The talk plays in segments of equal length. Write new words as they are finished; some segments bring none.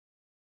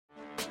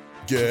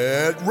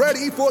Get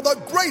ready for the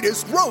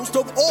greatest roast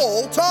of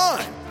all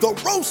time, the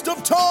Roast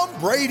of Tom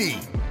Brady,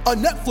 a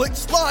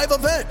Netflix live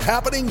event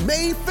happening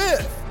May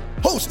 5th.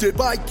 Hosted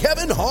by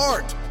Kevin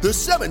Hart, the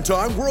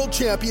 7-time world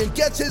champion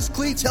gets his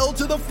cleats held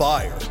to the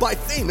fire by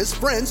famous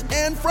friends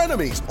and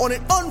frenemies on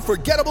an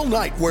unforgettable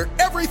night where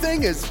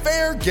everything is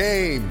fair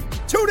game.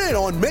 Tune in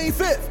on May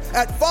 5th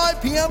at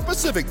 5 p.m.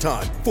 Pacific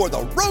time for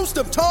the Roast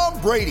of Tom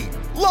Brady,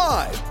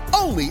 live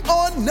only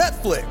on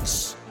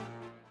Netflix.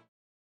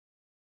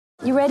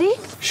 You ready?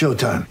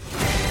 Showtime.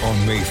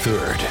 On May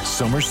 3rd,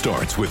 summer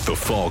starts with The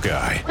Fall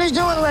Guy. Let's do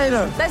it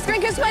later. Let's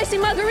drink a spicy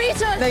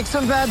margarita. Make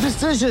some bad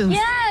decisions.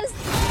 Yes!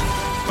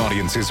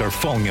 Audiences are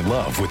falling in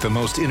love with the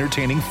most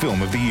entertaining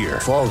film of the year.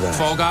 Fall Guy.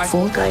 Fall Guy?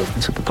 Fall guy.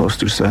 That's what the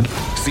poster said.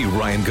 See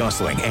Ryan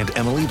Gosling and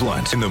Emily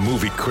Blunt in the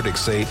movie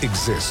critics say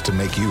exists to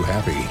make you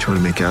happy. Trying to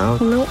make it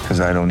out? Nope. Because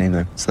I don't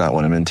either. It's not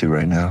what I'm into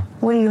right now.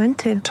 What are you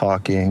into?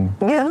 Talking.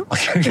 Yeah.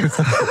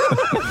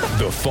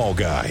 The Fall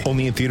Guy.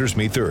 Only in theaters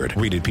May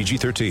 3rd. Rated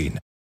PG-13.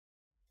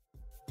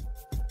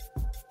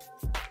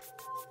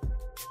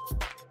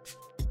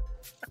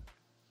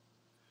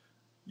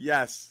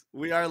 Yes,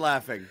 we are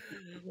laughing.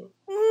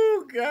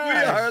 Oh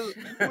God,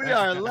 We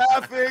are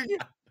laughing.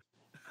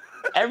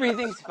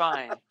 Everything's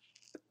fine.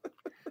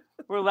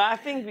 We're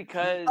laughing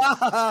because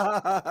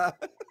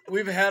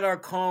we've had our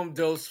calm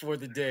dose for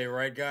the day,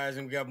 right, guys?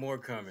 And we got more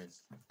coming.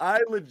 I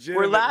legitimately.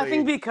 we're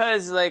laughing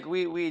because like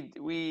we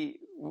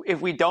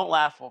if we don't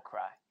laugh, we'll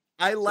cry.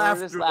 I laughed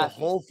just through laughing.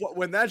 the whole.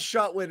 When that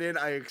shot went in,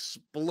 I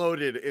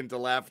exploded into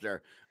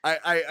laughter.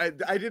 I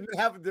didn't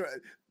have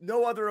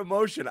no other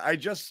emotion. I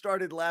just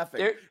started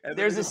laughing. And then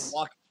there's I just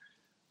walked.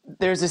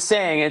 There's a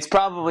saying, it's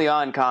probably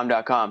on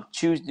calm.com.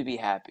 Choose to be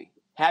happy.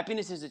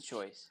 Happiness is a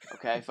choice,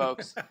 okay,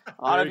 folks?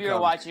 A lot of you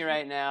are watching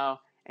right now,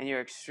 and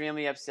you're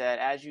extremely upset,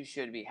 as you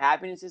should be.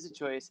 Happiness is a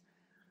choice.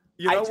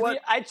 You know what?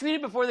 I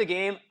tweeted before the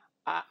game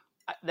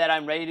that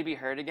I'm ready to be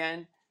hurt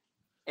again,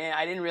 and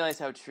I didn't realize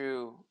how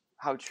true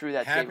that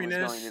statement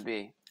was going to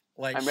be.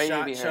 Like I'm ready to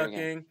shot be hurt again.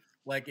 chucking,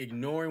 like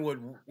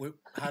ignoring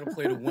how to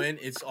play to win.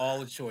 It's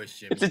all a choice,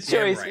 Jimmy. It's a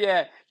choice, right.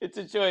 yeah. It's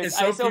a choice. And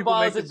some ISO people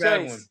ball make is a the bad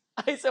choice. one.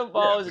 ISO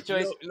ball is a but you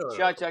choice. know- no.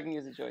 Shot chucking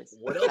is a choice.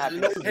 What else?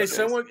 Happiness is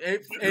a choice.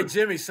 Hey,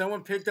 Jimmy,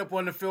 someone picked up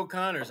on the Phil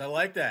Connors. I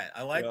like that.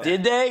 That.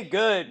 Did they?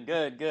 Good.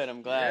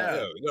 I'm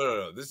glad. Yeah.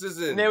 No. This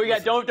isn't. And then we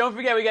got don't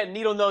forget we got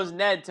needle nose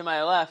Ned to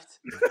my left.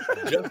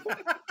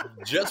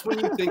 just when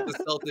you think the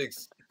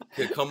Celtics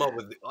could come up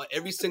with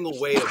every single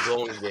way of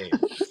blowing a game.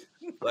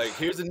 Like,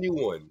 here's a new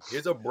one.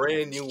 Here's a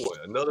brand new one.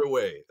 Another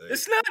way. Like,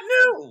 It's not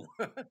new.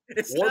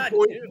 It's not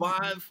new.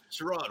 1.5,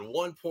 Sherrod,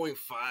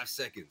 1.5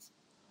 seconds.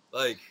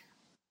 Like,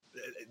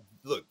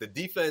 look, the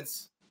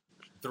defense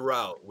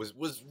throughout was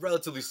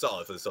relatively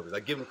solid for the Celtics. I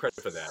give them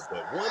credit for that.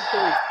 But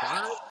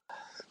 1.5?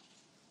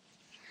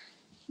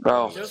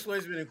 Bro, Just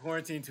Way's been in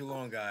quarantine too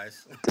long,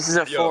 guys. this is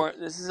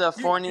a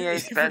Fournier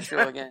special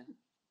again.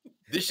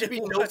 There should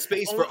be no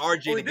space for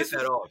RJ to get this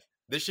that off.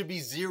 There should be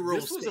zero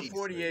This was space. a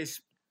 48.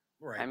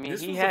 Right. I mean,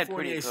 this he was had a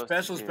pretty 48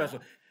 close to special.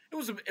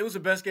 zero. It was the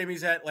best game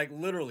he's had, like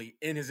literally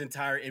in his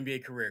entire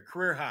NBA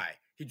career high.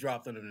 He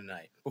dropped on him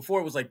tonight. Before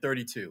it was like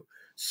 32.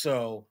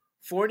 So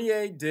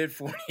Fournier did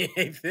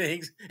 48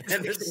 things,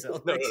 and the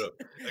Celtics.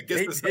 No.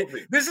 Against the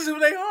Celtics. This is who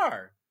they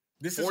are.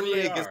 This is who Fournier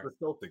they against are.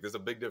 the Celtics. There's a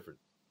big difference.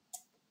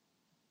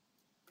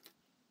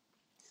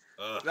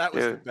 That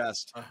was the Dude.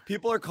 best.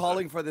 People are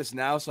calling for this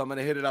now, so I'm going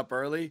to hit it up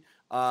early.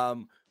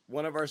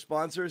 One of our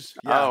sponsors.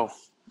 Yeah. Oh,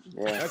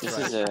 yeah. That's This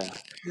right. is a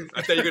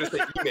I thought you were going to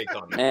say email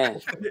comment.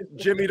 man.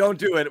 Jimmy, don't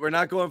do it. We're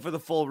not going for the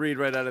full read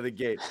right out of the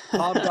gate.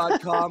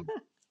 Tom.com.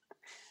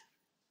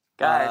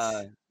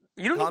 Guys,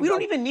 we Tom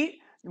don't even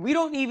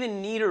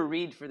need a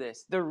read for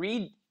this. The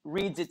read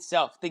reads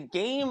itself. The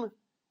game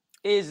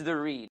is the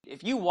read.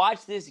 If you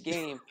watch this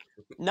game,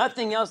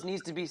 nothing else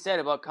needs to be said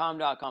about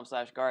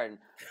calm.com/garden.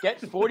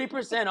 Get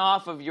 40%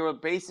 off of your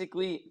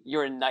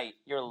night,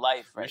 your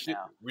life right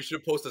now. We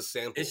should post a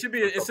sample. It should be.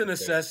 It's a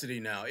necessity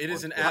now. It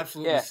is an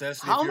absolute Yeah.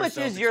 necessity. How if you're a much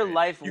is Celtics your fan.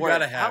 life You worth?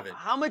 gotta have it.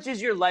 How much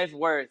is your life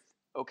worth?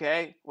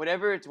 Okay,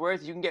 whatever it's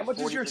worth, you can get How much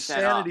 40% is your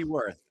sanity off.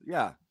 worth?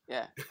 Yeah.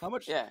 Yeah, How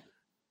much? yeah.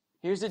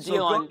 Here's the So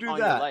deal go on do your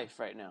that. life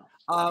right now.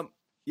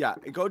 Yeah,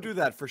 go do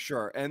that for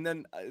sure. And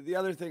then the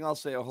other thing I'll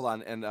say, hold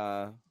on, and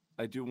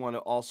I do want to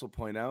also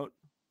point out.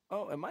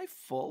 Oh, am I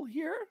full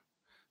here?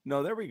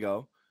 No, there we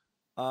go.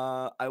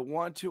 I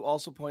want to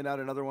also point out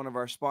another one of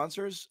our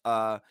sponsors,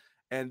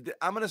 and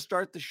I'm going to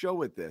start the show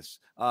with this.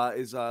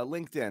 Is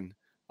LinkedIn.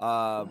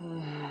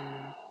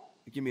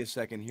 Give me a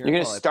second here. You're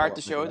gonna while I start pull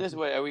the up show my with this?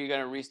 What, are we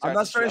gonna restart? I'm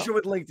not the starting show?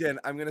 the show with LinkedIn.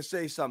 I'm going to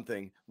say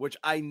something, which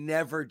I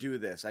never do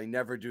this. I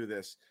never do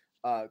this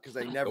because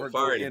I never Don't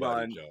go fire in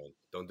anybody, on. John.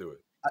 Don't do it.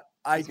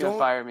 I He's gonna don't.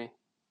 fire me.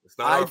 It's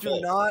not I our do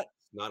fault. not. It's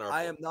not our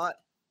I fault. am not.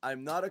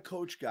 I'm not a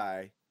coach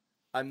guy.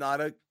 I'm not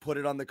a put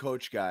it on the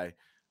coach guy.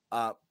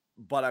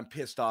 But I'm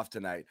pissed off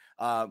tonight.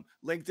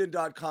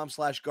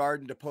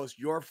 LinkedIn.com/garden to post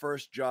your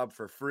first job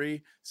for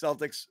free.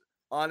 Celtics,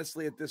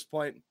 honestly, at this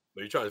point,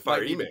 But you're trying to might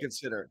fire need to email.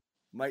 consider.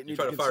 Might need You're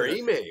trying to fire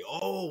email.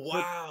 Oh,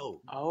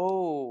 wow.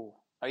 Oh,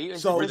 are you?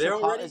 So- Is this We're there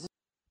a already? is this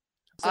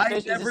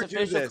Is this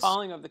official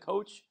calling of the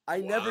coach? I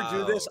never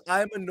do this.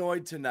 I'm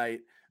annoyed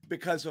tonight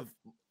because of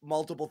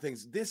multiple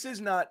things. This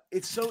is not,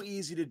 it's so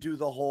easy to do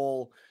the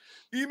whole,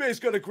 Ime's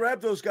going to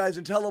grab those guys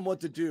and tell them what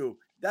to do.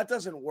 That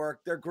doesn't work.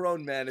 They're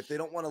grown men. If they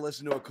don't want to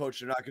listen to a coach,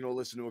 they're not going to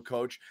listen to a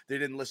coach. They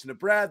didn't listen to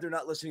Brad. They're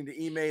not listening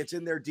to Ime. It's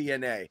in their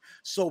DNA.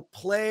 So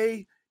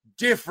play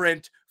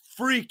different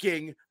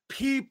freaking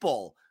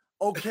people,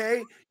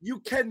 okay? You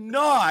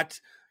cannot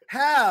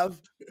have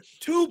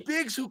two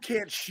bigs who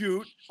can't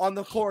shoot on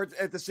the court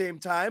at the same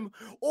time,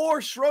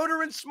 or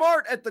Schroeder and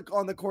Smart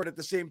on the court at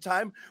the same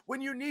time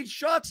when you need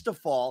shots to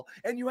fall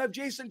and you have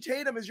Jason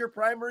Tatum as your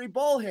primary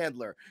ball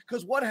handler.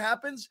 Because what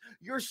happens?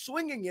 You're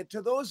swinging it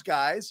to those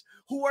guys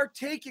who are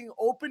taking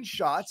open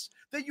shots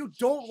that you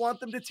don't want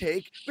them to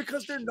take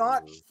because they're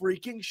not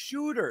freaking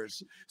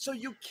shooters. So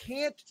you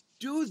can't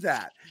do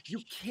that. You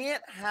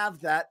can't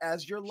have that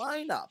as your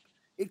lineup.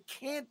 It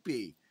can't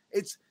be.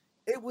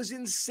 It was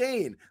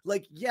insane.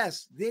 Like,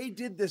 yes, they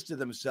did this to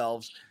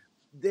themselves.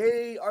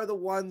 They are the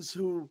ones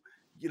who,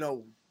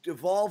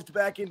 devolved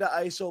back into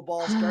iso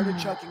ball, started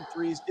chucking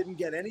threes, didn't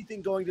get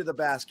anything going to the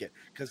basket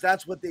because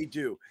that's what they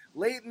do.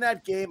 Late in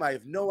that game, I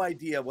have no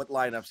idea what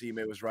lineups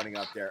Ime was running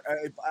out there.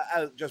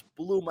 I just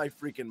blew my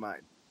freaking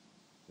mind.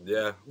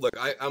 Yeah, look,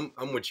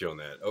 I'm with you on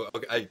that.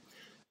 Okay,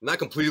 not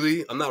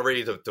completely. I'm not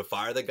ready to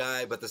fire the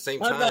guy, but at the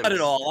same time, I'm not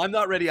at all. I'm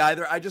not ready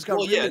either. I just got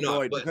really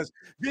annoyed because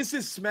this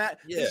is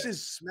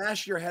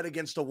smash your head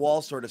against a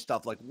wall sort of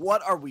stuff. Like,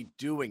 what are we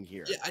doing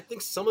here? Yeah, I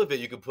think some of it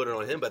you could put it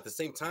on him, but at the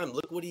same time,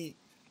 look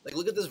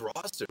at this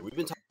roster. We've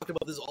been talking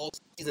about this all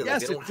season.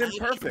 Yes, it's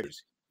imperfect.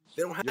 Shooters.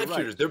 They don't have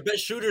shooters. Their best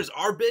shooters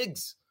are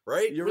bigs,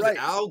 right? You're right.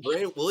 Al,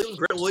 Grant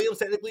Williams,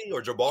 technically,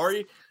 or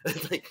Jabari.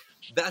 Like,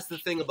 that's the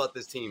thing about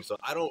this team. So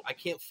I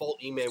can't fault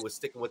Ime with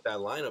sticking with that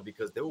lineup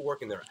because they were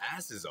working their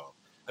asses off.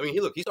 I mean,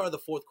 he started the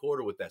fourth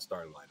quarter with that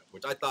starting lineup,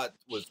 which I thought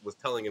was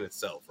telling in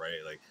itself, right?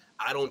 Like,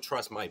 I don't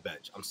trust my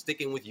bench. I'm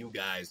sticking with you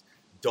guys.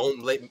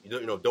 Don't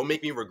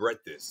make me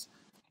regret this.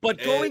 But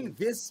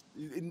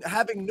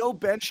having no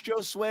bench,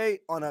 Josue,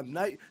 on a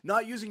night,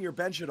 not using your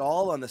bench at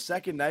all on the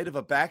second night of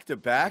a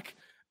back-to-back,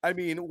 I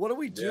mean, what are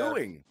we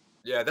doing?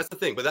 Yeah, that's the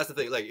thing. But that's the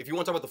thing. Like, if you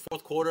want to talk about the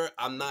fourth quarter,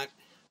 I'm not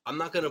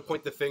going to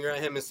point the finger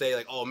at him and say,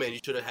 like, oh, man, you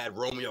should have had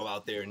Romeo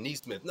out there and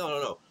Neesmith.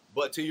 No.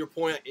 But to your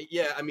point,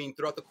 yeah, I mean,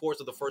 throughout the course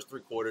of the first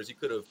three quarters, you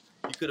could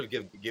have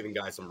given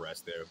guys some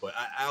rest there. But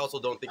I also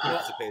don't think he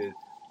anticipated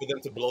for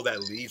them to blow that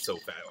lead so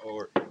fast,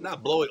 or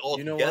not blow it all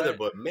together.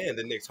 But man,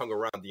 the Knicks hung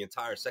around the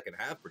entire second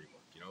half pretty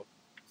much,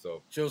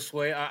 So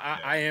Josue,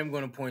 I am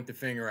going to point the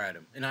finger at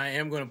him, and I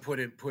am going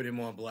to put him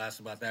on blast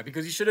about that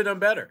because he should have done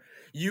better.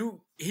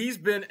 He's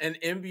been an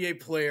NBA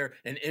player,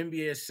 an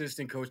NBA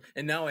assistant coach,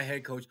 and now a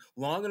head coach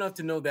long enough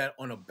to know that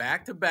on a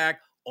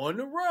back-to-back on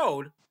the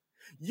road,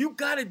 you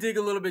got to dig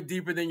a little bit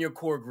deeper than your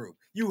core group.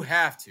 You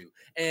have to.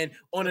 And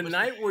on a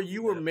night where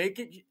you were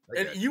making,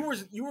 and you were,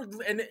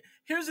 and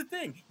here's the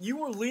thing, you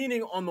were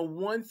leaning on the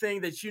one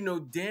thing that you know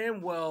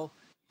damn well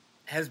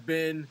has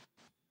been,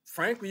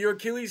 frankly, your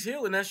Achilles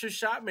heel, and that's your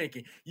shot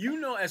making. You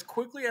know, as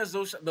quickly as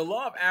the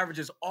law of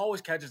averages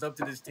always catches up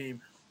to this team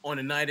on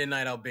a night in,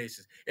 night out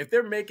basis. If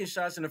they're making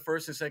shots in the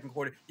first and second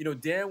quarter, you know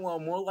damn well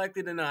more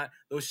likely than not,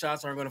 those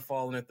shots aren't going to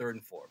fall in the third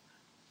and fourth.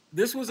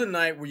 This was a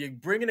night where you're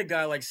bringing a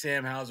guy like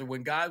Sam Hauser,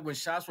 when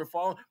shots were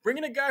falling,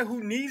 bringing a guy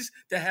who needs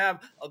to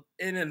have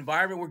an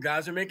environment where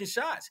guys are making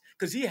shots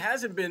because he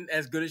hasn't been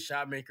as good a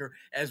shot maker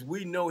as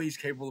we know he's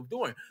capable of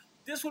doing.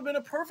 This would have been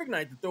a perfect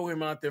night to throw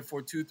him out there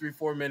for 2, 3,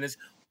 4 minutes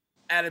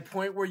at a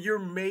point where you're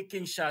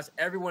making shots.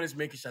 Everyone is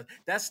making shots.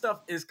 That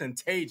stuff is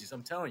contagious.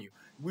 I'm telling you.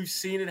 We've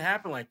seen it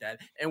happen like that.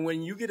 And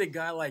when you get a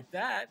guy like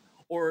that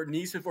or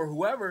Neesmith or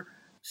whoever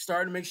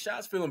starting to make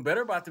shots, feeling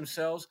better about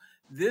themselves,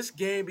 this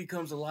game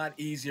becomes a lot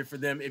easier for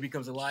them. It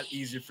becomes a lot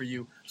easier for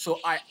you. So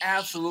I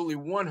absolutely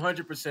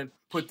 100%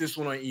 put this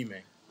one on Ime.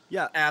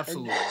 Yeah,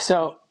 absolutely.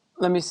 So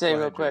let me say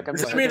real quick.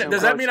 Does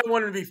that mean I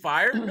want him to be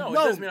fired? No, it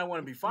doesn't mean I want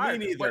him to be fired.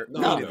 Me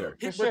neither.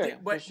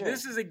 But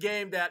this is a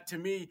game that, to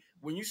me,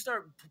 when you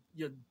start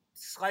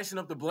slicing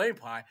up the blame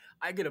pie,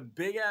 I get a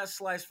big-ass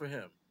slice for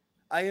him.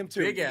 I am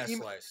too. Big-ass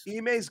slice.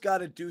 Ime's got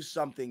to do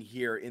something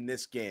here in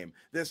this game.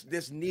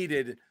 This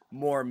needed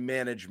more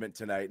management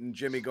tonight. And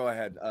Jimmy, go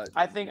ahead.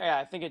 I think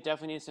it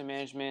definitely needs some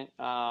management.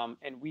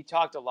 And we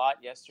talked a lot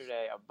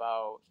yesterday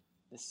about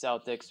the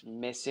Celtics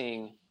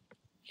missing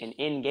an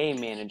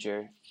in-game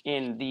manager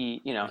in the,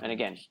 and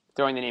again,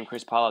 throwing the name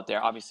Chris Paul out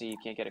there. Obviously, you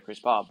can't get a Chris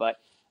Paul, but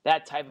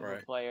that type of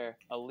a player,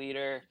 a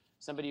leader,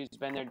 somebody who's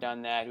been there,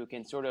 done that, who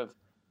can sort of,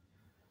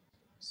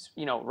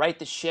 right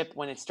the ship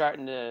when it's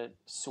starting to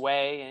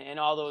sway and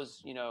all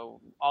those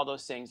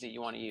things that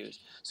you want to use.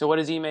 So what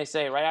does Ime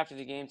say right after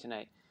the game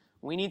tonight?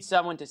 We need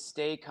someone to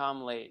stay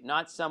calm late,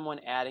 not someone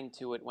adding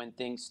to it when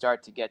things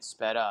start to get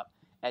sped up.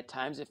 At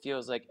times it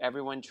feels like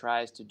everyone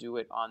tries to do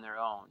it on their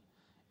own.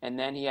 And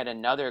then he had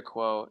another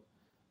quote,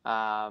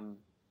 and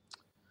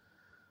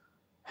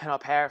I'll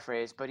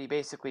paraphrase, but he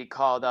basically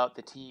called out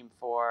the team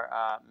for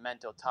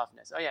mental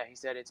toughness. Oh, yeah, he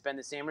said, it's been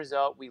the same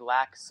result. We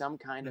lack some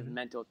kind of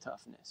mental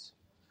toughness.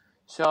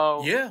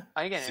 So Yeah.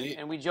 again, See?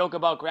 and we joke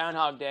about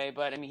Groundhog Day,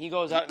 but I mean, he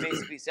goes out and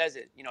basically says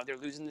it. You know, they're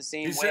losing the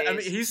same ways. I mean,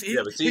 but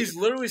see- he's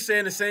literally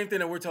saying the same thing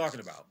that we're talking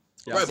about.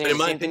 Yeah. Right, but in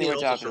my Same thing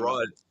opinion, we're also, talking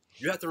about. Sherrod,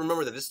 you have to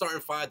remember that this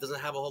starting five doesn't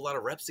have a whole lot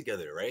of reps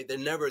together, right?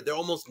 They're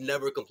almost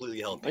never completely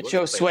healthy. But When Joe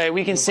they play. Sway,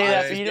 we can say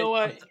that, but you know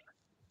what?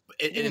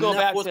 And can in go that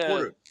back fourth to-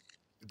 quarter,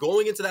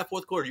 going into that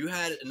fourth quarter, you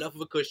had enough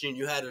of a cushion.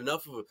 You had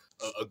enough of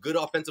a good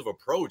offensive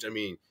approach. I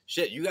mean,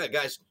 shit, you got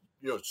guys,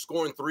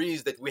 scoring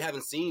threes that we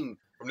haven't seen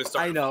from this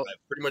starting know. five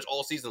pretty much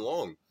all season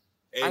long.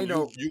 And I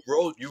know. you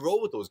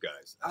roll with those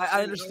guys.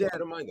 I understand. I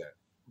don't mind that.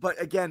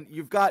 But again,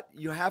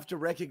 you have to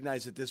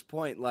recognize at this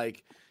point,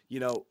 like,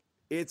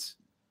 it's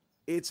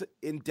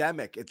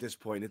endemic at this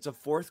point. It's a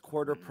fourth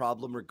quarter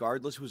problem,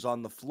 regardless who's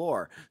on the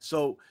floor.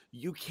 So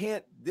you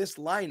can't, this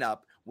lineup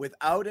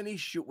without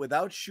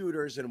without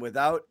shooters and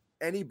without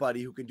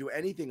anybody who can do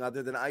anything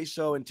other than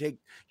ISO and take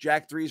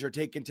jack threes or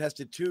take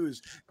contested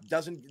twos,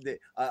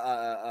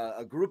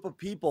 a group of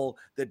people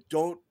that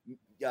don't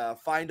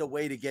find a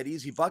way to get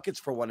easy buckets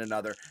for one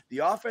another, the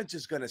offense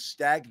is going to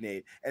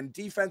stagnate and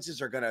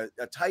defenses are going to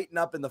tighten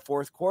up in the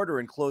fourth quarter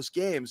in close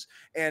games.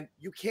 And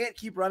you can't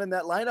keep running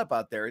that lineup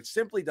out there. It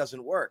simply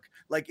doesn't work.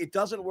 Like, it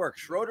doesn't work.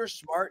 Schroeder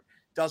Smart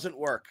doesn't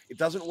work. It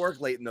doesn't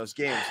work late in those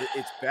games.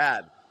 It's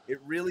bad. It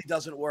really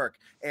doesn't work.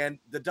 And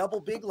the double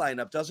big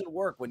lineup doesn't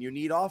work when you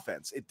need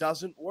offense. It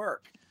doesn't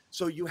work.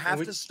 So you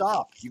have to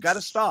stop. You got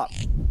to stop.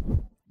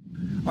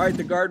 All right,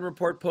 the Garden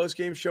Report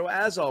postgame show,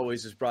 as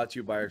always, is brought to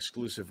you by our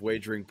exclusive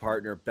wagering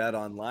partner,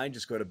 BetOnline.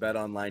 Just go to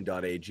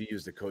betonline.ag,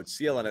 use the code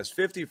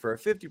CLNS50 for a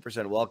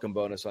 50% welcome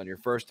bonus on your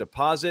first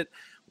deposit.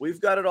 We've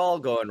got it all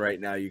going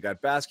right now. You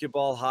got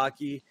basketball,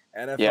 hockey,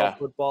 NFL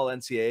football,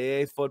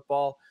 NCAA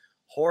football,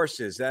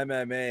 horses,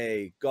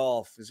 MMA,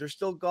 golf. Is there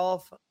still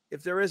golf?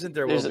 If there isn't,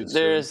 there will be soon.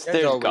 There's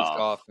always golf.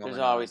 golf There's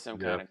going always on. some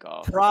kind of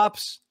golf.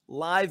 Props,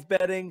 live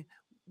betting,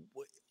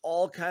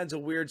 all kinds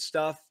of weird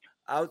stuff.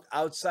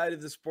 Outside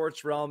of the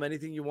sports realm,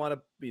 anything you want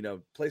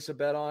to, place a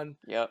bet on.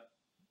 Yep.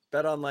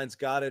 BetOnline's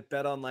got it.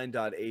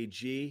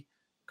 BetOnline.ag.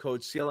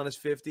 Code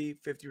CLNS50,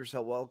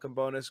 50% welcome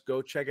bonus.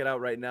 Go check it out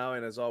right now.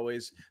 And as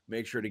always,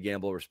 make sure to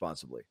gamble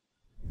responsibly.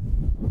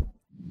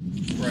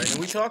 Right,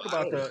 and we talk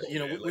about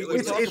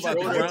It's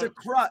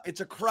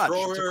a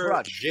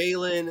crutch.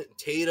 Jalen,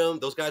 Tatum,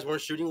 those guys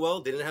weren't shooting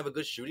well. They didn't have a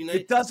good shooting night.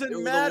 It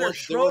doesn't matter.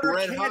 Schroeder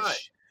red can't. hot.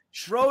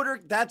 Schroeder,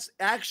 that's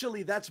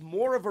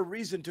more of a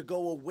reason to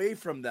go away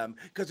from them,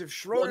 because if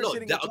Schroeder's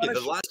hitting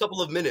the last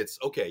couple of minutes,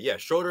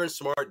 Schroeder and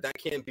Smart, that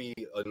can't be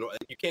you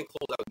can't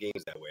close out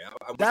games that way.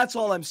 That's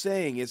all I'm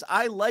saying is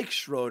I like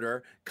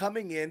Schroeder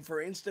coming in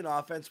for instant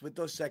offense with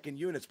those second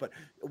units, but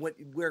when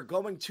we're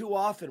going too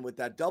often with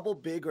that double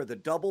big or the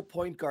double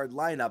point guard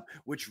lineup,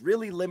 which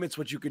really limits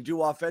what you can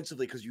do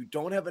offensively because you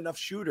don't have enough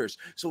shooters.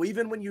 So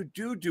even when you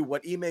do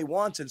what Ime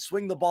wants and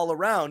swing the ball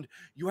around,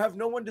 you have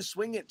no one to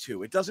swing it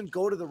to. It doesn't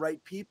go to the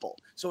right people.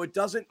 So it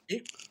doesn't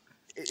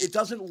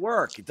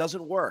work. It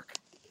doesn't work.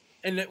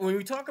 And when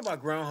we talk about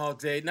Groundhog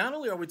Day, not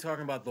only are we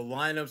talking about the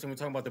lineups and we're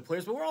talking about the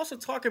players, but we're also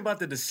talking about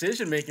the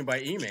decision-making by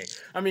Ime.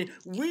 I mean,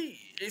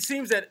 it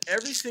seems that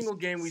every single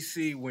game we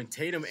see when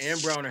Tatum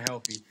and Brown are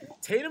healthy,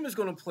 Tatum is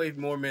going to play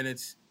more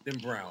minutes than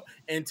Brown.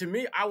 And to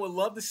me, I would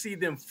love to see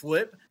them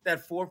flip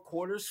that fourth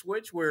quarter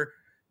switch where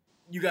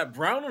you got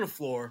Brown on the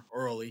floor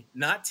early,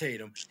 not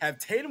Tatum. Have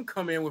Tatum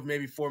come in with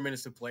maybe 4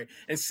 minutes to play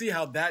and see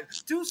how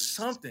do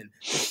something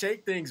to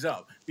shake things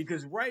up.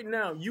 Because right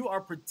now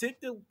you're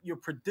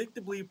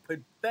predictably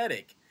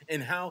pathetic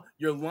in how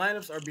your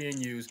lineups are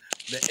being used,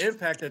 the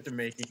impact that they're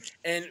making.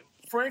 And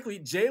frankly,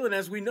 Jalen,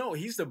 as we know,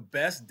 he's the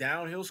best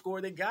downhill scorer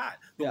they got.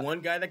 The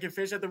one guy that can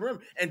finish at the rim.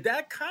 And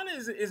that kind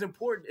of is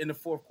important in the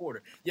fourth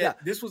quarter.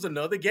 This was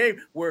another game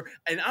where,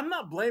 and I'm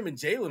not blaming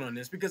Jalen on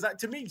this, because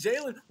to me,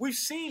 Jalen, we've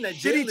seen that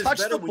Jalen is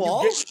better when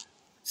you get.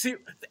 See,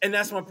 and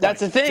that's my point. That's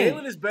the thing.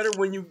 Jalen is better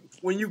when you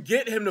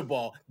get him the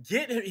ball.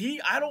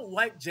 I don't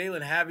like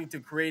Jalen having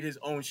to create his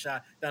own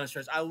shot down the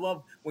stretch. I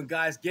love when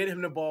guys get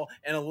him the ball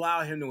and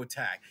allow him to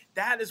attack.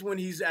 That is when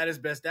he's at his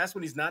best. That's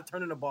when he's not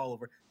turning the ball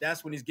over.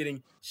 That's when he's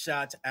getting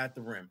shots at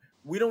the rim.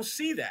 We don't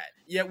see that.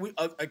 Yet we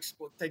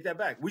take that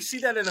back. We see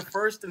that in the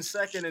first and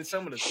second and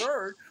some of the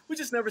third. We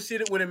just never see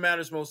it when it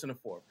matters most in the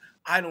fourth.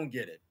 I don't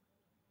get it.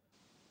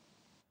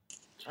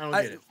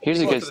 Here's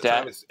a good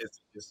stat.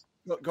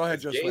 Go ahead,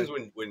 Joe. Games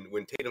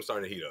when Tatum's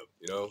starting to heat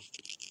up,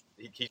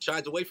 he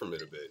shies away from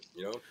it a bit,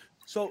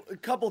 So a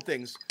couple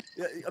things.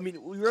 I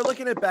mean, we were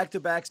looking at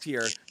back-to-backs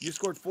here. You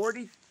scored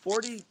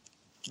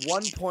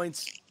 41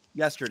 points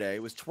yesterday.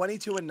 It was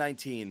 22 and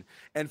 19,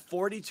 and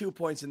 42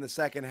 points in the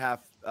second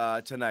half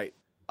tonight.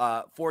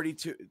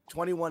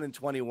 21 and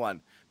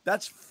 21.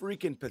 That's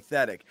freaking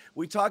pathetic.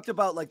 We talked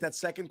about like that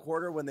second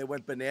quarter when they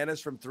went bananas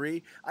from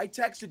three. I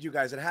texted you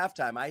guys at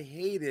halftime. I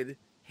hated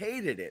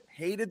it.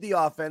 Hated the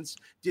offense.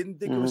 Didn't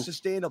think it was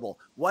sustainable.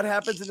 What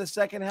happens in the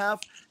second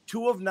half?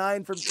 2 of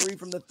 9 from three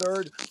from the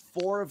third,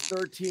 4 of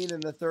 13 in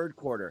the third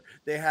quarter.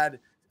 They had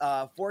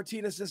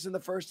 14 assists in the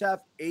first half,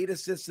 8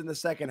 assists in the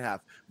second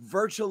half.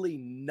 Virtually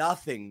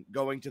nothing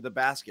going to the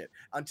basket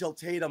until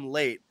Tatum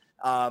late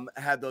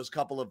had those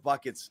couple of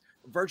buckets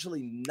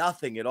virtually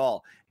nothing at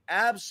all.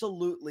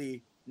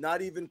 Absolutely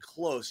not even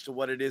close to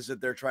what it is that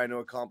they're trying to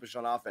accomplish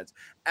on offense.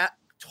 At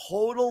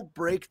total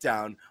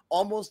breakdown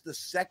almost the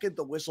second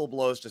the whistle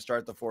blows to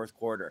start the fourth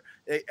quarter.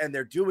 And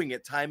they're doing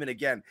it time and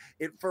again.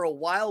 It for a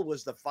while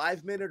was the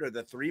 5-minute or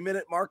the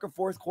 3-minute mark of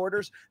fourth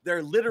quarters.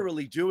 They're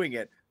literally doing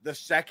it the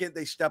second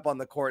they step on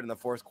the court in the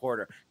fourth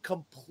quarter.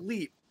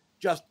 Complete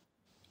just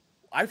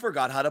I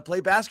forgot how to play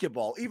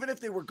basketball. Even if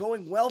they were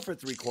going well for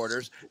 3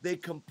 quarters, they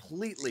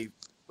completely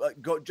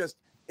go just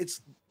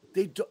it's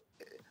they do,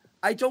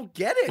 I don't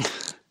get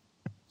it.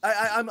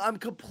 I'm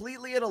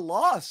completely at a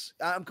loss.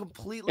 I'm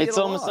completely It's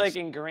at a almost loss. like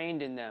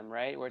ingrained in them,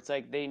 right? Where it's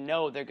like they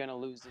know they're going to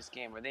lose this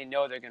game or they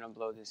know they're going to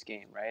blow this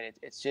game, right?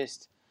 It's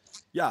just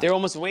they're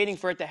almost waiting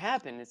for it to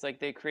happen. It's like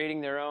they're creating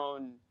their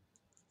own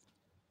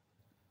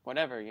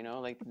whatever,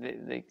 like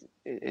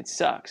it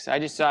sucks. I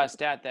just saw a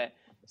stat that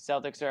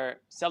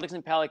Celtics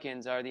and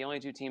Pelicans are the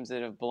only 2 teams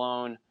that have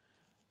blown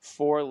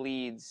 4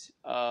 leads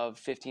of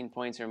 15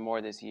 points or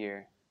more this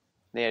year.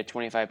 They had a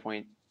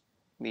 25-point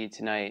lead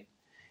tonight.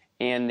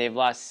 And they've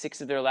lost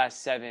 6 of their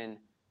last 7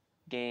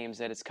 games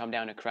that it's come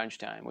down to crunch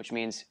time, which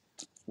means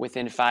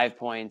within 5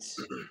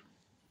 points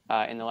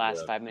in the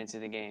last 5 minutes of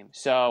the game.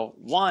 So,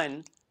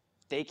 1,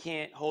 they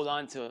can't hold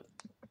on to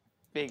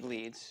big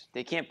leads.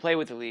 They can't play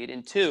with the lead.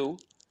 And 2,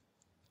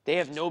 they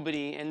have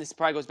nobody, and this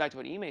probably goes back to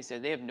what Ime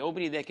said, they have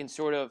nobody that can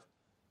sort of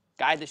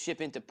guide the ship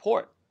into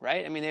port,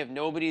 right? I mean, they have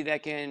nobody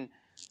that can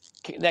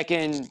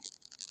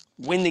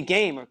win the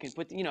game or can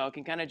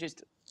can kind of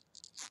just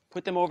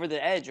put them over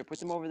the edge or put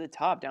them over the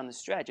top down the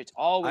stretch. It's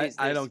always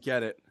I don't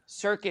get it.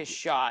 Circus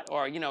shot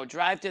or,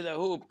 drive to the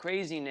hoop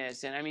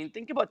craziness. And I mean,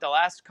 think about the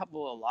last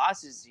couple of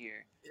losses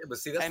here. Yeah, but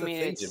see, that's the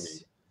thing, Jimmy.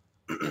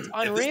 It's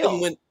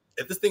unreal.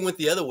 If this thing went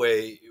the other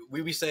way,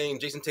 we'd be saying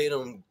Jason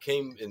Tatum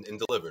came and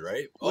delivered,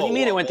 right? What do you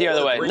mean it went the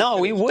other way? No,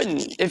 we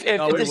wouldn't. If the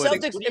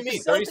Celtics, what do you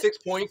mean? 36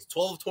 points,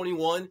 12 of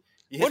 21.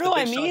 What do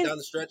I mean? Down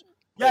the stretch.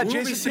 Yeah,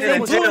 Jason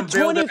Tatum blew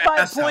a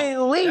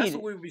 25-point lead. That's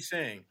what we would be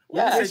saying.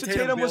 Yeah, Jason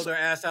Tatum was their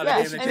ass out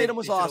Jason Tatum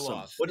was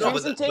awesome.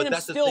 Jason Tatum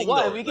still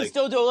was. We can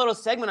still do a little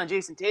segment on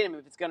Jason Tatum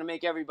if it's going to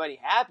make everybody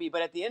happy.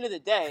 But at the end of the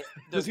day,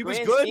 the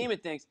grand scheme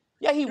of things,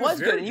 he was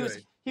good, and he was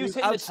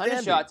hitting a ton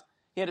of shots.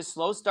 He had a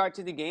slow start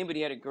to the game, but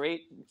he had a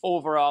great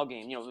overall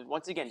game.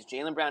 Once again,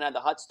 Jaylen Brown had the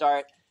hot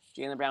start.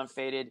 Jaylen Brown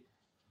faded.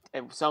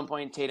 At some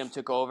point, Tatum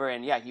took over,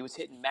 and he was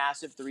hitting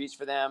massive threes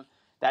for them.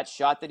 That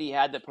shot that he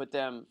had that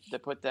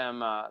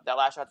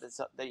last shot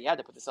that he had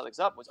to put the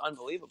Celtics up was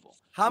unbelievable.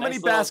 How many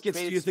baskets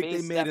do you think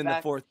they made in the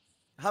fourth?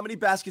 How many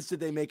baskets did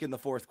they make in the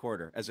fourth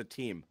quarter as a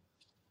team?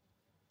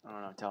 I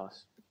don't know. Tell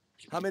us.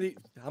 How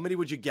many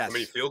would you guess? How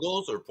many field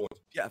goals or points?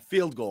 Yeah,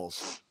 field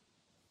goals.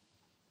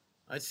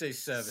 I'd say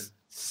 7.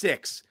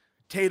 6.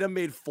 Tatum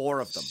made 4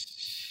 of them.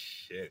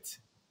 Shit.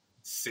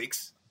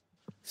 6?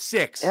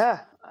 6. Yeah.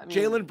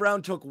 Jaylen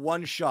Brown took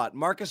 1 shot.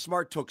 Marcus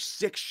Smart took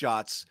 6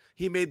 shots.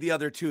 He made the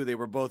other 2. They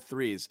were both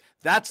threes.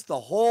 That's the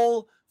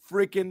whole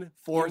freaking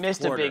fourth quarter. He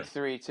missed a big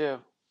 3 too.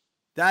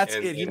 That's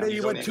it.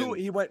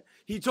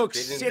 He took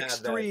 6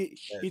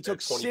 threes. He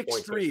took 6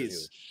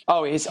 threes.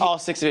 Oh, all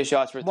 6 of his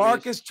shots were threes.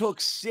 Marcus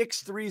took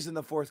 6 threes in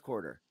the fourth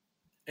quarter.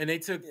 And they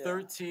took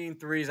 13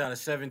 threes out of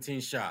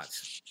 17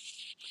 shots.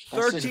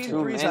 13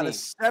 threes out of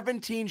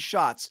 17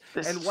 shots.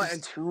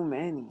 And too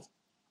many.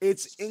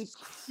 It's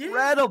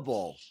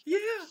incredible. Yeah.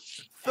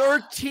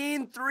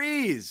 13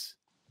 threes.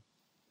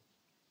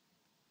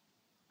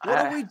 What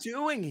are we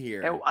doing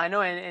here? I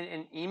know,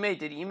 and Ime,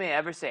 did Ime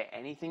ever say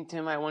anything to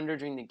him, I wonder,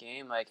 during the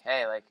game? Like,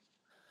 hey,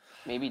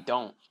 maybe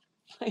don't.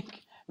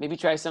 Maybe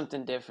try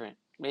something different.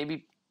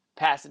 Maybe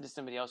pass it to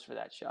somebody else for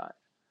that shot.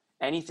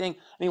 Anything?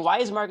 I mean, why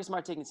is Marcus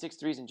Smart taking 6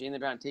 threes and Jaylen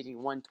Brown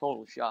taking 1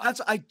 total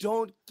shot? I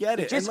don't get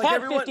it. He just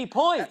had 50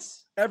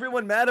 points.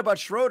 Everyone mad about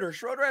Schroeder.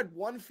 Schroeder had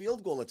 1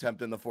 field goal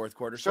attempt in the fourth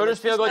quarter. Schroeder's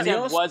field goal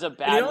attempt was a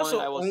bad one.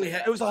 I will say.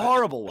 It was a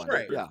horrible one.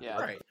 Right. Yeah.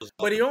 Right.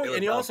 But he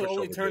also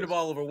only turned the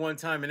ball over 1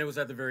 time, and it was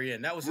at the very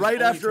end. That was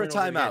right after a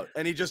timeout,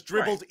 and he just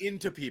dribbled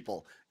into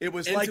people. It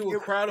was like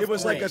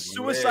a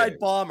suicide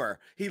bomber.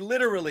 He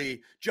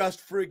literally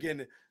just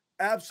friggin'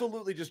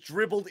 absolutely just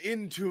dribbled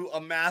into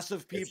a mass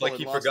of people. It's like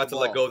he forgot to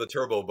let go of the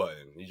turbo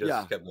button. He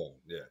just kept going.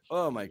 Yeah.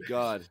 Oh my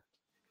God.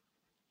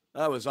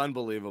 That was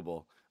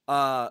unbelievable.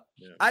 So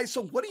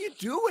what are you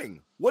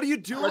doing? What are you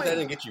doing? That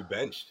didn't get you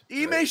benched.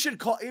 Ime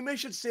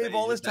should save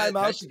all his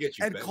timeouts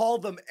and call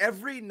them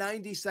every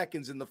 90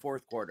 seconds in the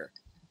fourth quarter.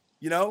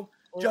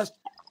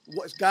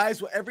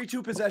 Guys, every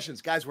 2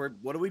 possessions. Guys,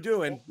 what are we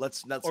doing?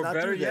 Let's not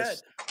do this.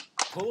 Yet,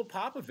 pull a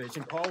Popovich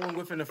and call one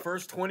within the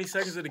first 20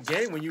 seconds of the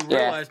game when you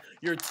realize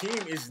your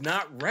team is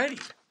not ready.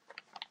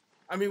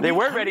 I mean, they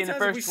weren't ready in the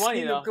first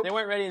 20, though. They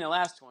weren't ready in the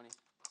last 20.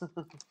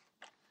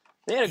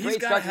 They had a great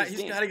start to this game.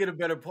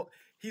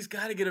 He's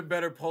got to get a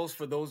better pulse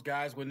for those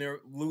guys when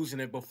they're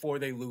losing it before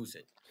they lose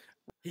it.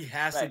 He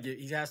has to get.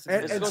 This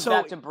goes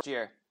back to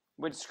Brad.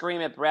 Would scream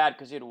at Brad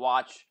because he'd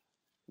watch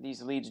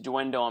these leads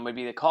dwindle and would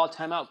be the call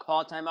timeout.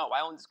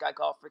 Why won't this guy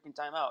call a freaking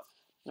timeout?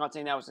 I'm not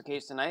saying that was the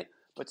case tonight.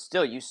 But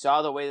still, you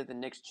saw the way that the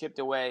Knicks chipped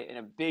away in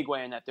a big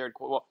way in that third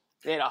quarter. Well,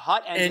 they had a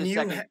hot end of the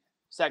second.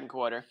 second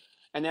quarter,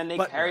 and then they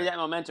But- carried that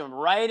momentum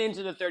right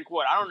into the third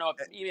quarter. I don't know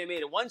if Ime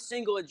made one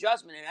single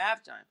adjustment at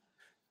halftime.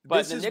 But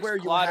this the is Knicks where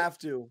you plotted- have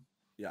to.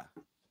 Yeah.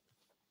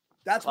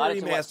 That's where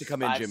plotted Ime to, has to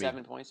come in, 5, Jimmy.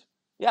 7 points.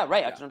 Yeah,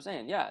 right. That's what I'm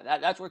saying. Yeah,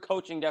 that's where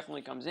coaching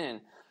definitely comes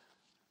in.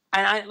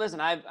 And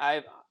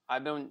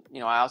I've been,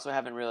 I also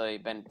haven't really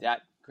been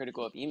that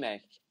critical of Ime.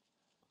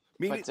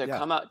 But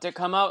to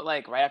come out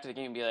like right after the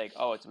game and be like,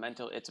 oh, it's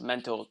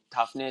mental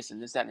toughness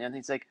and this, that, and the other thing.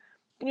 It's like,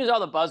 you can use all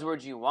the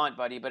buzzwords you want,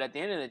 buddy, but at the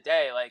end of the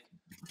day, like,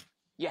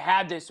 you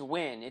had this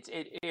win.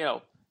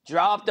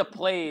 Draw up the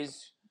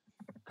plays,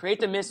 create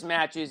the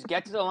mismatches,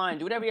 get to the line,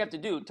 do whatever you have to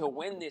do to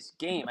win this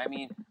game. I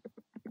mean,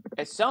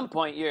 at some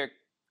point you're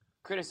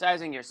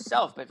criticizing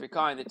yourself if you're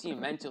calling the team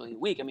mentally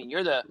weak. I mean,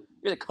 you're the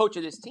coach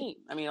of this team.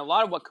 I mean, a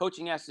lot of what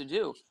coaching has to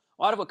do,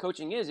 a lot of what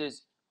coaching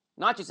is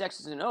not just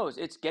X's and O's.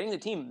 It's getting the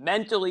team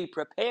mentally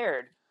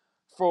prepared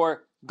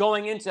for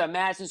going into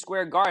Madison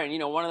Square Garden,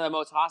 one of the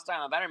most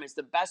hostile environments,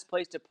 the best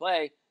place to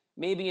play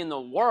maybe in the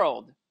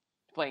world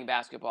playing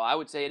basketball. I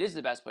would say it is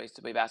the best place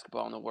to play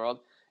basketball in the world.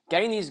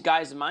 Getting these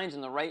guys' minds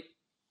in the right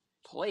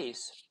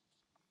place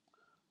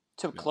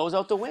to close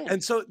out the win.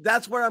 And so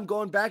that's where I'm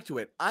going back to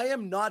it. I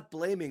am not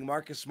blaming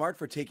Marcus Smart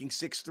for taking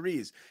 6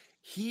 threes.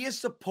 He is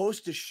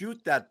supposed to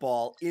shoot that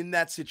ball in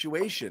that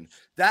situation.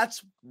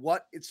 That's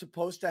what it's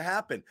supposed to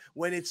happen.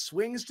 When it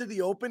swings to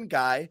the open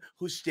guy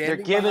who's standing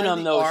They're giving behind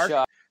him the those arc,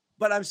 shots.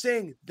 But I'm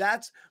saying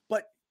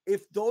but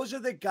if those are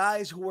the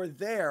guys who are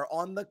there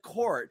on the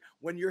court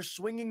when you're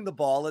swinging the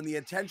ball and the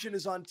attention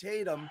is on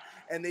Tatum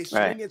and they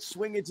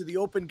swing it to the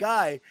open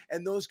guy,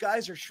 and those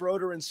guys are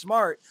Schroeder and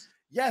Smart,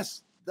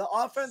 yes,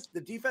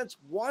 the defense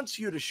wants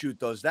you to shoot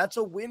those. That's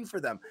a win for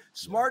them.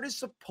 Smart is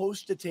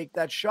supposed to take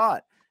that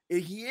shot.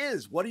 He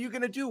is. What are you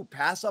going to do?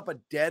 Pass up a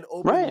dead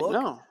open look?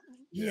 No.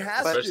 He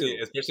has especially,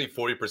 to. Especially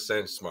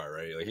 40% Smart,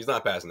 right? Like, he's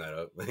not passing that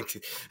up.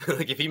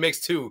 Like if he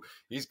makes 2,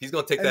 he's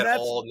going to take that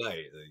all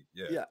night.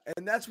 Yeah,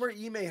 and that's where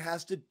Ime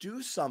has to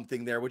do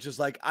something there, which is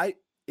like,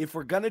 if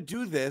we're going to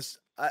do this,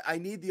 I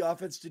need the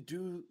offense to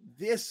do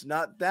this,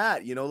 not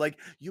that. Like,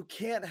 you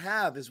can't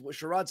have, is what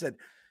Sherrod said.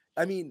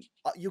 I mean,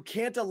 you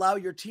can't allow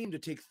your team to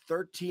take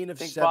 13 of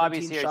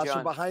 17 shots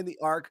from behind the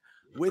arc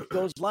with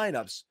those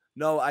lineups.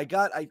 No, I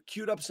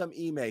queued up some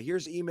Ime.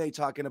 Here's Ime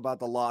talking about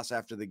the loss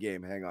after the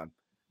game. Hang on.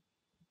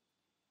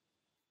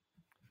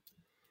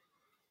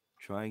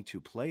 Trying to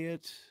play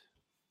it.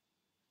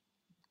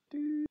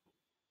 Here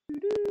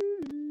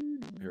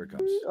it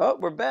comes. Oh,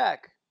 we're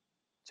back.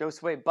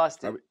 Josue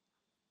busted.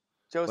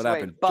 What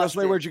happened?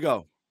 Josue, where'd you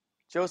go?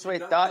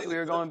 Josue thought we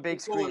were going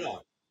big screen.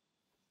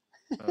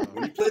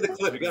 When you play the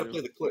clip, you got to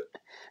play the clip.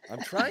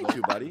 I'm trying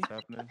to, buddy.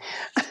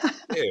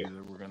 Yeah.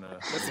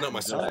 That's not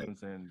my swag.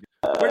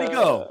 Where'd he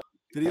go?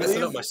 Did he That's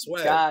leave? not my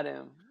swag. Got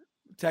him.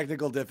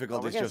 Technical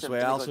difficulties,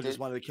 Josue. I also just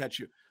wanted to catch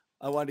you.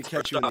 I wanted to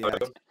catch you in the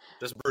act.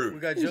 That's rude. We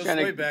got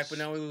Josue back, but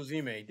now we lose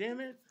Ime. Damn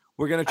it.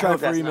 We're going to try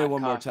for Ime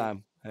one more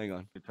time. Hang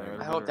on.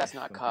 I hope that's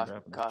not coffee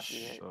at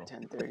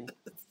 10:30.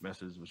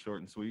 Message was short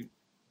and sweet.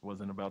 It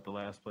wasn't about the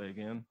last play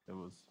again. It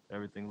was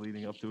everything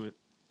leading up to it.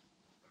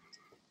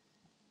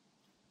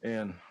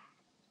 And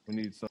we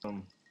need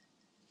some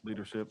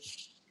leadership,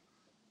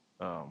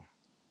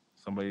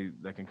 somebody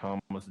that can calm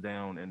us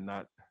down and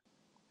not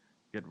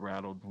get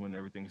rattled when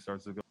everything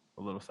starts to go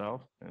a little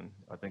south. And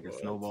I think it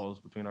snowballs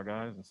between our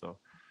guys. And so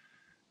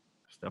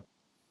step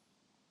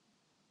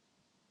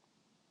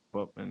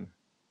up,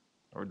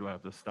 or do I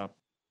have to stop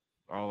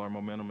all our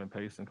momentum and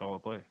pace and call a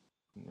play?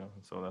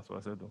 So that's what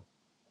I said to him.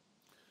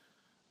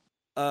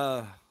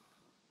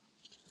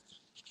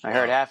 I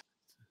heard half.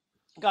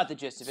 Got the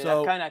gist of it.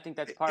 I think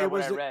that's part of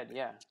what I read.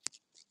 Yeah.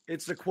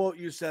 It's the quote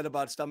you said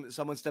about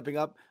someone stepping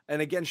up.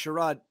 And again,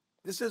 Sherrod,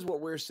 this is what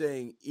we're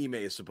saying Ime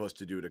is supposed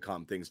to do to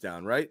calm things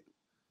down, right?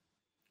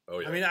 Oh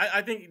yeah. I mean,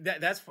 I think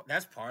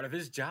that's part of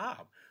his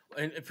job,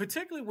 and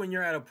particularly when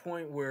you're at a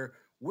point where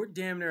we're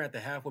damn near at the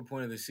halfway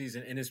point of the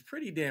season, and it's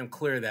pretty damn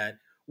clear that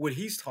what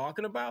he's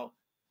talking about,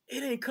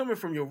 it ain't coming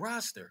from your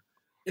roster.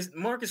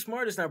 Marcus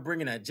Smart is not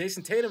bringing that.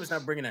 Jason Tatum is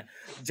not bringing that.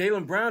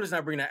 Jaylen Brown is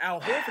not bringing that.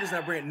 Al Horford is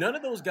not bringing. None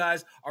of those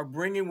guys are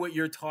bringing what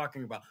you're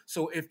talking about.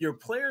 So if your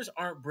players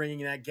aren't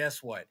bringing that,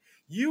 guess what?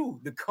 You,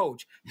 the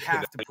coach,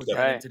 have to put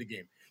that into the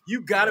game. You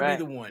got to be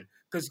the one,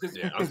 because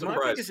my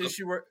biggest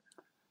issue.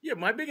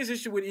 My biggest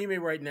issue with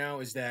Ime right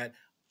now is that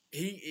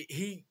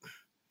he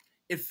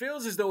it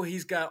feels as though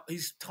he's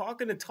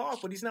talking the talk,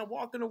 but he's not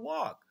walking the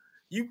walk.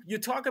 You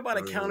talk about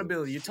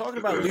accountability. You're talking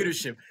about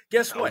leadership.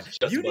 Guess what?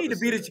 You need to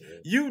be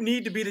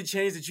the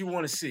change that you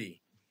want to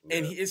see.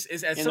 And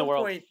it's at some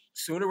point,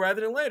 sooner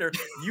rather than later,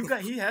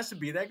 he has to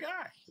be that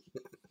guy.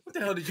 What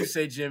the hell did you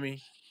say,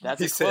 Jimmy? That's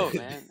a quote,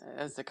 man.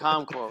 That's the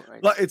calm quote,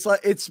 right? But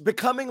it's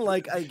becoming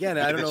like, again,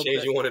 I don't know. The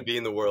change you want to be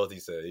in the world, he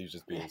said. He's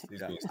being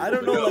stupid. I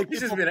don't know, like he's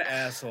just been an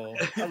asshole.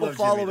 People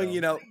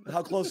following,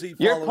 how closely.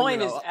 Your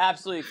point is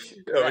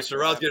absolutely. No,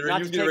 Sherrod's getting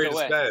ready to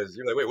spaz.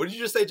 You're like, wait, what did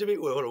you just say, Jimmy?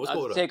 Wait, hold on, what's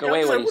going on? Take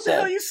away what he said. What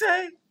the hell you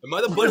say? Am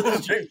I the butt of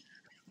the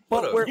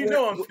But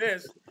I'm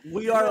pissed.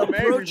 We are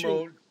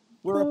approaching.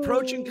 we're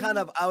approaching kind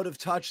of out of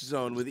touch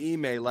zone with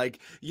Ime. Like,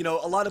 you know,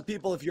 a lot of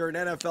people, if you're an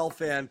NFL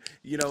fan,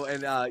 you know,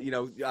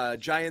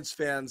 and Giants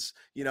fans,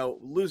 you know,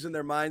 losing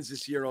their minds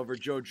this year over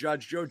Joe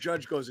Judge. Joe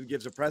Judge goes and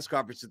gives a press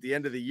conference at the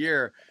end of the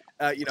year,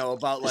 you know,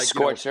 about like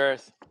scorched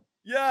earth.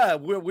 Yeah,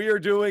 we are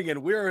doing,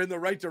 and we're in the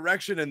right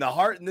direction, and the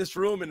heart in this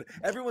room, and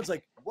everyone's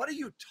like, "What are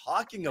you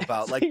talking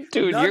about?" Like,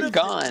 dude, you're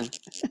gone.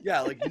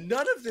 Yeah, like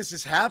none of this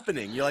is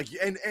happening. You're like,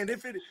 and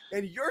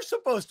you're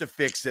supposed to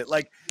fix it.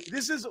 Like,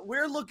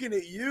 we're looking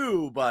at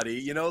you, buddy.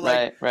 You know,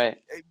 like, right.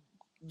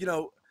 You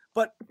know,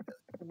 but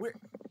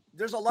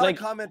there's a lot of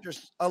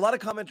commenters. A lot of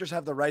commenters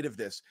have the right of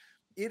this.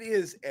 It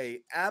is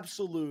a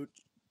absolute,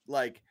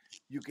 like,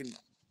 you can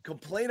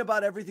complain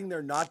about everything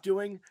they're not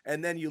doing,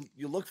 and then you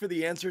look for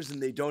the answers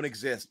and they don't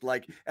exist.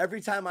 Like,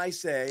 every time I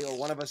say, or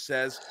one of us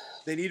says,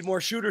 they need more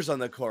shooters on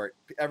the court,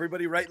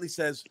 everybody rightly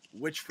says,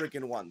 which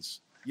freaking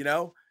ones, you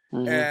know?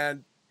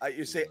 And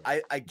you say,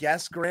 I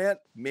guess Grant,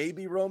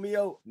 maybe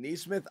Romeo,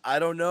 Neesmith, I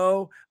don't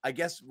know, I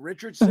guess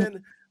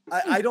Richardson,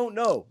 I don't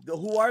know.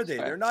 Who are they?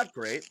 They're not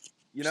great,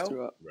 you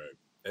know? Right.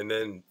 And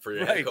then for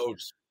your head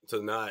coach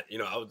to not, you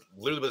know, I was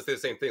literally going to say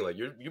the same thing. Like,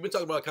 you've been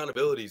talking about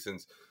accountability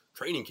since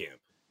training camp.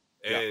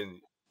 And,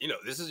 you know,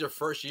 this is your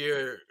first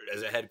year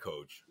as a head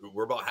coach.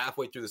 We're about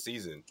halfway through the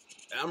season.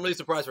 And I'm really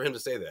surprised for him to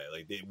say that.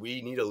 Like,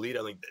 we need a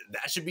leader. Like,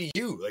 that should be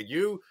you. Like,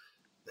 you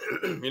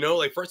know,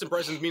 like, first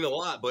impressions mean a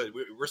lot, but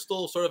we're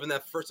still sort of in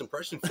that first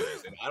impression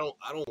phase. And I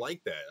don't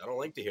like that. I don't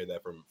like to hear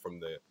that from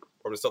the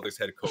Celtics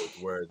head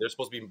coach, where they're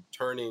supposed to be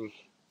turning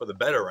for the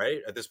better, right?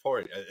 At this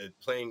point,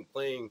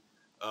 playing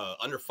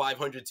under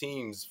 500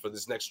 teams for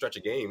this next stretch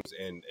of games,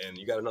 and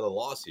you got another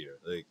loss here.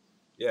 Like,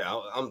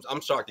 yeah,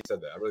 I'm shocked he said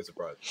that. I'm really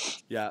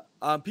surprised. Yeah.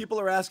 People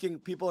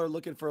are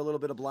looking for a little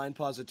bit of blind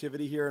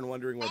positivity here and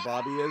wondering where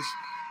Bobby is.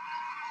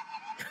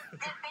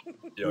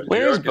 Yo,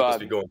 where's Bobby?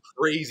 Bobby? Be going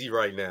crazy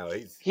right now.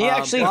 He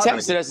actually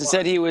texted us and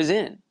said he was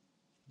in.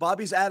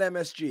 Bobby's at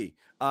MSG,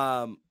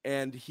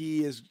 and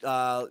he is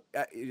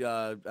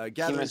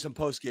gathering some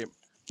post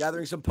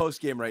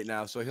game right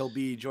now. So he'll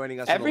be joining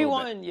us.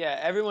 Everyone,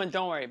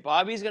 don't worry.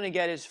 Bobby's gonna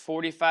get his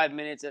 45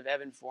 minutes of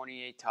Evan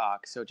Fournier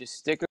talk. So just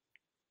stick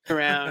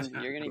around.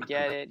 You're gonna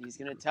get it. He's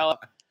gonna tell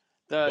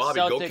the Bobby,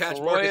 Celtics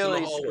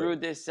royally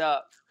screwed this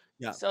up.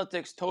 Yeah.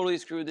 Celtics totally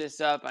screwed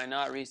this up by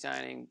not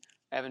re-signing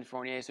Evan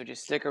Fournier. So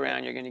just stick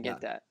around. You're gonna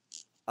get that.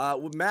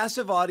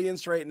 Massive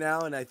audience right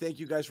now, and I thank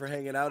you guys for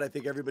hanging out. I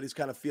think everybody's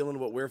kind of feeling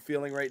what we're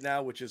feeling right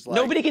now, which is like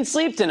nobody can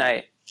sleep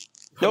tonight.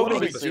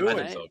 Nobody can sleep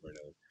tonight.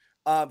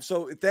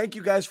 So thank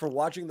you guys for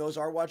watching. Those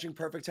are watching.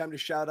 Perfect time to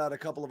shout out a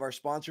couple of our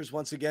sponsors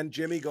once again.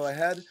 Jimmy, go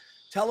ahead.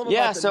 Tell them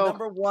about the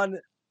number one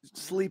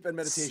sleep and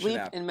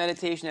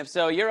meditation app.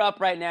 So you're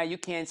up right now. You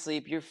can't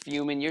sleep. You're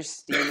fuming. You're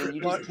steaming.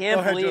 You just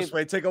can't believe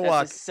take a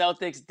walk. The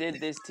Celtics did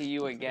this to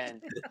you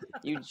again.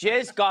 You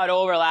just got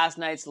over last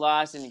night's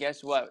loss, and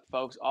guess what,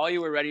 folks? All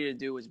you were ready to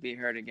do was be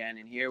hurt again,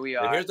 and here we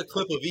are. And here's the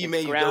clip of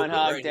Ime.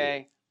 Groundhog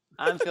Day.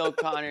 I'm Phil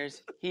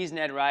Connors. He's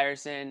Ned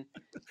Ryerson.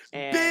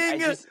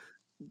 And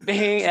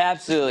Bing,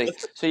 absolutely.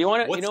 So you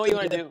know what you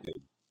want to do?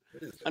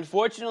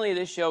 Unfortunately,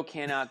 this show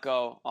cannot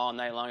go all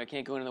night long. It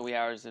can't go into the wee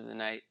hours of the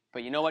night.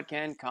 But you know what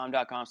can?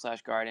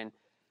 calm.com/garden.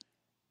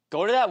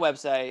 Go to that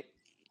website.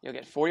 You'll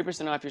get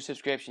 40% off your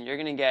subscription. You're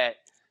going to get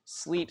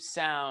sleep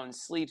sounds,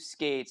 sleep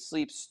skates,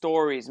 sleep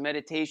stories,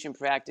 meditation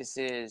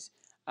practices,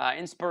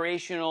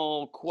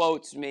 inspirational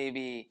quotes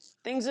maybe,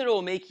 things that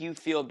will make you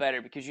feel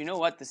better. Because you know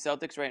what the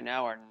Celtics right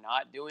now are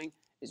not doing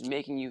is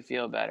making you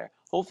feel better.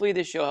 Hopefully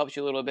this show helps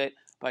you a little bit.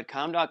 But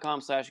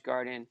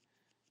calm.com/garden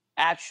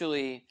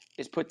actually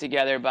is put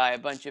together by a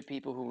bunch of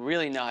people who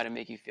really know how to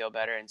make you feel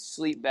better and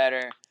sleep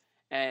better.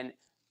 And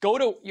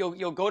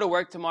you'll go to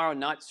work tomorrow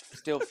not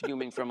still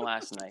fuming from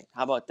last night.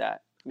 How about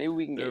that? Maybe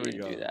we can get you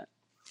to do that.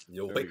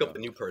 You'll wake up a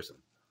new person.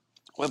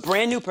 A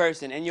brand new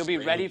person, and you'll be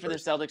ready for the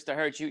Celtics to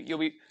hurt you.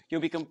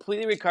 You'll be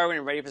completely recovered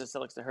and ready for the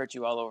Celtics to hurt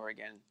you all over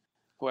again.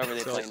 Whoever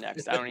they play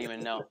next, I don't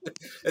even know.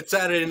 It's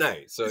Saturday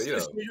night, so you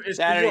know. It's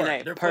Saturday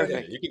night,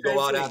 perfect. You can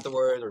go out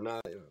afterwards or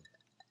not. You know.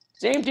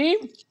 Same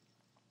team.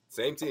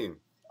 Same team.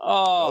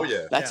 Oh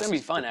yeah, that's gonna be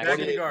fun.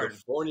 Actually,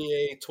 the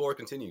Fournier tour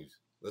continues.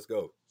 Let's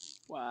go.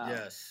 Wow.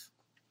 Yes.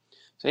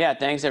 So yeah,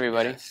 thanks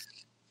everybody. Yes.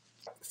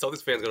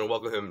 Celtics fans gonna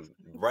welcome him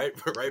right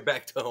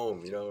back to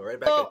home. You know, right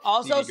back.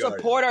 Also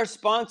support our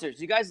sponsors.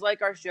 You guys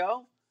like our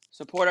show?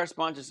 Support our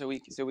sponsors so we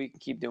can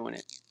keep doing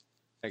it.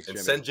 Thanks, and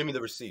Jimmy. send Jimmy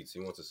the receipts. He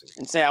wants to see.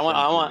 And say I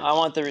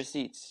want the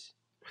receipts.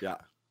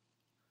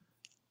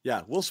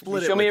 Yeah, we'll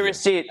split it. Show me a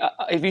receipt.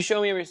 If you show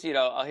me a receipt,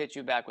 I'll hit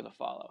you back with a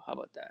follow. How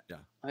about that? Yeah,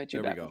 I'll hit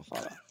you back with a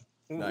follow.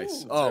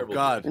 Nice. Oh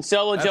God. And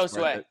so will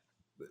Josue.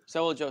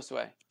 So will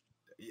Josue.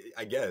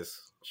 I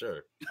guess.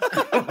 Sure.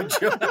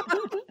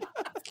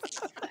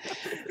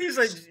 He's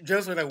like,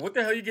 Josue, like, what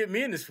the hell you get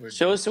me in this for?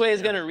 Josue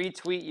is gonna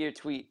retweet your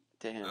tweet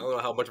to him. I don't know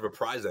how much of a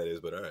prize that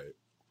is, but all right.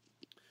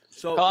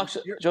 So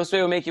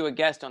Josue will make you a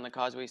guest on the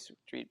Causeway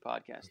Street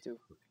podcast too,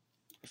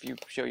 if you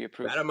show your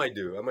proof. That I might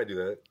do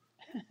that.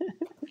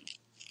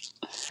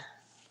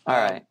 All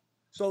right.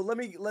 So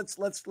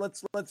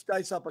let's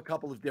dice up a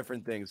couple of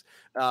different things.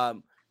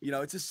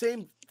 it's the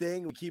same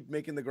thing. We keep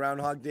making the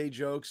Groundhog Day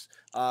jokes.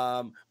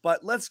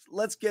 But let's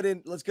get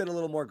a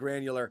little more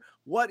granular.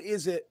 What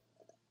is it?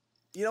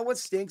 What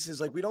stinks is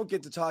like we don't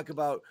get to talk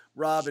about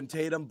Rob and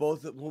Tatum,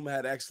 both of whom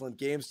had excellent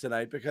games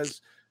tonight,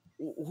 because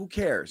who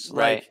cares?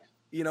 Right.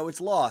 Like,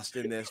 it's lost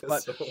in this.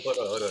 But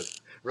hold on.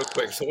 Real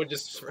quick. Someone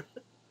just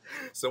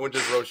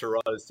wrote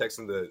Sherrod is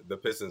texting the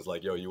Pistons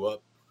like, yo, you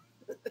up?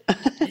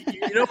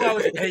 You know who I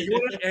was? Hey,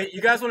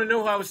 you guys want to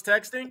know who I was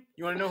texting?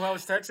 You want to know who I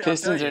was texting?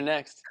 Pistons are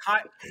next.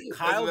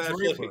 Kyle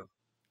Draper.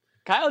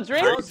 Kyle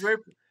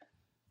Draper.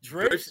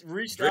 Drake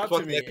reached out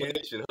to me.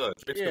 Huh?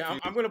 Yeah,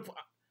 I'm gonna.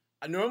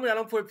 Normally, I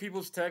don't put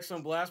people's texts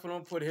on blast, but I'm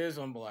gonna put his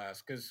on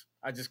blast because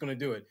I'm just gonna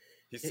do it.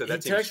 He said he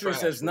texted me and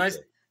says, "Nice."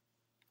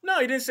 No,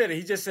 he didn't say that.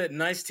 He just said,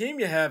 "Nice team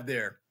you have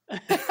there."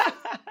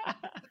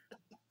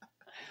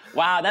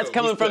 Wow, that's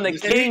coming from the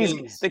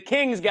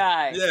Kings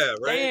guy. Yeah,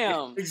 right.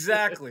 Damn.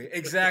 Exactly.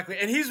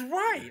 And he's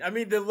right. I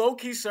mean, the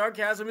low-key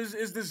sarcasm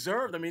is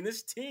deserved. I mean,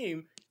 this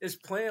team is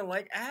playing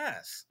like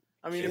ass.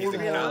 I mean, he's in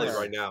Cali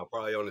right now,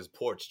 probably on his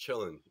porch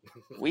chilling.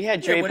 We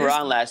had Draper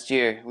on last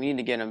year. We need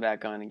to get him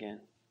back on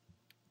again.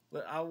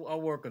 I'll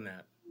work on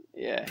that.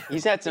 Yeah,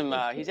 he's had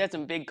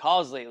some big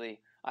calls lately.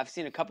 I've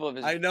seen a couple of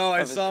his. I know.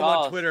 I saw him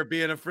on Twitter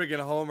being a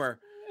friggin' homer.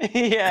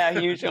 Yeah,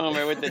 huge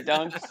homer with the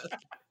dunks.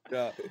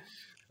 Yeah.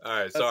 All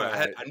right,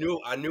 sorry.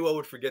 I knew I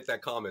would forget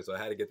that comment, so I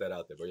had to get that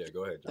out there. But yeah,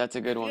 go ahead, John. That's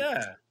a good one.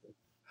 Yeah.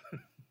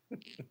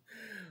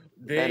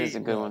 That is a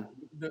good one.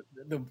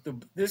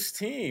 This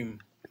team,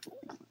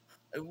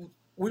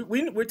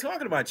 we're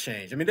talking about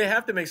change. I mean, they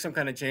have to make some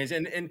kind of change,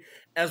 and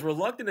as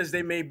reluctant as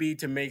they may be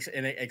to make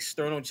an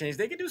external change,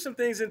 they can do some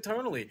things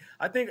internally.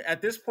 I think at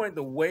this point,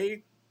 the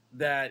way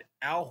that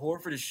Al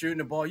Horford is shooting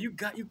the ball, you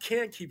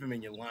can't keep him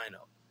in your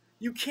lineup.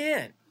 You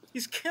can't.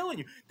 He's killing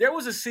you. There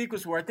was a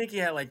sequence where I think he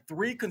had like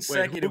 3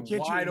 consecutive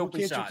wide open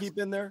shots. Can't you keep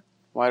in there?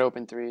 Wide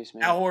open threes,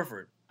 man. Al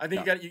Horford. I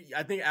think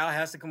I think Al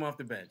has to come off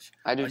the bench.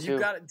 I do too.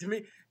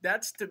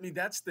 That's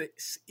the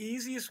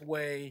easiest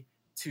way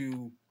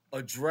to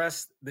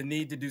address the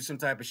need to do some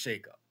type of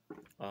shakeup.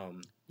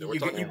 You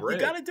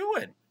got to do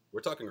it. We're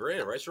talking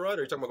Grant, right, Sherrod? Or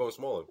are you talking about going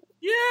smaller?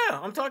 Yeah,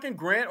 I'm talking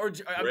Grant or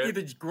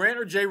either Grant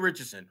or Jay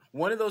Richardson.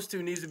 One of those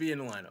two needs to be in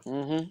the lineup.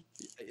 Mm-hmm.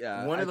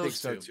 Yeah, one of those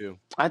two. Too.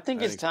 I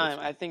think it's time.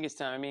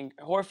 I mean,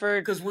 Horford.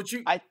 Because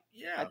I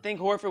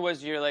think Horford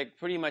was your like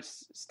pretty much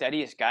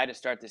steadiest guy to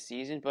start the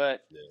season,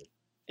 but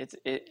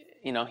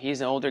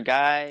he's an older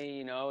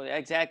guy.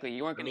 Exactly.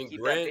 You weren't going to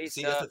keep Grant, that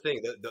pace that's the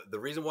thing. The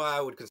reason why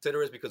I would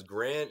consider it is because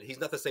Grant, he's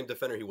not the same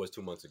defender he was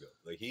 2 months ago.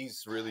 Like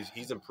he's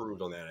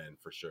improved on that end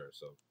for sure.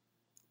 So.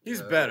 He's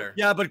better.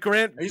 Yeah, but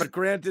Grant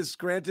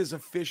is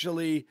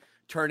officially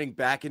turning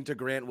back into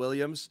Grant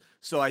Williams.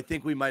 So I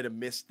think we might have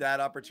missed that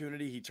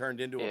opportunity. He turned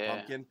into a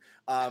pumpkin.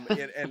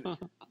 And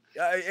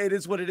it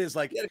is what it is.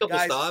 Like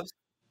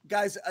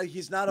guys,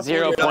 he's not a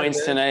 0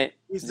 points tonight.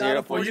 He's not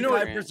a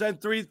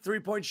 45%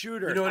 three-point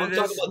shooter. You know what I'm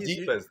talking about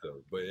defense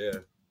though, but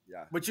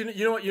yeah. But you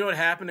know what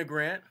happened to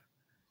Grant?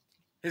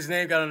 His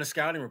name got on the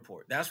scouting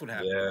report. That's what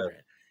happened to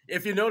Grant.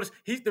 If you notice,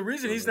 the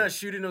reason he's not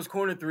shooting those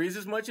corner threes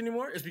as much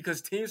anymore is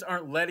because teams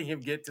aren't letting him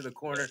get to the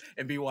corner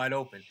and be wide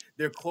open.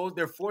 They're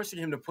forcing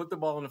him to put the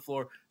ball on the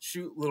floor,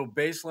 shoot little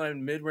baseline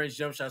mid-range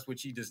jump shots,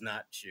 which he does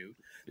not shoot.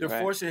 They're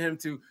forcing him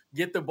to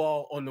get the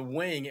ball on the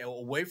wing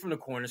away from the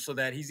corner so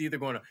that he's either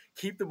going to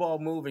keep the ball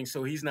moving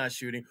so he's not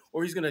shooting,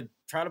 or he's going to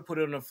try to put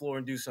it on the floor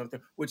and do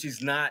something, which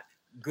he's not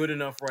good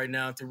enough right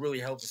now to really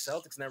help the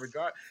Celtics in that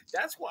regard.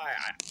 That's why,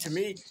 to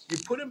me, you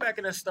put him back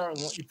in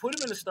that you put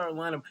him in the starting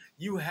lineup,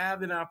 you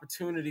have an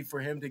opportunity for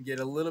him to get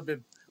a little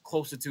bit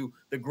closer to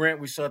the Grant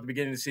we saw at the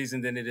beginning of the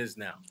season than it is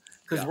now.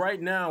 Because right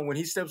now, when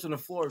he steps on the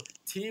floor,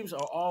 teams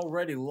are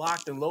already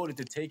locked and loaded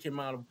to take him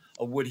out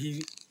of what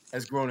he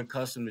has grown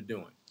accustomed to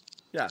doing.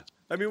 Yeah.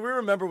 I mean, we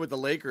remember with the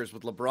Lakers,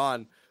 with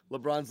LeBron.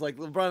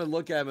 LeBron would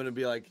look at him and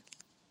be like,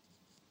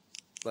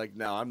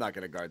 no, I'm not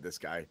going to guard this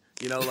guy.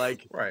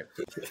 Right.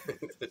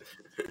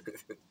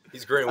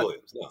 He's Grant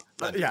Williams. No.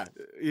 Yeah.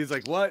 He's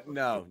like, what?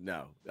 No.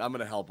 I'm going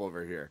to help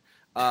over here.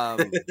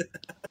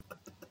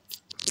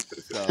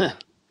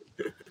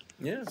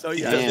 Yeah. So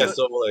yeah.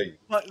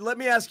 But let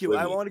me ask you.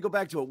 I want to go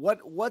back to it.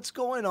 What's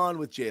going on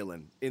with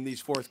Jalen in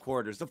these fourth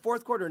quarters? The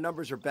fourth quarter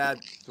numbers are bad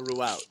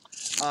throughout,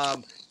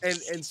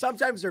 and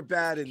sometimes they're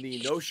bad in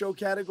the no-show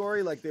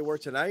category, like they were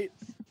tonight,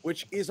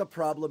 which is a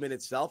problem in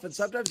itself. And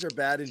sometimes they're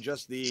bad in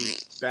just the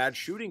bad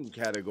shooting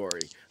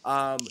category.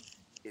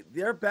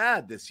 They're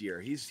bad this year.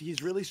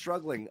 He's really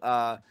struggling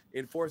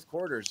in fourth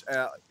quarters,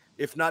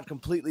 if not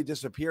completely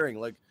disappearing.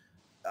 Like.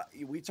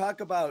 We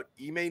talk about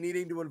Ime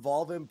needing to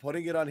involve him,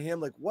 putting it on him.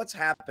 Like, what's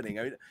happening?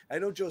 I mean, I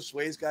know Joe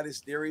Sway's got his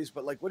theories,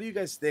 but what do you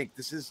guys think?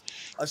 This is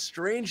a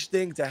strange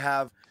thing to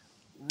have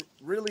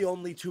really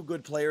only 2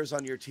 good players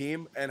on your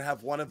team and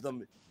have one of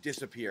them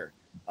disappear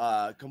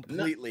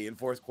completely in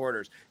fourth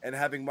quarters, and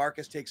having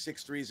Marcus take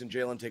 6 threes and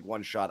Jalen take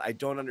 1 shot. I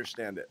don't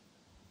understand it.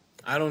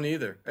 I don't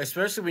either,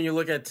 especially when you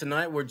look at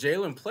tonight where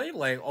Jalen played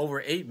like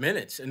over 8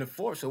 minutes in the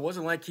fourth. So it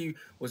wasn't like he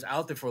was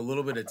out there for a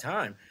little bit of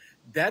time.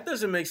 That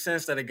doesn't make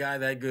sense that a guy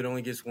that good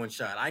only gets one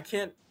shot. I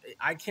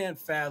can't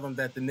fathom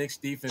that the Knicks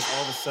defense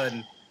all of a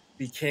sudden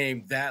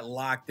became that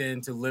locked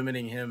into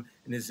limiting him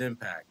and his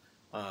impact.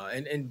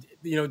 And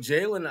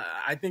Jalen,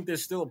 I think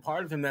there's still a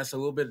part of him that's a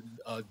little bit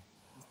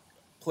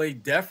play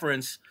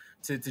deference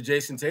to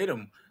Jason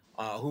Tatum,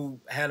 who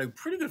had a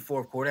pretty good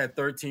fourth quarter, had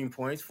 13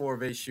 points, 4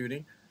 of 8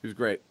 shooting. He was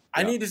great.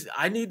 I need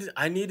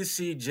to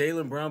see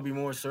Jaylen Brown be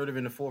more assertive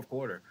in the fourth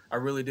quarter. I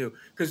really do.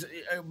 Because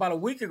about a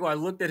week ago, I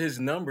looked at his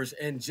numbers,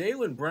 and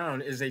Jaylen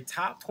Brown is a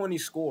top 20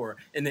 scorer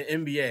in the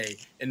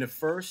NBA in the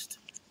first,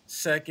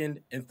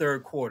 second, and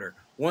third quarter.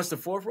 Once the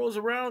fourth rolls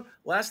around,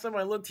 last time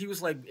I looked, he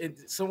was like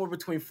somewhere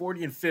between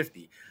 40 and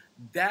 50.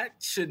 That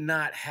should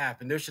not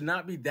happen. There should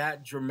not be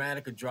that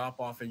dramatic a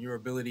drop-off in your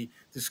ability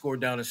to score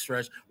down the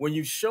stretch when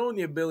you've shown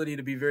the ability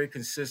to be very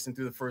consistent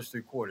through the first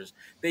 3 quarters.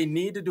 They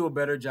need to do a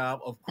better job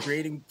of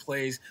creating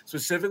plays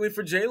specifically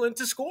for Jalen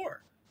to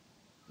score.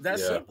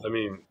 That's simple. I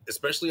mean,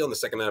 especially on the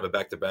second half of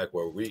back-to-back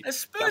where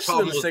Especially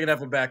on the second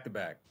half of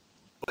back-to-back.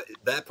 But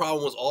that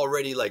problem was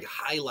already like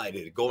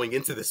highlighted going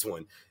into this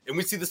one. And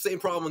we see the same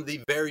problem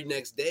the very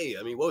next day.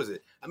 I mean, what was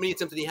it? How many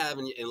attempts did he have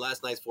in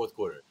last night's fourth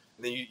quarter?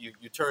 And then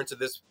you turn to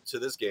this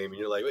game and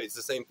you're like, wait, it's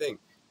the same thing.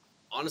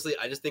 Honestly,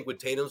 I just think when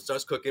Tatum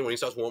starts cooking, when he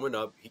starts warming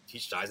up, he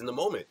shines in the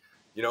moment.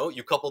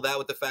 You couple that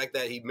with the fact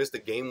that he missed a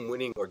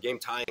game-winning or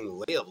game-tying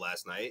layup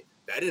last night.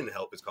 That didn't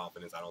help his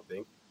confidence, I don't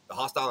think. The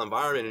hostile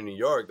environment in New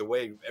York, the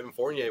way Evan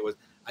Fournier was,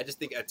 I just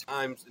think at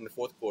times in the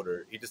fourth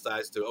quarter, he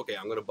decides to, okay,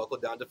 I'm going to buckle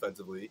down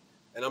defensively,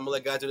 and I'm going to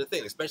let guys do the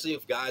thing, especially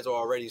if guys are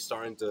already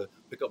starting to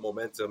pick up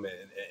momentum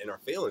and are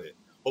failing it.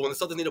 But when the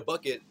Celtics need a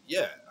bucket,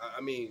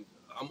 I mean,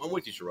 I'm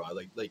with you, Sherrod.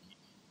 Like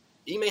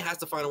Ime has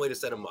to find a way to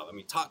set him up. I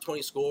mean, top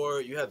 20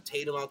 scorer. You have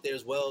Tatum out there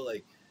as well.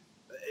 Like,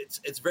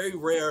 it's very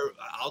rare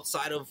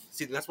outside of –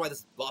 see, that's why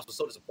this loss was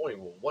so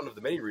disappointing. Well, one of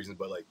the many reasons,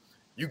 but, like,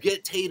 you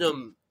get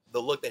Tatum the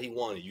look that he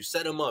wanted. You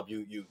set him up.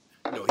 He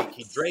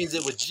drains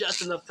it with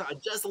just enough time,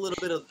 just a little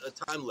bit of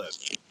time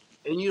left.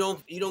 And you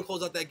don't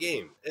close out that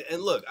game.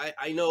 And look,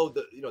 I know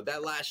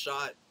that last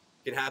shot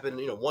can happen.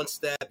 One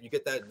step, you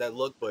get that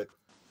look, but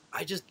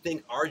I just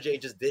think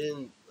RJ just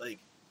didn't like.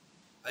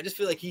 I just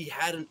feel like he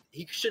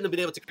shouldn't have been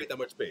able to create that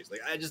much space.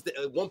 Like I just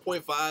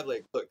 1.5.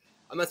 Like look,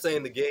 I'm not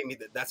saying the game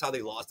that's how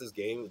they lost this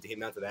game. It came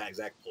down to that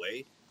exact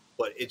play,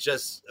 but it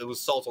was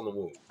salt on the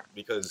wound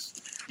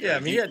because I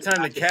mean he had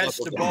time to catch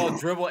the ball,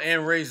 dribble,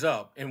 and raise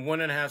up in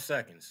 1.5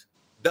 seconds.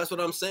 That's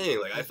what I'm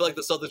saying. Like I feel like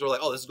the Celtics were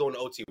like, oh, this is going to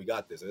OT. We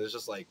got this, and it's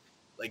just like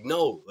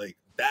no, like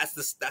that's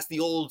the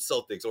old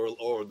Celtics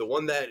or the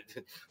one that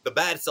the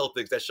bad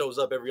Celtics that shows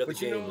up every other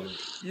game.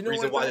 You know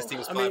reason why this team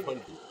is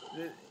 500.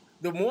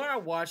 The more I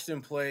watch them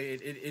play,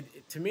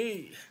 it to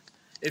me,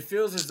 it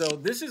feels as though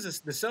the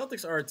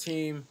Celtics are a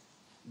team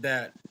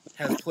that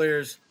has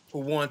players who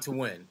want to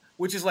win,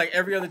 which is like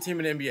every other team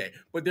in the NBA.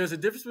 But there's a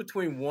difference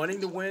between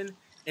wanting to win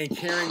and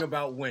caring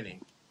about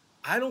winning.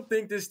 I don't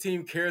think this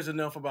team cares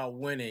enough about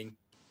winning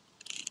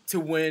to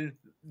win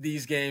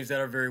these games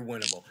that are very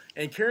winnable.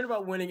 And caring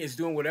about winning is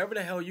doing whatever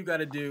the hell you got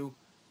to do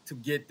to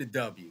get the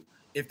W.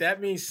 If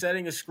that means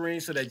setting a screen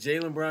so that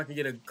Jaylen Brown can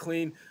get a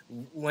clean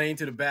lane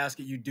to the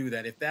basket, you do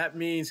that. If that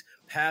means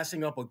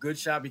passing up a good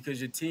shot because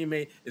your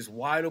teammate is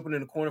wide open in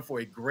the corner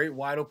for a great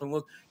wide open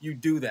look, you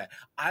do that.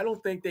 I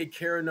don't think they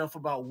care enough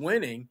about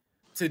winning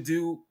to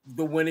do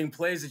the winning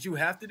plays that you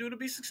have to do to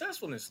be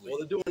successful in this league.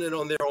 Well, they're doing it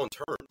on their own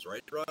terms,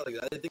 right? Like,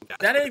 I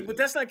think but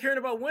that's not caring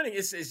about winning.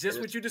 It's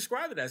just what you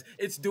describe it as.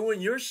 It's doing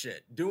your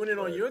shit, doing it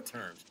on your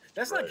terms.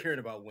 That's not caring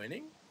about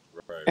winning.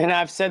 Right. And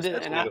I've said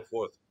that,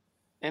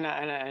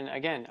 and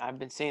again, I've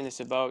been saying this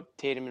about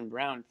Tatum and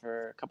Brown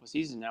for a couple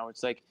seasons now.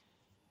 It's like,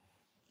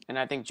 and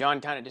I think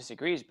John kind of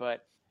disagrees,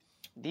 but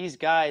these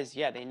guys,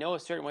 they know a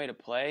certain way to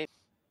play,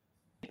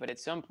 but at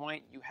some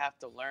point you have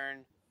to learn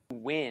to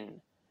win.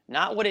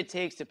 Not what it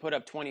takes to put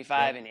up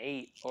 25 and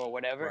 8 or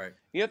whatever. Right.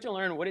 You have to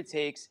learn what it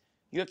takes.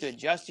 You have to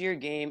adjust to your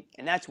game.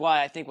 And that's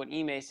why I think what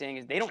Ime is saying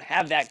is they don't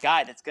have that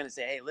guy that's going to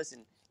say, hey,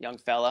 listen, young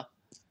fella,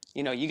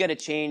 you got to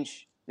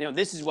change.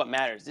 This is what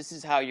matters. This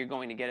is how you're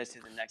going to get us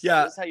to the next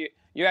level. This is how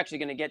you're actually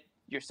going to get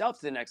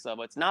yourself to the next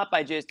level. It's not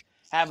by just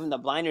having the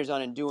blinders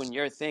on and doing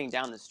your thing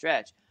down the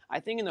stretch. I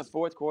think in the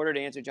fourth quarter, to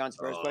answer John's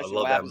first question. I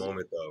love that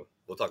moment, though.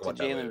 We'll talk about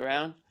that later. Jaylen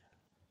Brown?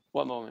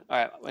 What moment? All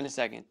right, in a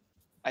second.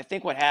 I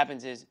think what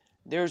happens is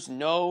there's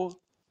no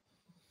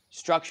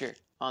structure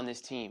on this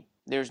team.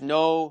 There's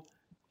no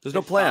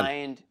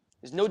plan.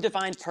 There's no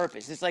defined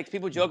purpose. It's like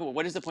people joke about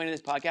what is the point of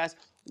this podcast?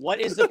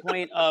 What is the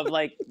point of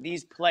like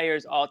these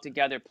players all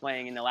together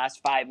playing in the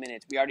last 5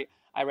 minutes?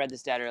 I read the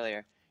stat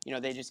earlier.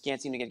 They just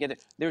can't seem to get together.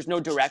 There's no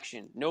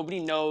direction. Nobody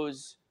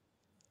knows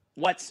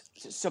what's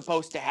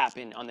supposed to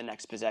happen on the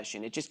next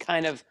possession. It just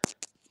kind of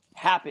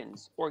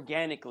happens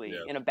organically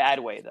in a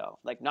bad way, though.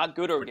 Like not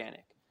good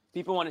organic.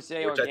 People want to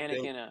say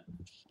organic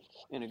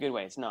in a good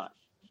way. It's not.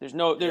 There's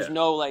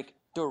no like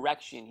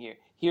direction here.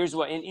 Here's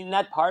what in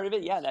that part of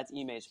it, that's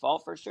Ime's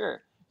fault for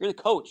sure. You're the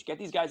coach. Get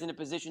these guys in a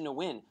position to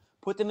win.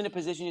 Put them in a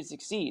position to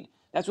succeed.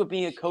 That's what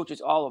being a coach is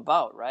all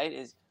about, right?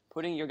 Is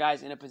putting your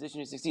guys in a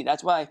position to succeed.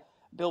 That's why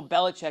Bill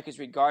Belichick is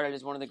regarded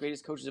as one of the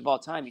greatest coaches of all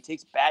time. He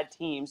takes bad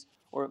teams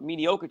or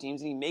mediocre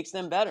teams and he makes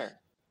them better.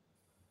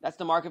 That's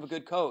the mark of a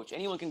good coach.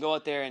 Anyone can go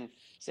out there and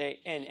say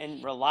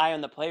and rely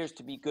on the players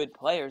to be good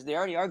players. They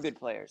already are good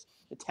players.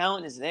 The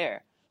talent is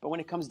there. But when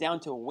it comes down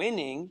to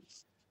winning,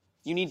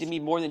 you need to be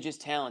more than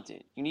just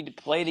talented. You need to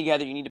play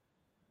together. You need to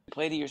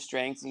play to your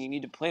strengths, and you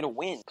need to play to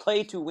win.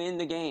 Play to win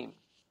the game.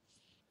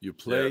 You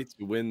play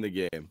to win the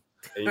game.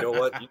 And you know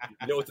what?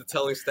 You know what's a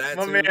telling stat?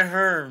 My man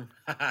Herm.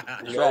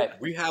 You know,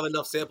 we have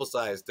enough sample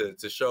size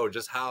to show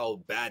just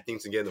how bad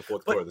things can get in the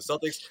fourth quarter. The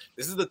Celtics,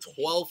 this is the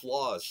 12th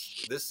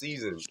loss this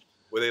season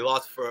where they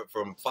lost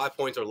from 5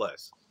 points or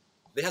less.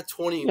 They had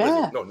 20.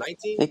 Yeah.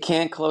 19. They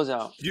can't close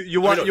out. You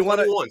want to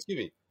 21? Excuse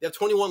me. They have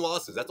 21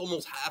 losses. That's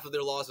almost half of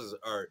their losses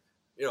are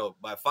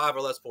by 5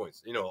 or less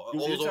points. You're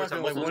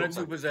talking like 1 or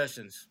 2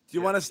 possessions. Do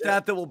you want a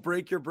stat that will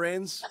break your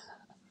brains?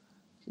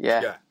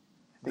 Yeah.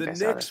 The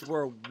Knicks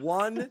were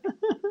one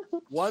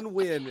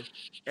win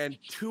and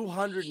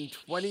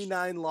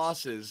 229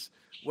 losses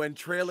when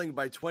trailing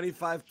by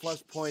 25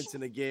 plus points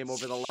in a game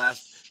over the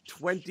last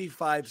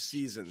 25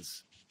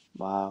 seasons.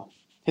 Wow.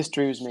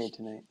 History was made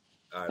tonight.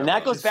 And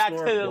that goes back to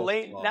the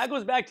Historical. that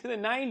goes back to the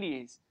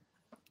 90s.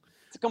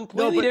 It's a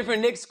completely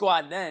different Knicks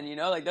squad then,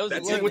 like those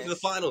that are team good went to the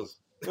Knicks. finals.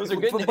 Those are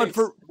good Knicks. But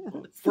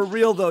for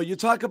real though, you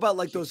talk about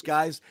like those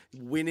guys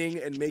winning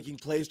and making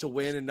plays to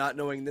win and not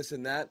knowing this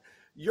and that.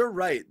 You're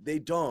right. They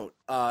don't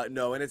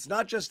know. And it's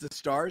not just the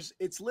stars.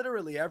 It's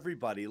literally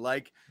everybody.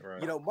 Like,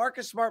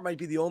 Marcus Smart might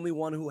be the only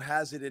one who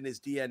has it in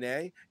his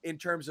DNA in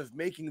terms of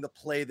making the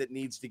play that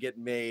needs to get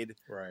made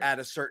at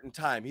a certain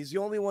time. He's the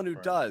only one who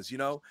does,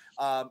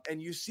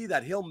 and you see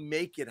that. He'll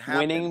make it happen.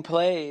 Winning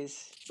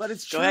plays. But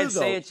it's Go true, ahead, though.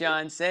 say it,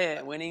 John. Say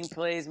it. Winning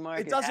plays,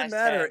 Marcus. It doesn't hashtag.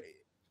 matter.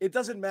 It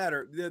doesn't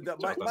matter.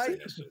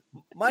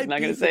 My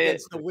beef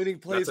against the winning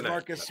plays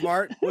Marcus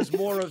Smart was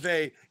more of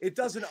it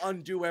doesn't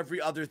undo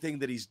every other thing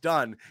that he's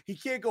done. He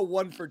can't go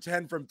 1 for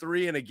 10 from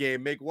 3 in a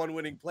game, make one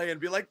winning play and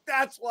be like,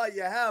 that's why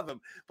you have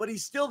him. But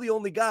he's still the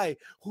only guy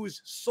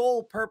whose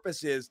sole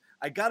purpose is,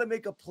 I got to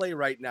make a play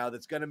right now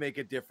that's going to make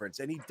a difference.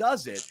 And he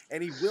does it,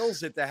 and he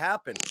wills it to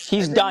happen.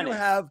 He's done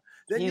it.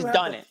 He's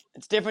done it.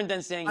 It's different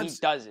than saying he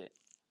does it.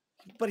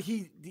 But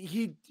he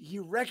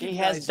recognizes he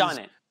has done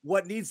it.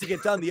 What needs to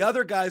get done. The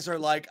other guys are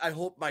like, I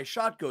hope my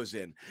shot goes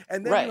in.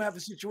 And then you have a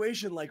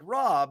situation like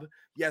Rob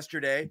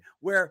yesterday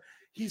where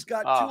he's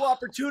got 2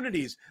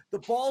 opportunities. The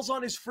ball's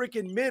on his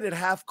freaking mid at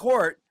half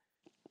court.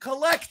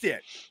 Collect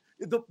it.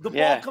 The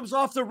ball comes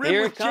off the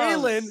rim with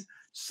Jalen.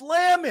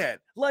 Slam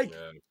it.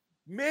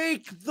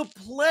 Make the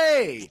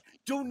play.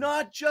 Do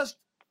not just,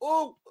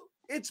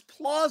 it's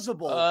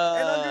plausible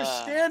and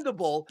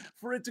understandable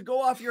for it to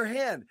go off your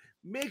hand.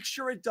 Make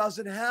sure it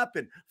doesn't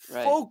happen.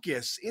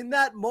 Focus in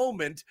that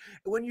moment.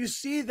 When you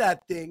see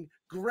that thing,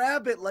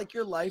 grab it like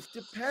your life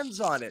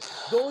depends on it.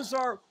 Those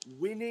are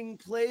winning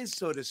plays,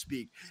 so to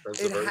speak.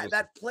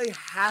 That play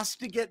has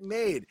to get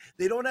made.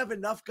 They don't have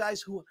enough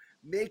guys who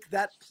make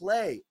that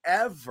play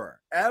ever.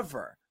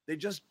 They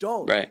just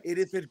don't.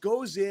 If it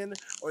goes in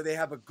or they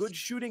have a good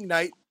shooting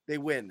night, they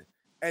win.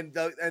 And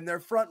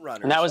they're front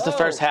runners. And that was the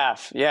first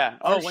half. Yeah.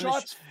 When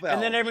shots fell.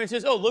 And then everyone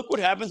says, look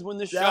what happens when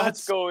the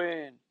shots go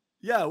in.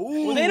 Yeah.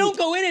 Ooh. Well, they don't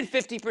go in at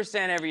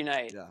 50% every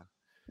night. Yeah.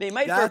 They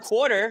might for a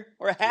quarter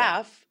or a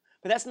half,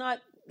 but that's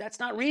not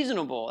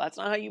reasonable. That's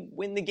not how you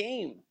win the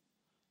game.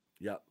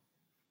 Yep.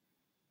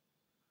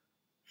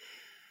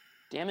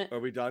 Damn it. Are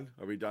we done?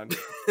 Damn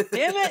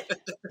it.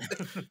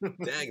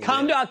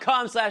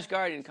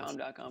 Com.com/Guardian.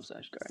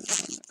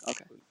 Com.com/Guardian.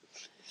 Okay.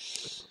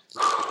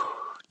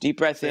 Deep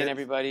breath in,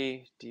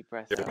 everybody. Deep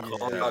breath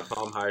out.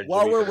 Com hired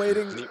While Jimmy we're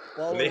waiting.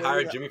 When they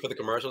hired Jimmy for the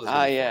commercials.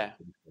 Yeah.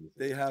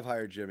 They have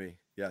hired Jimmy.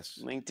 Yes.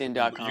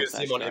 LinkedIn.com. You can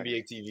see him on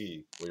NBA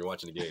TV when you're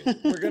watching the game.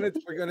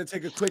 We're gonna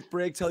take a quick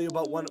break. Tell you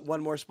about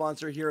one more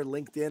sponsor here at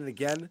LinkedIn. And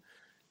again,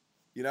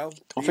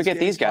 don't forget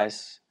these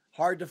guys.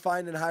 Hard to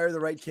find and hire the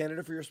right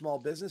candidate for your small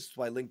business. That's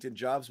why LinkedIn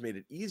Jobs made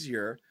it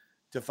easier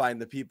to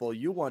find the people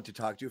you want to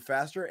talk to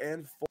faster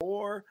and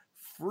for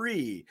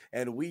free.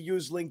 And we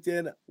use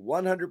LinkedIn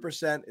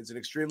 100%. It's an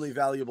extremely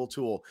valuable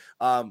tool.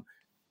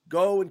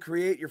 Go and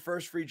create your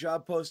first free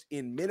job post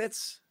in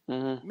minutes.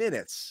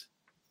 Minutes.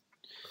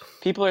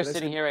 People are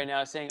sitting here right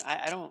now saying,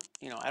 I don't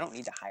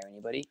need to hire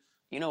anybody.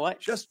 You know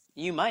what?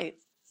 You might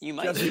need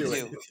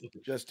to.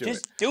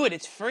 Just do it.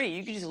 It's free.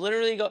 You can just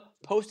literally go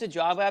post a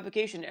job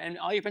application and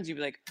all your friends will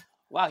be like,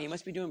 wow, he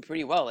must be doing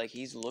pretty well. Like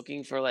he's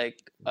looking for an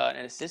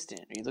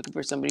assistant. Or he's looking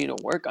for somebody to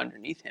work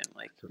underneath him.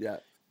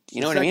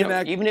 You know what I mean?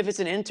 Even if it's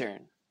an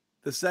intern.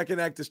 The second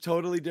act is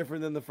totally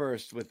different than the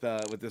first with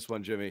this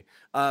one, Jimmy.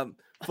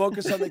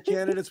 Focus on the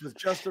candidates with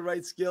just the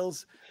right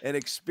skills and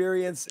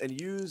experience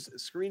and use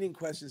screening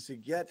questions to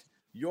get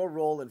your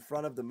role in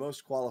front of the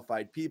most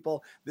qualified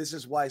people. This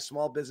is why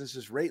small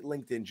businesses rate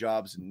LinkedIn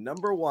Jobs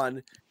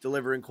 #1,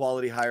 delivering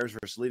quality hires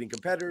versus leading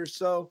competitors.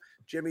 So,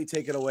 Jimmy,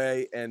 take it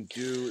away and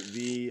do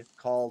the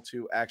call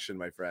to action,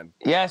 my friend.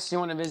 Yes, you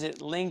want to visit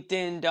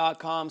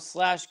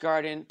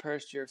linkedin.com/Guardian.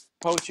 Post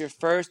your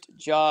first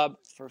job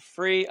for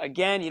free.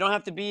 Again, you don't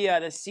have to be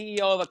the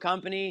CEO of a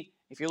company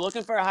If you're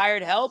looking for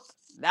hired help,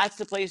 that's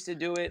the place to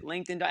do it.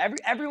 LinkedIn.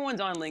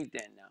 Everyone's on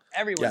LinkedIn now.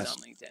 Everyone's Yes.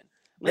 on LinkedIn.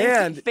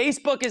 And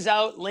Facebook is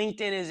out.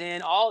 LinkedIn is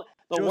in. All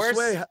the worst.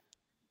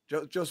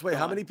 Josue,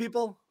 how many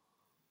people?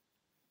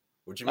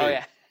 What you mean? Oh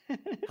yeah.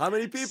 How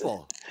many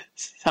people?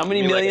 How many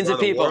You mean, like, millions of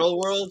around the people?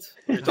 world?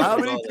 You're How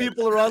talking many about, like,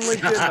 people are on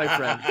LinkedIn, my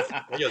friend?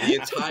 Yo, the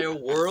entire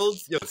world?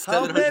 Yo, How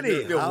 700 many?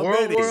 million. How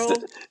world, many?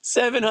 world?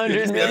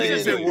 700 70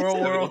 million. Say world,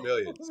 70 world.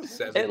 millions.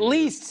 70 At million.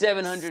 least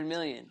 700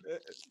 million.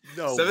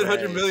 No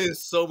 700 way. million is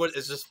so much.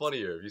 It's just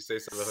funnier if you say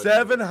 700.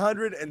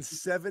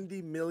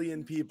 770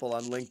 million people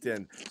on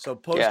LinkedIn. So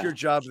post Yeah. your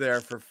job there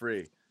for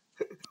free.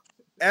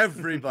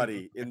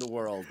 Everybody in the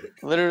world.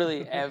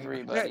 Literally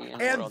everybody. In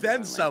the And world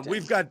then is on some.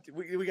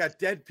 LinkedIn. We got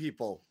dead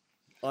people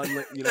on,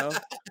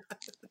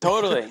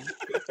 Totally.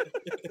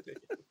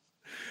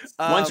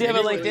 Once you have a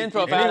Anyway, LinkedIn Any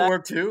profile,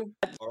 work too?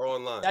 Or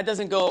online. that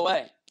doesn't go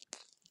away.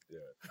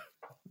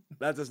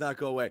 that does not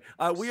go away.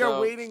 We are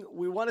So- waiting.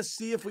 We want to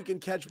see if we can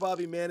catch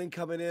Bobby Manning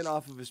coming in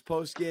off of his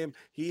post game.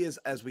 He is,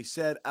 as we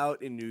said,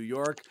 out in New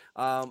York.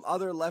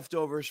 Other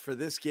leftovers for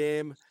this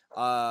game.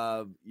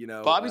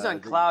 Bobby's on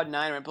cloud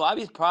 9, right?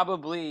 Bobby's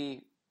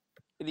probably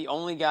the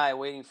only guy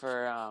waiting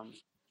for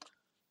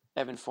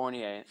Evan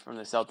Fournier from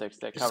the Celtics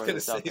that I was covers the gonna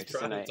say he's Celtics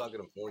probably tonight. talking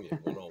to Fournier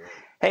one-on-one.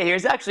 Hey,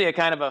 here's actually a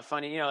kind of a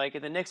funny, like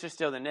the Knicks are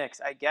still the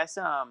Knicks. I guess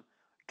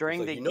during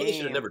Like, the you know they should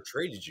have game, never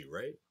traded you,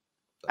 right?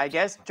 I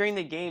guess during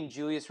the game,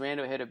 Julius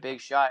Randle hit a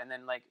big shot, and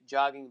then like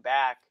jogging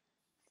back,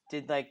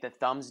 did like the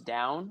thumbs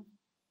down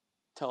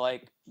to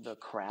like the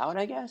crowd,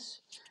 I guess.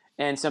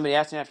 And somebody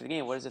asked him after the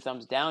game, "What does the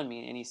thumbs down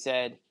mean?" And he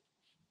said,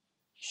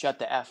 "Shut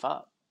the f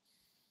up."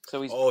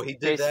 So he's Oh, he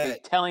did basically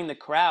that. telling the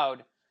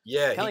crowd,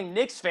 Yeah, telling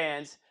Knicks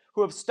fans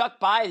who have stuck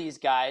by these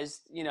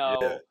guys,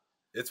 yeah.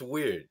 It's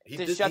weird.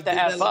 to shut the did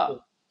f that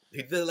up.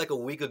 He did it like a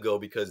week ago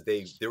because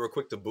they were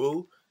quick to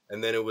boo,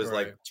 and then it was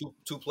like Right.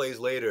 two plays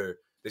later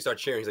they start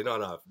cheering. He's like,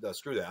 no,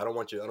 screw that. I don't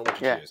want you. I don't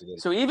want you Yeah. cheers. And then,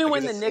 So even like,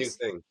 when it's the same Knicks,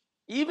 thing.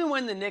 even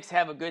when the Knicks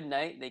have a good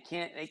night, they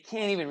can't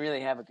even really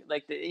have a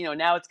like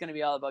now it's going to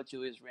be all about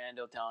Julius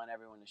Randle telling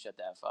everyone to shut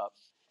the f up.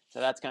 So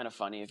that's kind of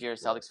funny. If you're a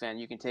Celtics fan,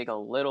 you can take a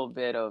little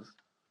bit of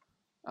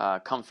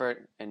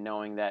comfort in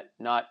knowing that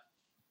not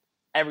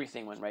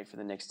everything went right for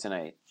the Knicks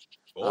tonight.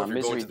 Or if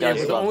you're going misery to the does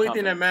game, The love only company.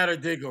 thing that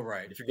mattered did go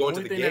right. if you're going to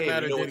only the thing that game, you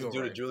mattered know what did to go do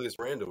to right. Julius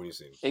Randle when you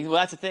see him. Well,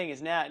 that's the thing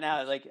is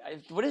now like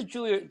what does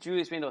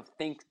Julius Randle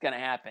think is going to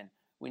happen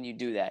when you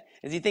do that?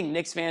 Does he think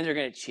Knicks fans are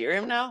going to cheer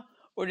him now,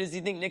 or does he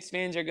think Knicks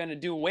fans are going to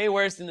do way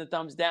worse than the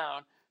thumbs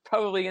down?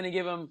 Probably going to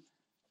give him.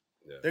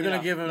 They're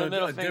gonna give him the a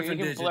middle different finger. You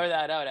can digit. blur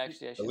that out.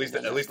 Actually, At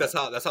least that's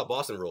how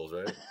Boston rolls,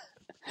 right?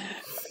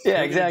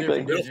 Yeah, a exactly.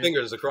 different Middle digit.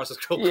 fingers across the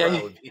crowd.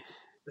 Yeah.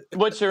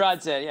 What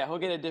Sherrod said. Yeah, he'll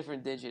get a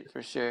different digit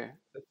for sure.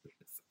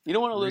 You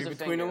don't want to lose Read a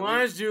between finger. the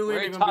lines, We Julie.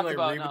 already They're gonna talked be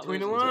about like, read not between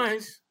the losing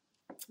lines.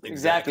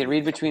 Exactly.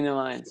 Read between the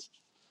lines.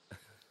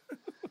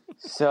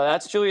 So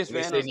that's Julius And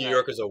they say Randle's New night.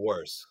 Yorkers are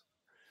worse.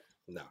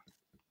 No,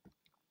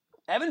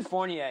 Evan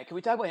Fournier. Can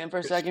we talk about him for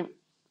a second?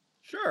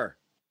 Sure.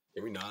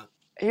 maybe not.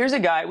 Here's a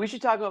guy. We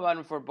should talk about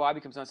him before Bobby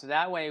comes on, so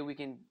that way we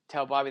can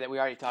tell Bobby that we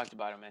already talked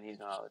about him and he's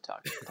not allowed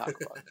to talk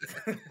about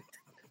him.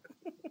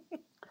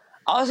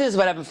 I'll say this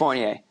about Evan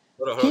Fournier.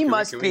 Hold on, He can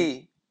must can be.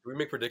 Can we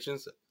make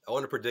predictions? I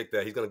want to predict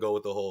that he's going to go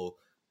with the whole,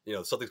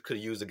 Celtics could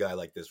have used a guy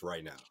like this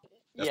right now.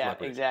 That's my Yeah,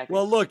 prediction. exactly.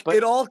 Well, look, But-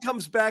 it all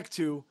comes back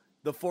to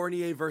the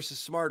Fournier versus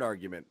Smart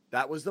argument.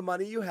 That was the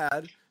money you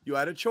had. You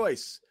had a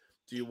choice.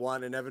 Do you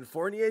want an Evan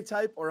Fournier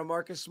type or a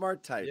Marcus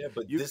Smart type? Yeah,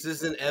 but this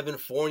isn't Evan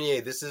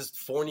Fournier. This is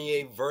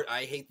Fournier.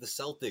 I hate the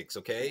Celtics.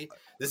 Okay,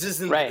 this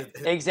isn't Right,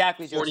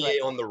 exactly. Joe, Fournier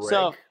right. on the reg.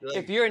 So Like,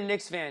 if you're a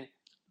Knicks fan,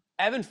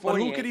 Evan But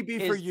Fournier who could he be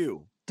is for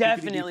you? Who could he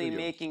be definitely for you?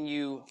 making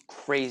you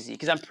crazy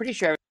because I'm pretty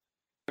sure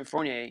Evan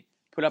Fournier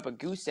put up a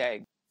goose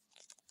egg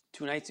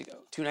two nights ago.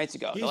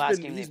 The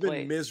last game he's they been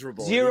played.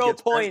 miserable. 0 He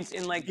gets points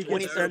benched- in like he gets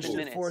 20 benched something in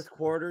minutes. fourth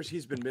quarters.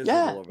 He's been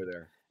miserable Yeah. over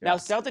there. Now Yeah.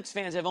 Celtics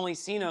fans have only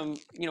seen him,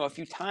 a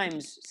few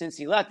times since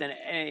he left,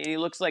 and he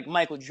looks like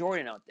Michael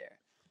Jordan out there.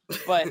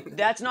 But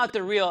that's not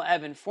the real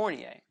Evan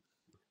Fournier.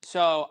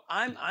 So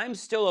I'm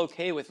still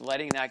okay with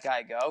letting that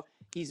guy go.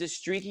 He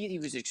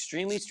was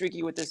extremely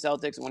streaky with the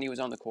Celtics when he was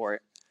on the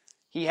court.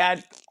 He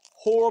had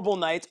horrible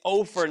nights,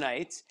 0 for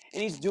nights,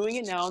 and he's doing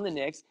it now on the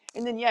Knicks.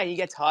 And then he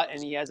gets hot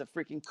and he has a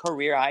freaking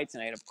career high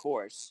tonight, of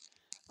course.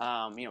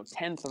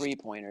 10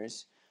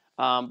 3-pointers.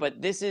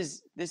 But this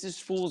is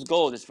fool's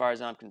gold as far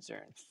as I'm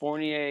concerned.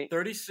 Fournier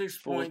 36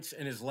 points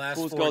in his last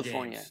Fool's 4 gold games.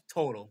 Fournier.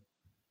 Total.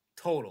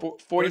 46?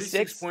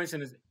 36 points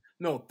in his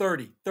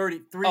 30,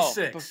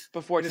 6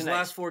 before in his tonight.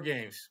 last 4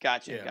 games.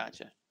 Gotcha, Yeah.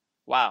 gotcha.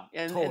 Wow.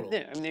 And Total.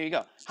 there you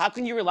go. How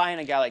can you rely on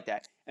a guy like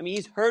that? I mean,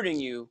 he's hurting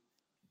you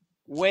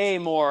way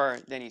more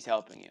than he's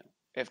helping you.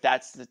 If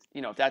that's the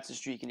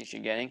streakiness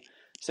you're getting.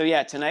 So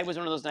yeah, tonight was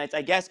one of those nights.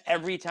 I guess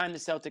every time the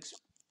Celtics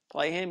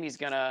play him, he's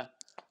gonna,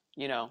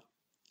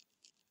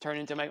 turn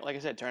into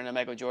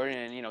Michael Jordan,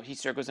 and he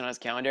circles it on his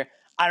calendar.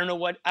 I don't know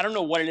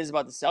what it is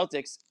about the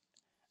Celtics.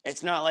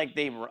 It's not like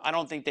I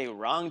don't think they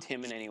wronged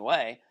him in any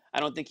way. I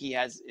don't think he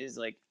is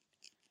like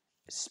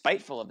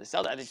spiteful of the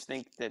Celtics. I just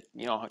think that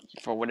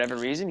for whatever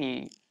reason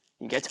he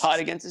He gets hot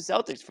against the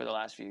Celtics for the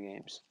last few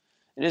games.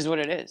 It is what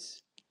it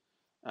is.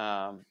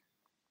 But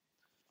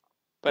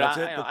That's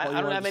it? I That's all you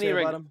don't wanted have to any say about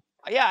regrets. him?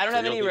 Yeah, I don't So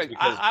have you any don't think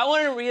regrets. because I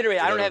want to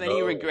reiterate, I don't have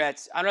any Rose-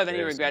 regrets. I don't have any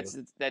Yeah, regrets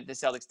so- that the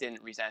Celtics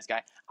didn't re-sign this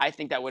guy. I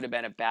think that would have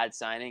been a bad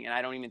signing, and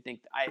I don't even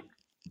think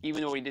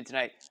even though we did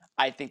tonight,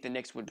 I think the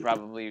Knicks would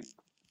probably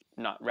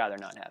rather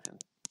not have him.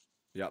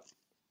 Yep.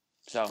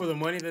 So For the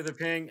money that they're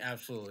paying,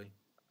 absolutely.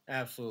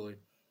 and that's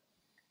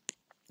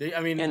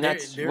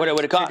what it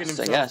would have cost,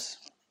 I guess.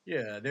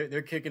 Yeah,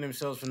 they're kicking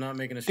themselves for not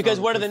making a Because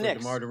stronger what are the push for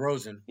Knicks? DeMar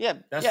DeRozan. Yeah,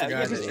 That's yeah, the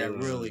guy because- that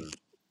really.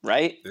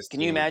 Right? This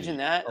Can you team would imagine be-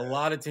 that? A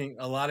lot of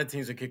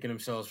teams are kicking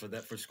themselves for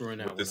screwing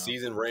that With the one up.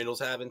 season Randall's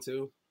having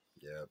too.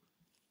 Yeah.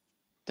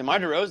 DeMar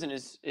DeRozan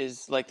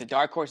is like the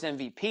dark horse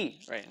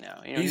MVP right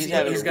now. You know, He's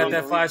having got a that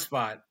really- 5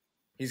 spot.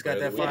 He's got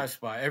Right, that yeah. 5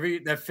 spot.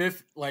 That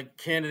fifth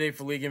candidate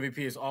for league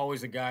MVP is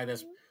always a guy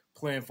that's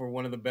playing for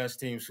one of the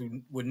best teams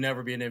who would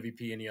never be an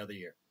MVP any other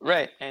year.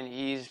 Right, and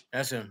he's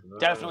That's him.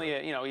 definitely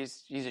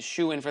he's a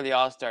shoe-in for the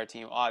All-Star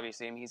team.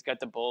 Obviously, I mean he's got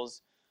the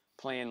Bulls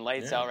playing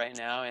lights out right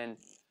now, and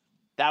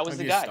that was Might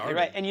the be a guy. starter. You're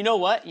right, and you know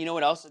what? You know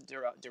what else?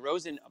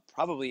 DeRozan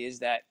probably is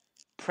that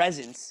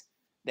presence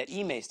that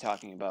Ime's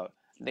talking about.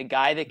 The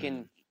guy that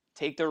can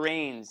take the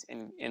reins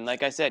and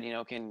like I said,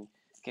 can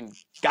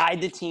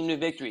guide the team to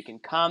victory, can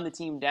calm the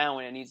team down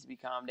when it needs to be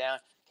calmed down,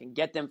 can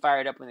get them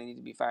fired up when they need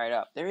to be fired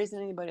up. There isn't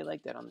anybody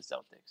like that on the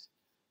Celtics.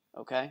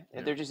 Okay?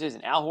 Yeah. There just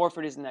isn't. Al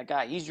Horford isn't that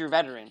guy. He's your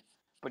veteran,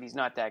 but he's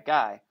not that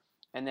guy.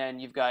 And then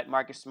you've got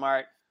Marcus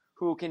Smart,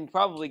 who can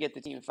probably get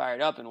the team fired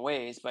up in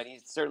ways, but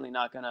he's certainly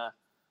not going to,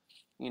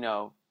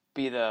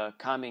 be the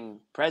calming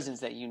presence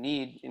that you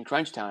need in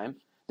crunch time.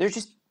 They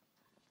just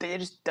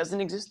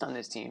doesn't exist on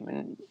this team.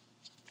 And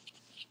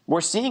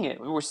we're seeing it.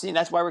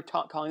 That's why we're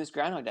calling this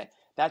Groundhog Day.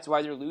 That's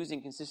why they're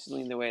losing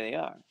consistently in the way they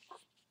are.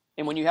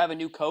 And when you have a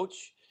new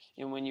coach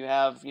and when you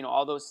have,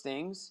 all those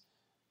things,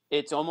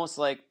 it's almost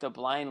like the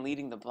blind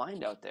leading the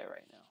blind out there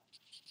right now.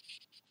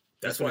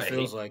 That's why what it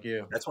feels like,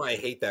 yeah. That's why I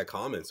hate that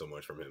comment so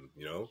much from him.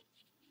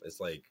 It's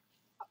like,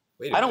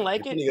 wait. I don't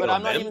like it, but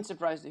I'm not even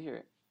surprised to hear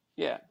it.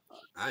 Yeah.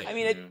 I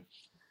mean,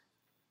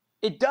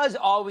 it does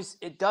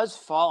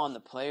fall on the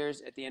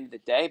players at the end of the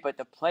day, but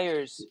the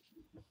players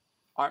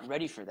aren't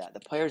ready for that. The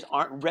players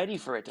aren't ready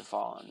for it to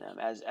fall on them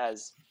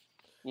as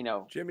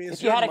Jimmy, is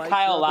if you had a mic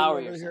Kyle rubbing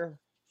Lowry over or here?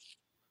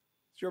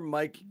 Is your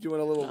mic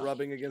doing a little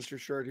rubbing against your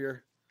shirt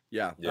here?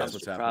 Yeah, that's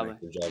what's happening.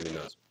 You're driving me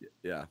nuts.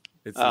 Yeah,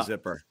 it's the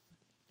zipper.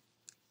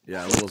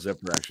 Yeah, a little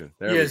zipper action.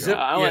 There we go. Zip.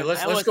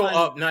 Let's go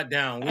up, not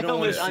down. We I don't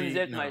want almost to see.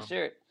 unzipped my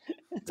shirt.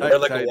 They're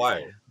like a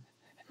wire.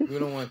 We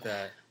don't want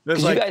that.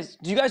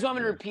 Do you guys want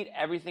me to repeat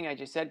everything I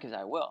just said? Because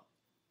I will.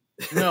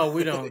 No,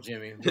 we don't,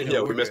 Jimmy.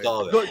 We missed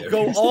all of that.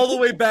 Go all the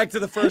way back to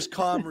the first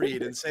com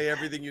read and say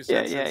everything you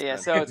said. Yeah.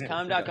 So it's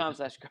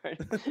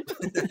com.com/guard.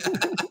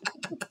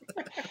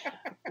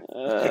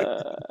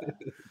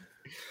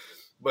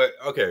 But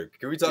okay,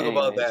 can we talk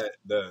about that?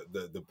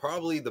 The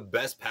probably the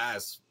best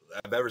pass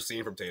I've ever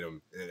seen from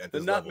Tatum at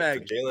this level.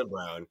 nutmeg. To Jaylen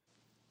Brown.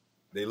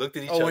 They looked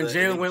at each other. Oh, when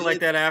Jalen went like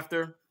that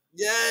after?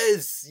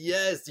 Yes.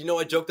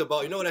 I joked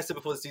about. What I said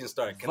before the season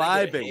started? Can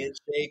I get a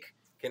handshake?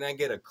 Can I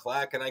get a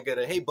clap? Can I get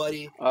a hey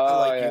buddy? I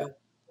like you.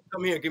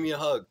 Come here, give me a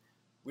hug.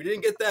 We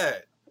didn't get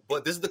that,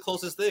 but this is the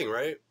closest thing,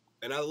 right?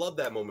 And I love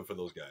that moment for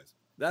those guys.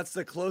 That's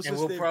the closest.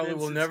 And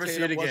we'll never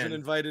see it again. Wasn't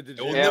invited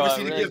to. We'll never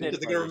see it again because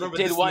they're gonna remember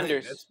did this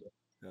wonders.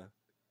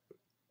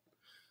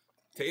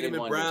 Tatum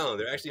and Brown,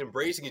 they're actually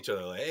embracing each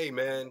other. Like, hey,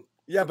 man.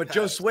 Yeah, but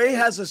Josue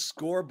has a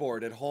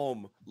scoreboard at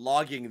home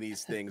logging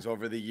these things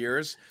over the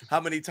years. How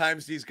many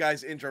times these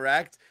guys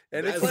interact,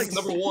 and it's like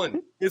number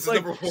one. It's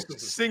like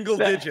single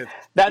digit.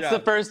 That's the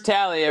first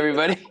tally,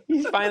 everybody.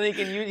 He finally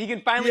can use. He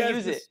can finally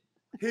use it.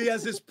 He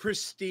has this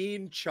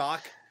pristine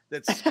chalk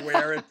that's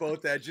square at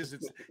both edges.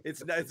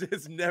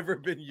 It's never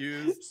been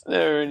used. It's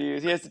never been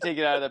used. He has to take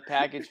it out of the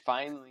package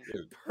finally.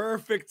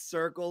 Perfect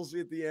circles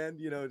at the end.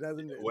 It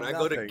hasn't. When I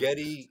go to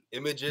Getty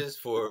Images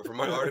for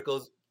my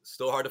articles,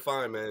 still hard to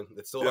find, man.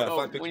 It's still hard to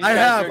find pictures. I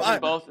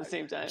have both at the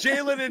same time.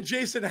 Jalen and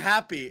Jason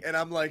Happy, and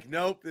I'm like,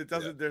 nope, it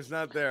doesn't. There's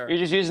not there. You're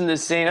just using the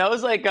same. I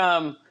was like,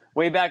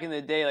 way back in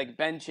the day, like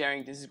Ben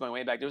Cherington. This is going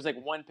way back. There was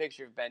like one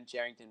picture of Ben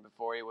Cherington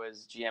before he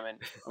was GM, and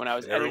when I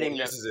was editing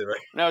this,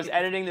 when I was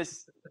editing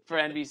this for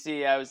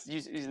NBC, I was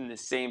using the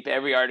same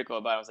every article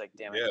about it. I was like,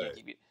 damn, I can't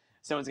keep it.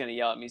 Someone's gonna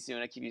yell at me soon.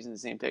 I keep using the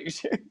same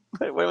picture.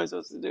 What am I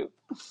supposed to do?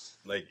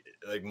 Like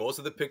most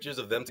of the pictures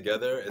of them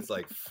together, it's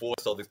like 4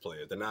 Celtics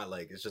players. They're not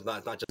like it's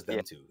not just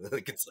them two.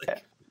 Like it's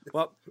like.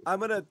 Well, I'm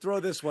gonna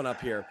throw this one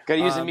up here.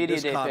 Gotta use the media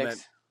day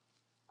pics.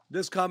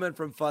 This comment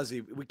from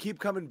Fuzzy. We keep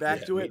coming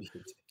back to it.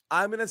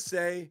 I'm going to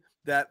say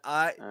that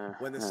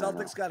when the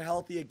Celtics got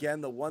healthy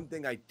again, the one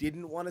thing I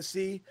didn't want to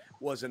see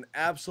was an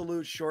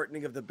absolute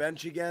shortening of the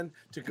bench again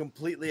to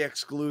completely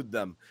exclude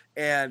them.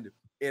 And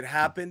it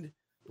happened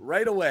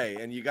right away.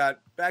 And you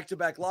got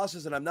back-to-back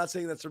losses. And I'm not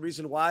saying that's the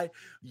reason why.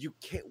 You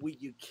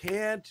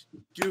can't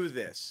do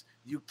this.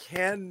 You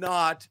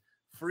cannot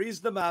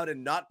freeze them out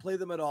and not play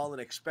them at all and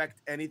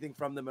expect anything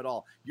from them at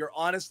all. You're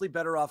honestly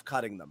better off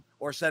cutting them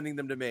or sending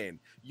them to Maine.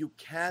 You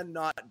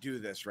cannot do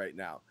this right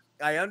now.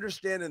 I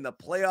understand in the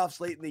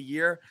playoffs late in the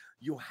year,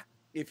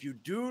 if you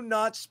do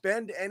not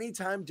spend any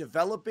time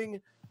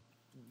developing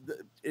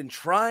and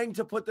trying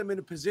to put them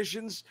in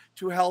positions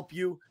to help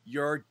you,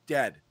 you're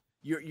dead.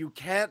 You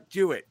can't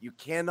do it. You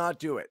cannot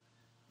do it.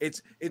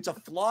 It's a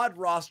flawed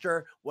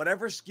roster.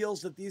 Whatever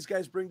skills that these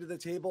guys bring to the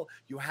table,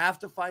 you have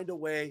to find a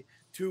way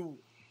to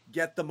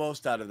get the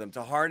most out of them,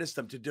 to harness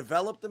them, to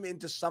develop them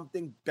into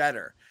something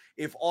better.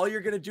 If all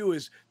you're going to do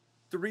is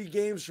 3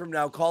 games from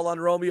now call on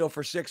Romeo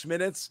for 6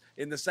 minutes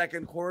in the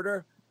second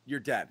quarter, you're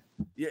dead.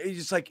 It's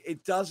just like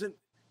it doesn't.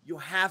 You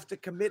have to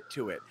commit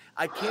to it.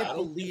 I can't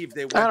believe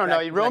they went I don't know.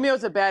 back to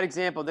Romeo's a bad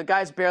example. The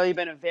guy's barely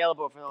been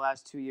available for the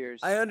last 2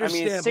 years. I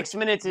understand. I mean, 6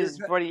 minutes is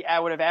what he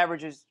would have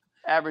averaged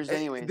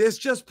anyway. This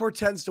just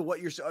portends to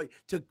what you're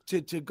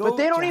to go. But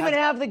they don't even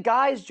have the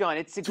guys, John.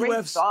 It's a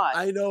great thought.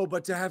 I know,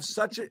 but to have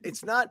such a,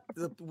 it's not.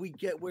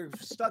 We're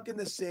stuck in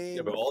the same.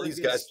 Yeah, but all these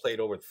guys played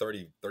over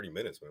 30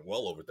 minutes, man.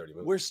 Well over 30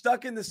 minutes. We're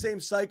stuck in the same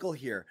cycle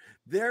here.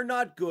 They're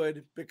not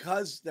good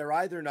because they're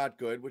either not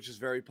good, which is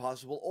very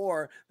possible,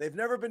 or they've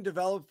never been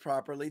developed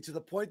properly to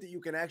the point that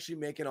you can actually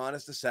make an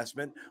honest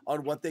assessment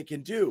on what they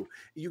can do.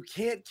 You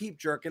can't keep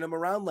jerking them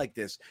around like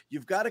this.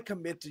 You've got to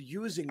commit to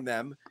using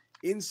them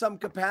in some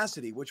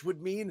capacity, which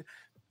would mean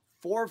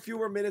 4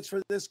 fewer minutes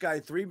for this guy,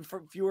 3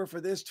 fewer for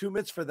this, 2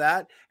 minutes for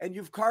that, and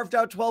you've carved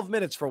out 12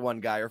 minutes for one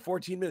guy or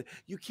 14 minutes.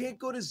 You can't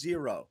go to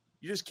 0.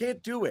 You just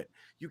can't do it.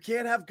 You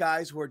can't have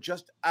guys who are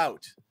just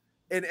out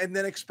and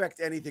then expect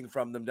anything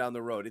from them down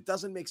the road. It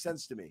doesn't make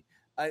sense to me.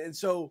 And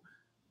so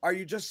are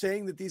you just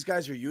saying that these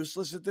guys are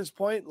useless at this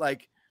point?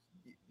 Like,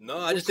 no,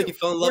 I just think he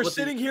fell in love with We're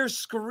sitting here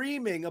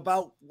screaming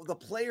about the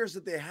players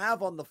that they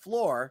have on the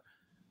floor.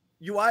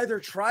 You either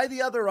try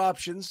the other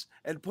options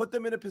and put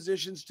them in a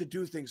positions to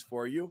do things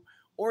for you,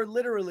 or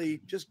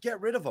literally just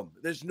get rid of them.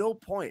 There's no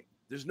point.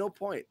 There's no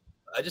point.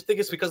 I just think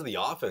it's because of the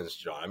offense,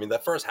 John. I mean,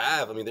 that first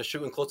half, they're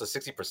shooting close to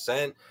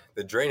 60%.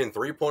 They're draining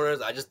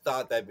 3-pointers. I just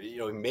thought that,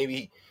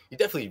 maybe he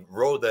definitely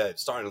rode that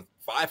starting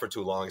 5 for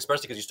too long,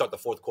 especially because you start the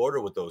fourth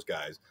quarter with those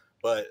guys.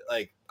 But,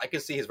 I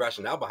can see his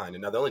rationale behind it.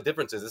 Now, the only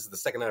difference is this is the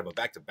second night of a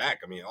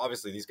back-to-back.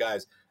 Obviously, these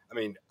guys,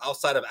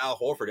 outside of Al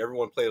Horford,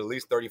 everyone played at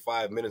least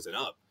 35 minutes and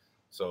up.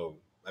 So,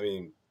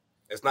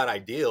 it's not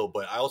ideal,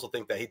 but I also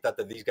think that he thought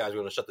that these guys were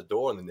going to shut the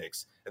door on the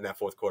Knicks in that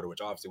fourth quarter, which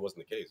obviously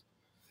wasn't the case.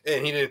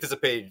 And he didn't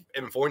anticipate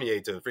Evan Fournier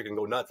to freaking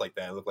go nuts like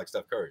that and look like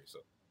Steph Curry. So,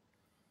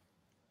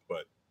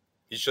 but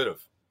he should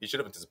have. He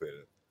should have anticipated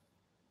it.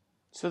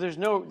 So there's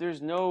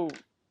no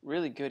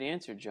really good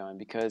answer, John,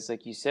 because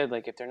like you said,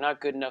 if they're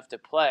not good enough to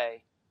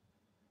play,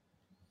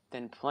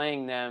 then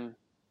playing them,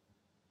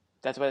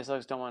 that's why the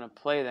Celtics don't want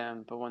to play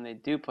them. But when they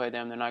do play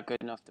them, they're not good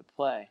enough to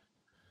play.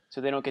 So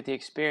they don't get the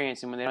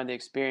experience, and when they don't have the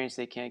experience,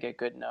 they can't get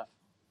good enough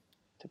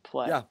to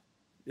play. Yeah.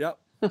 Yep.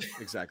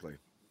 Exactly.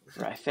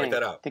 I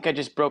think I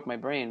just broke my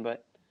brain,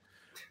 but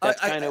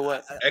that's kind of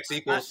what X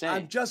equals.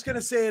 I'm just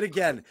gonna say it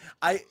again.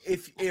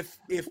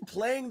 If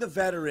playing the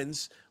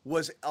veterans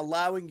was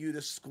allowing you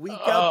to squeak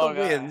out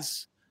the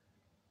wins,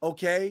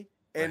 okay,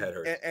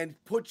 and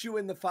put you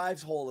in the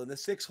 5 hole and the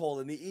 6 hole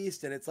in the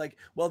East, and it's like,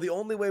 well, the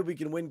only way we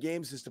can win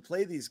games is to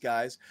play these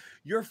guys.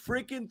 You're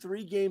freaking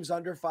 3 games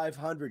under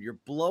 500. You're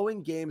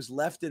blowing games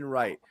left and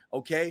right.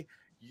 Okay,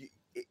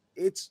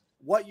 it's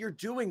what you're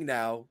doing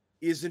now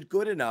isn't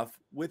good enough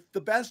with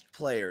the best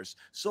players.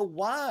 So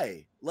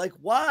why?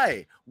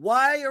 Why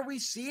are we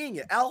seeing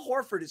it? Al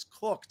Horford is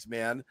cooked,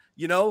 man.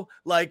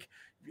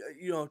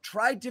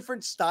 Try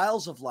different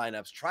styles of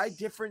lineups, try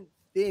different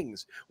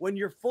things. When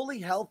you're fully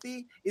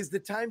healthy is the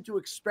time to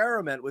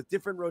experiment with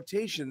different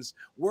rotations,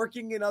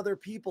 working in other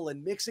people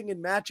and mixing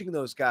and matching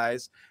those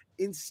guys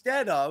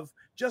instead of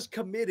just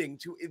committing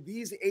to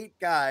these 8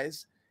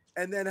 guys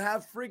and then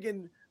have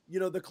friggin',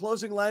 the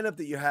closing lineup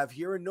that you have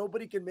here and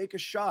nobody can make a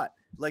shot.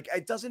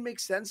 It doesn't make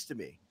sense to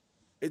me.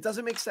 It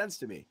doesn't make sense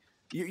to me.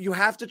 You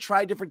have to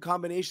try different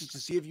combinations to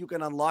see if you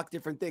can unlock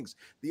different things.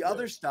 The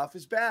other stuff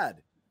is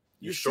bad.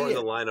 You shorten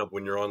the lineup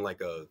when you're on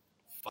a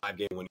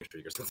 5-game winning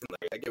streak or something like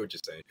that. I get what you're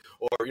saying.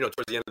 Or, towards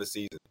the end of the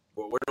season.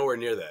 We're nowhere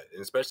near that.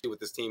 And especially with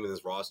this team and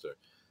this roster.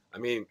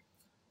 In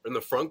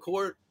the front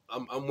court,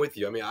 I'm with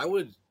you. I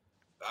wouldn't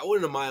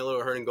have minded a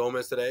little Hernan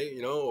Gomez today,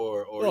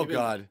 or oh, even,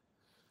 God.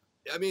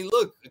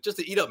 Look, just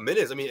to eat up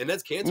minutes. And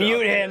that's cancer.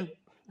 Mute him.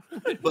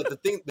 But the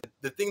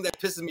thing that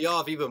pisses me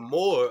off even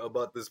more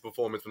about this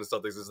performance from the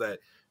Celtics is that,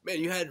 man,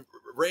 you had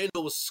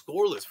Randall was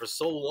scoreless for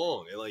so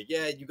long.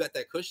 And, you got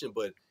that cushion,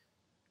 but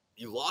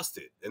you lost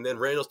it. And then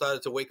Randall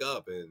started to wake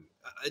up. And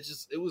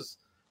it was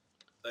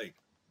like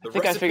the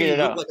recipe I figured it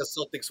looked out. like a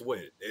Celtics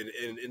win.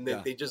 And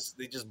they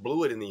just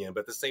blew it in the end.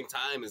 But at the same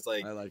time, it's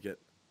like I like it.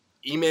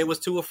 Ime was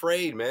too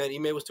afraid, man.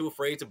 Ime was too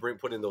afraid to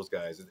put in those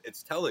guys.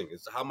 It's telling.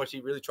 It's how much he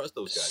really trusts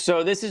those guys.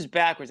 So this is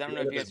backwards. I don't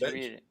know if you guys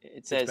read it.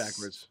 It says it's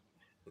backwards.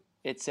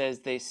 It says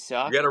they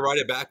suck. You got to write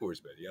it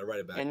backwards, man. You got to write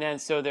it back. And then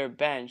so they're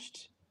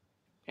benched,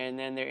 and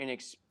then they're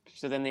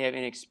so then they have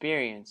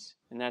inexperience,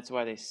 and that's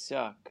why they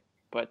suck.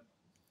 But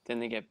then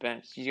they get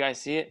benched. Did you guys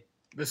see it?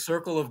 The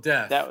circle of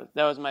death. That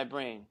was my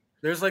brain.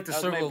 There's like the That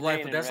was my circle of life,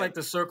 brain but in that's red. like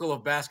the circle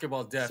of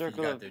basketball death.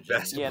 Circle you got of there,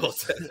 Jimmy.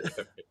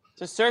 Basketball.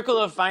 It's a circle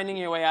of finding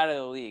your way out of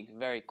the league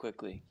very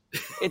quickly.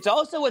 It's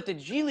also what the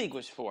G League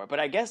was for, but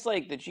I guess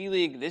like the G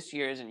League this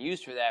year isn't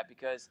used for that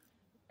because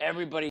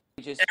everybody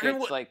just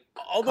gets like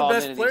all the called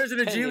best into players these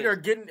in the G League tenures.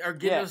 are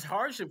getting Yeah. those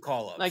hardship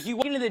call ups. Like you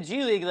walk into the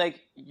G League,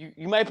 like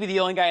you might be the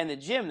only guy in the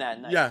gym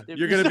that night. Yeah, There-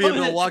 you're gonna be a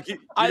Milwaukee.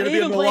 Are You're gonna they be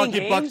a even playing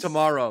Milwaukee Buck games?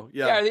 tomorrow.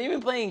 Yeah, Yeah. are they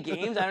even playing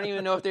games? I don't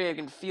even know if they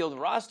can field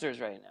rosters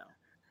right now.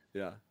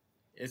 Yeah.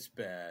 It's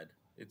bad.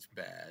 It's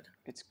bad.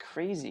 It's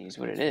crazy, is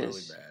what it It's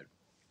is. really bad.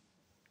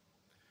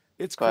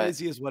 It's But-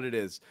 crazy is what it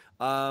is.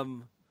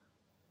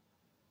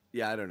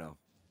 Yeah, I don't know.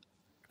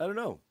 I don't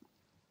know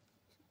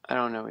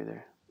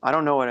either. I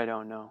don't know what I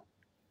don't know.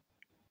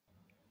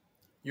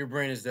 Your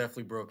brain is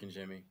definitely broken,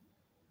 Jimmy.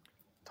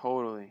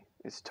 Totally.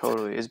 It's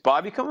totally. Is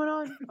Bobby coming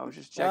on? I was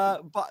just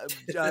checking.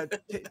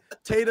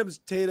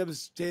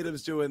 Tatum's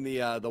doing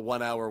the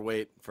 1 hour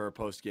wait for a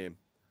post game.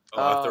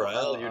 Oh, after a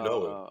L, you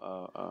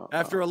know him.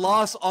 After a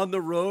loss on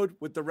the road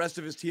with the rest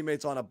of his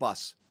teammates on a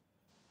bus.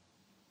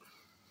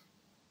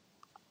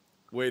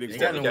 Waiting They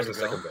for got him. nowhere to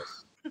Second go.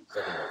 best.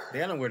 Second best. They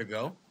got nowhere to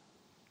go.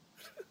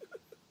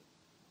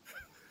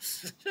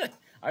 Shit.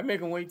 I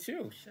make them wait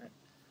too. Shit.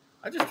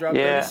 I just dropped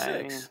Yeah,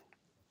 36.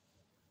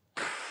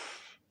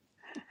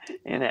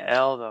 In an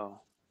L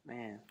though,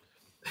 man.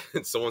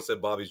 Someone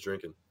said Bobby's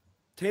drinking.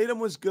 Tatum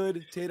was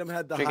good. Tatum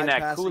had the Drinking high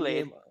that passing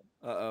Kool-Aid. game.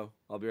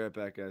 I'll be right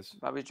back, guys.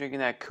 Bobby's drinking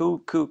that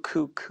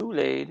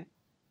Kool-Aid.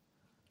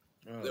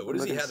 What does he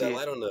Look and have see that it.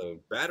 light on the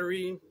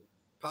battery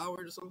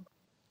powered or something?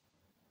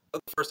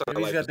 That's the first time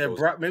Maybe I he's like got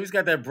that. Maybe he's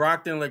got that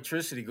Brockton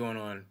electricity going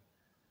on.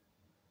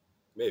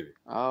 Maybe.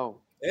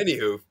 Oh.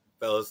 Anywho,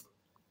 fellas,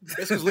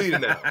 guess who's leading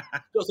now?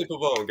 Joseph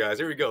Pavone, guys.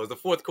 Here we go. It's the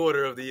fourth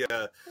quarter of the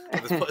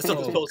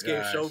Celtics post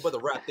game show. But to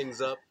wrap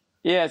things up,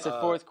 Yeah, it's the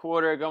fourth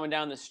quarter going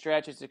down the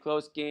stretch. It's a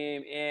close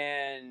game,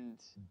 and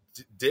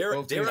dare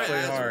Both I teams play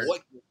ask hard.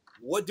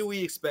 what do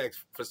we expect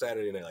for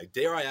Saturday night? Like,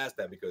 dare I ask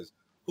that because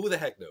who the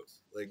heck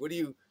knows? Like, what do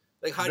you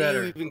like? How do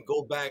Better. you even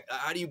go back?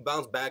 How do you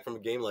bounce back from a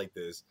game like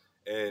this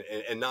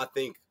and not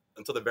think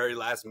until the very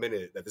last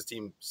minute that this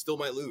team still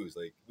might lose?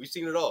 Like, we've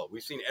seen it all.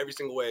 We've seen every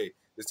single way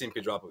this team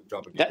could drop a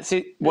game. that's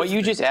it. What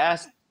you just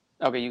asked.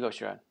 Okay, you go,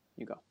 Sherrod.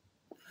 You go.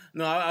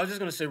 No, I was just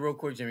going to say real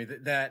quick, Jimmy,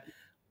 that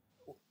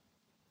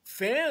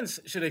fans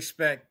should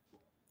expect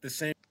the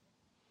same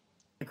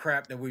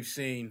crap that we've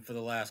seen for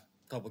the last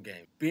couple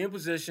games. Be in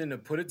position to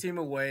put a team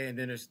away, and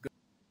then it's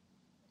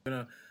going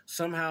to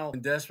somehow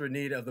in desperate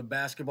need of the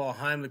basketball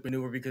Heimlich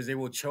maneuver because they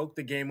will choke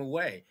the game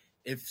away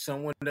if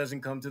someone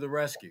doesn't come to the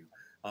rescue.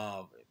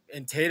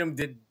 And Tatum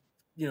did,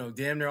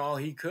 damn near all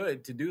he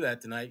could to do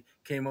that tonight,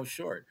 came up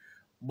short.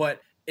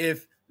 But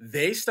if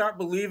they start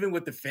believing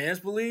what the fans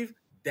believe,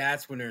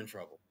 that's when they're in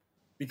trouble.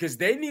 Because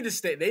they need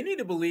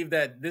to believe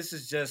that this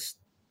is just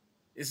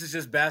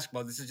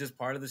basketball. This is just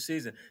part of the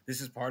season.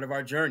 This is part of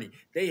our journey.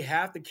 They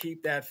have to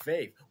keep that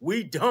faith.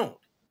 We don't.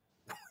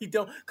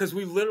 Because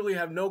we literally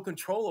have no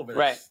control over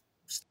that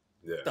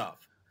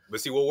stuff. But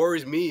see, what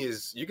worries me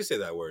is you can say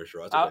that word,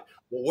 Sherrod.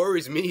 What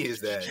worries me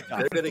is that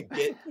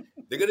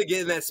they're gonna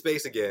get in that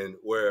space again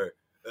where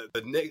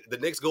the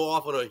Knicks go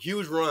off on a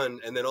huge run,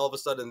 and then all of a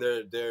sudden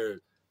they're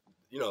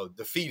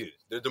defeated,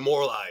 they're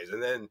demoralized,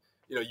 and then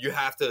you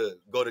have to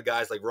go to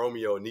guys like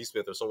Romeo and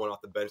Neesmith or someone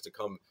off the bench to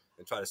come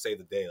and try to save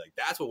the day. Like,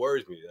 that's what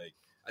worries me. Like,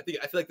 I feel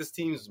like this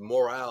team's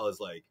morale is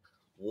like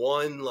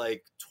one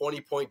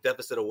 20-point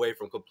deficit away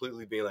from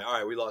completely being like, all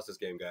right, we lost this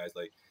game, guys.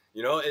 Like,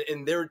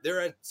 and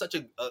they're at such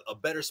a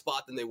better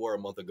spot than they were a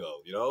month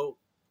ago.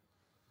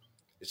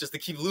 It's just they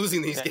keep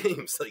losing these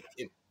games like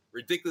in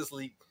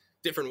ridiculously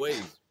different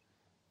ways.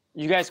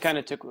 You guys kind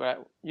of took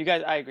you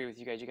guys. I agree with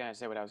you guys. You kind of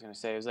said what I was going to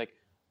say. It was like,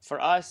 for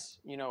us,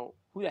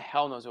 who the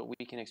hell knows what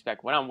we can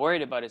expect? What I'm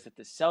worried about is that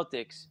the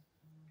Celtics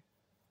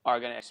are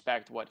going to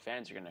expect what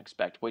fans are going to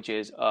expect, which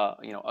is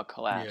a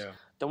collapse. Yeah.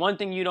 The one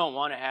thing you don't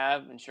want to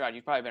have, and Sherrod,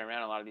 you've probably been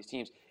around a lot of these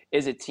teams,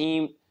 is a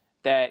team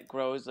that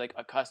grows like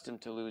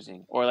accustomed to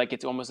losing, or like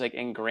it's almost like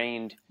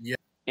ingrained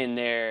in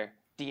their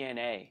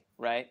DNA,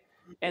 right?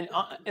 And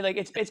like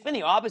it's been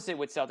the opposite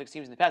with Celtics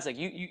teams in the past. Like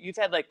you've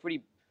had like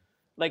pretty,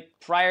 like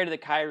prior to the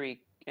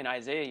Kyrie and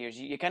Isaiah years,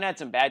 you kind of had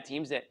some bad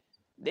teams that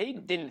they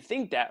didn't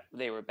think that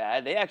they were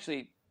bad. They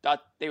actually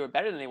thought they were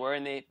better than they were,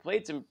 and they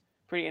played some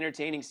pretty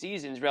entertaining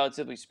seasons,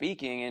 relatively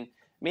speaking, and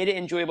made it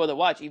enjoyable to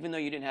watch, even though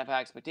you didn't have high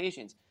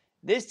expectations.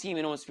 This team,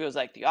 it almost feels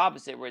like the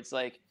opposite, where it's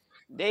like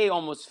they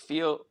almost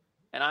feel,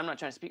 and I'm not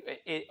trying to speak,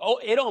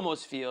 it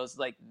almost feels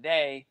like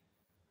they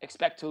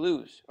expect to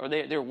lose, or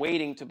they're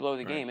waiting to blow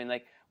the game. And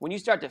like when you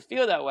start to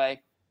feel that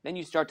way, then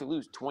you start to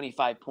lose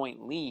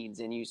 25-point leads,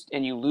 and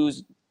you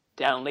lose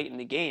down late in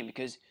the game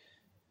because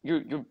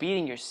you're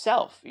beating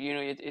yourself.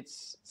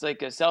 It's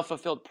like a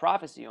self-fulfilled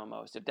prophecy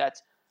almost, if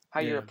that's how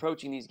you're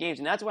approaching these games.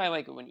 And that's why,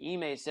 like, when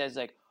Ime says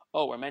like,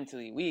 "Oh, we're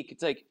mentally weak,"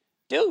 it's like,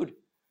 dude,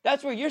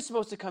 that's where you're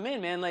supposed to come in,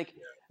 man. Like,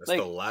 that's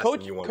the last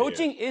thing you want to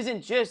coaching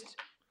isn't just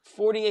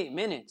 48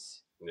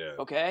 minutes. Yeah.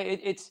 Okay,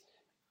 it's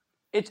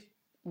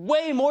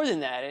way more than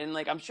that. And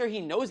like, I'm sure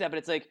he knows that, but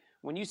it's like,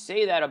 when you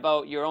say that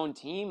about your own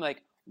team,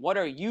 like, what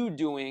are you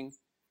doing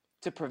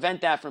to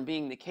prevent that from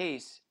being the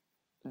case?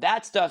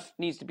 That stuff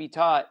needs to be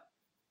taught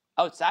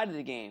outside of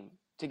the game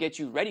to get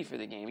you ready for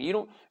the game.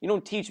 You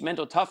don't teach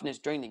mental toughness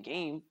during the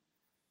game.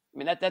 I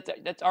mean,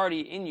 that's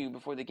already in you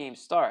before the game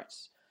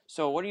starts.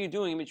 So what are you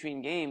doing in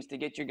between games to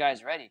get your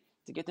guys ready,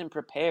 to get them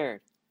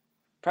prepared?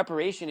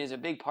 Preparation is a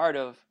big part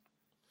of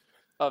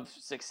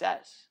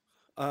success.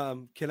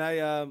 Can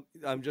I?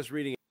 I'm just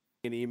reading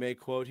an Ime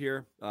quote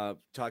here.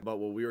 Talk about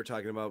what we were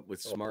talking about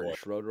with Smart and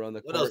Schroeder on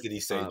the court. What else did he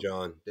say,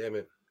 John? Damn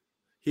it.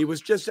 He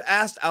was just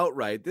asked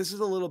outright. This is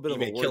a little bit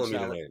of a word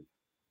salad.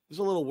 There's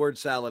a little word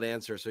salad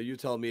answer. So you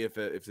tell me if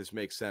this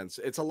makes sense.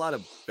 It's a lot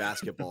of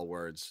basketball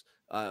words,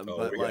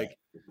 but like,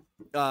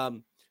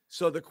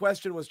 so the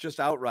question was just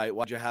outright.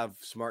 Why'd you have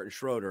Smart and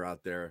Schroeder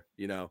out there?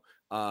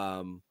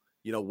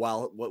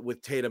 While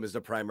with Tatum as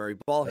the primary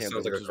ball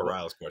handler. Sounds like a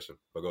Corrales question.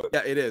 But go ahead.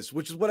 Yeah, it is.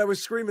 Which is what I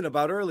was screaming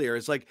about earlier.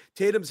 It's like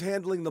Tatum's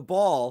handling the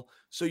ball,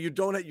 so you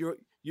don't have you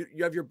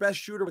have your best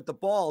shooter with the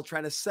ball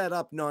trying to set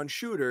up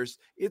non-shooters.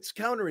 It's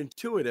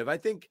counterintuitive. I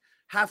think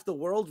half the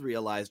world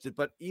realized it,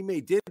 but Ime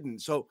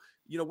didn't. So,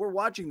 we're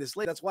watching this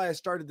late. That's why I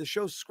started the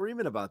show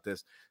screaming about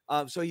this.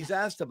 So he's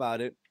asked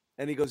about it,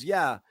 and he goes,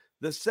 yeah,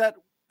 the set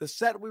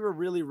we were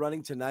really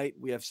running tonight,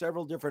 we have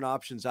several different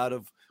options out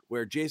of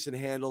where Jason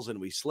handles, and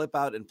we slip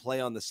out and play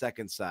on the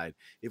second side.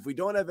 If we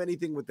don't have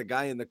anything with the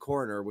guy in the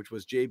corner, which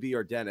was JB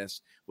or Dennis,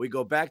 we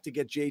go back to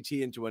get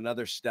JT into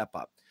another step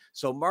up.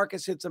 So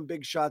Marcus hit some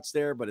big shots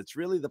there, but it's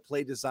really the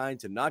play design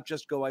to not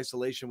just go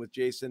isolation with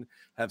Jason,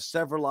 have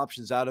several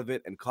options out of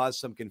it, and cause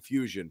some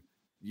confusion.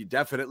 You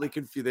definitely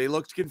confused. They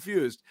looked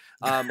confused.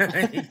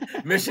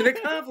 Mission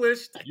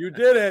accomplished. You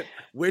did it,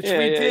 which we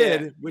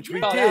did.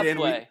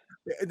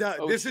 And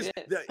this is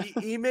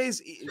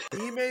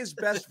Ime's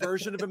best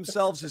version of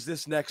himself is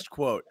this next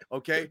quote,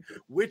 okay?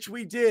 Which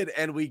we did,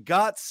 and we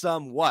got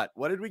some what?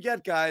 What did we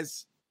get,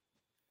 guys?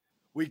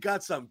 We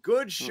got some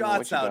good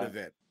shots out of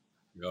it.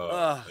 I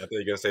thought you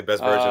were gonna say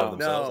best version of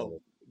themselves.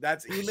 No,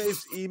 that's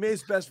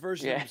Ime's best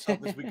version of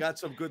himself. Is we got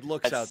some good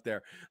looks out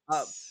there.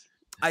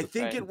 I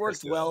think it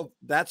worked well,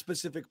 that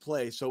specific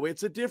play. So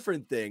it's a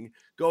different thing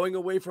going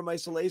away from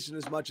isolation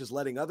as much as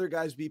letting other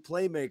guys be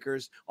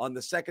playmakers on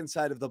the second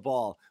side of the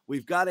ball.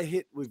 We've got to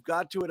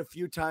it a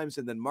few times,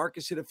 and then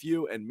Marcus hit a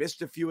few and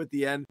missed a few at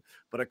the end.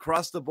 But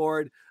across the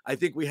board, I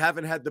think we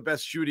haven't had the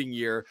best shooting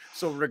year.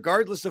 So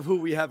regardless of who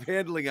we have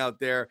handling out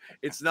there,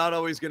 it's not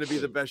always going to be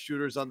the best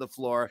shooters on the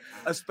floor,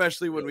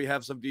 especially when we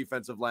have some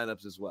defensive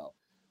lineups as well.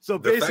 So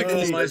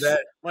basically, my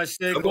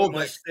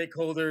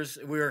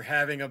stakeholders, we're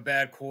having a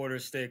bad quarter.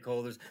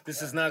 Stakeholders,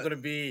 this is not going to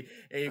be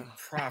a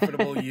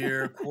profitable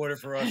quarter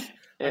for us.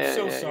 I'm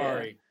so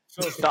sorry.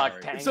 So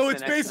sorry. So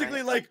it's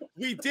basically like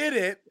we did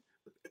it,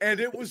 and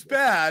it was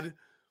bad,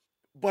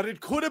 but it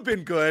could have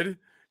been good.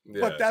 Yeah.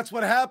 But that's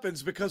what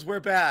happens because we're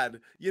bad.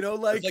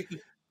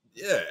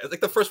 It's like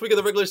the first week of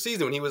the regular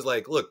season when he was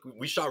like, "Look,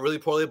 we shot really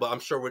poorly, but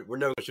I'm sure we're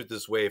never going to shoot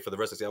this way for the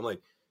rest of the season." I'm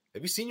like,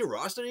 have you seen your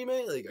roster,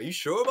 Ime? Like, are you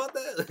sure about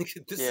that? Like,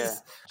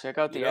 check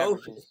out the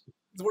averages.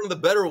 It's one of the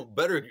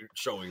better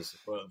showings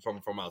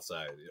from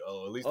outside,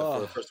 at least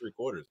for the first three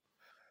quarters.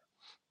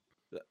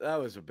 That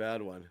was a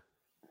bad one.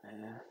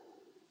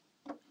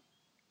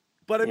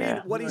 But I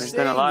mean, what he's saying is,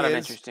 there's been a lot of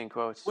interesting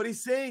quotes. What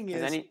he's saying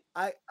is,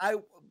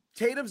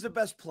 Tatum's the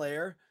best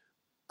player.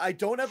 I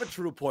don't have a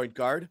true point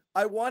guard.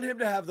 I want him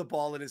to have the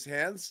ball in his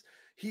hands.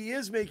 He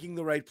is making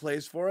the right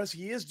plays for us.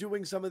 He is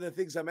doing some of the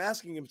things I'm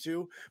asking him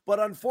to.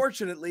 But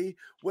unfortunately,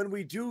 when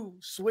we do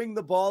swing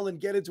the ball and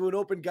get into an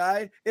open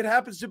guy, it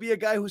happens to be a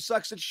guy who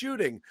sucks at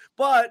shooting.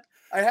 But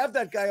I have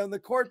that guy on the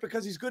court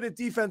because he's good at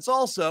defense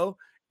also.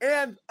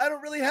 And I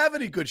don't really have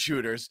any good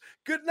shooters.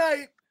 Good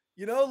night.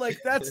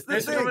 That's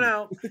the thing. Coming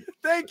out.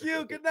 Thank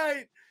you. Good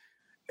night.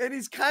 And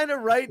he's kind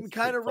of right and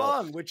kind of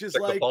wrong, which is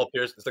like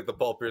it's like the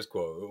Paul Pierce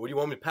quote. What do you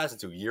want me to pass it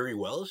to? Yuri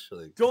Welsh?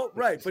 Like, don't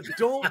run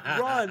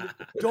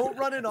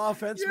an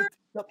offense.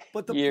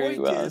 But the Yuri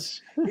point Welsh.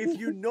 is, if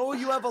you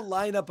have a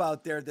lineup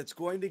out there that's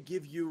going to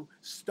give you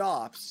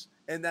stops,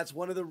 and that's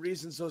one of the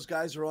reasons those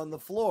guys are on the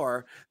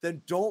floor,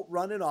 then don't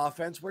run an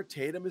offense where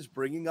Tatum is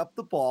bringing up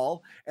the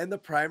ball and the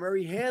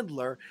primary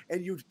handler,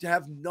 and you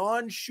have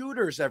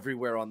non-shooters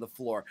everywhere on the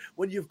floor.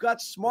 When you've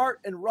got Smart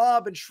and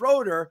Rob and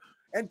Schroeder,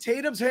 and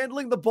Tatum's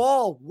handling the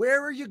ball,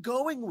 where are you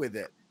going with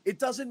it? It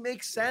doesn't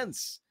make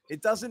sense.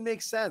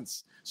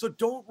 So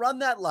don't run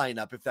that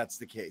lineup if that's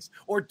the case.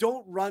 Or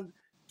don't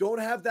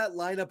have that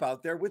lineup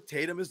out there with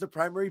Tatum as the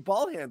primary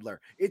ball handler.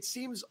 It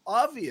seems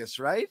obvious,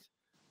 right?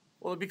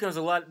 Well, they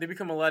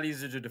become a lot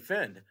easier to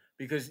defend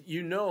because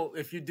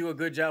if you do a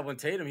good job on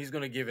Tatum, he's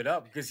going to give it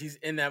up because he's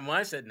in that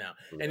mindset now.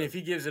 Yeah. And if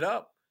he gives it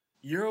up,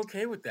 you're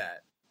okay with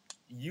that.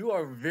 You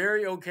are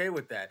very okay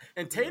with that.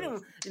 And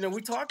Tatum,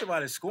 we talked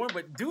about his scoring,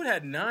 but dude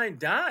had 9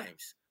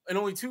 dimes and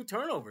only 2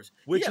 turnovers.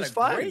 Which is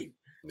fine.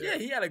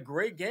 He had a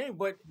great game.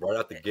 But right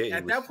out the gate.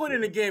 At that point in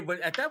the game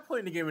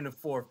in the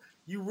fourth,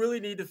 you really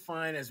need to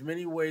find as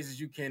many ways as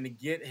you can to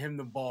get him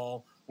the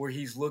ball where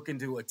he's looking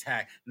to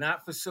attack,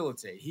 not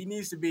facilitate. He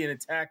needs to be in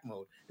attack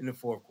mode in the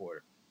fourth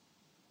quarter.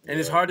 And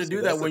it's hard to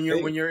do that when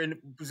you're in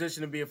a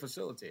position to be a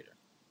facilitator.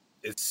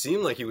 It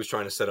seemed like he was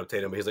trying to set up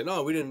Tatum, but he's like,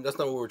 no, we didn't. That's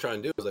not what we're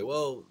trying to do. It's like,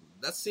 well,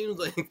 that seems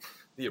like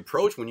the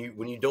approach when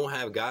you don't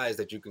have guys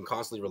that you can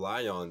constantly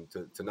rely on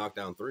to knock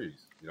down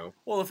threes. You know.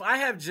 Well, if I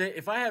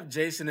have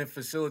Jason in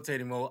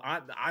facilitating mode,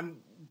 I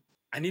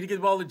need to get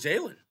the ball to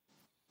Jalen.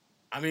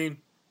 I mean,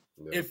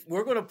 if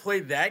we're going to play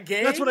that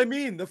game, that's what I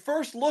mean. The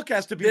first look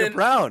has to be to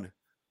Brown,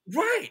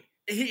 right?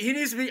 He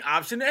needs to be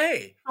option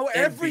A. Oh,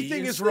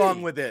 everything is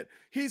wrong with it.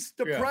 He's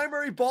the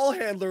primary ball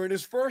handler in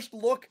his first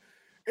look.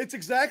 It's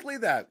exactly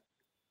that.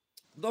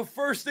 The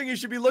first thing you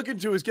should be looking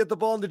to is get the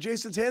ball into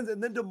Jason's hands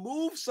and then to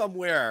move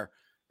somewhere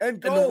and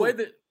go.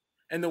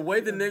 And the way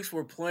the Knicks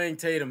were playing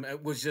Tatum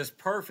was just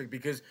perfect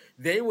because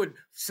they would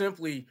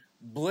simply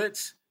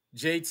blitz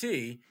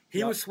JT.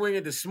 He would swing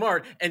it to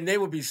Smart, and they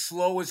would be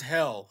slow as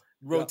hell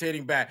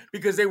rotating back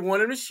because they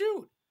want him to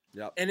shoot.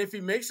 Yep. And if he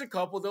makes a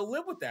couple, they'll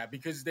live with that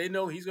because they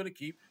know he's going to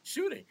keep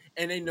shooting.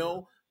 And they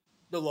know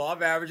the law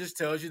of averages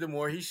tells you the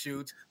more he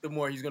shoots, the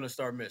more he's going to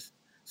start missing.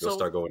 He'll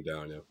start going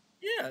down,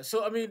 Yeah,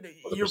 so I mean,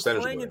 you're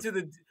playing into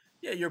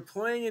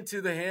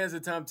the hands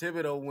of Tom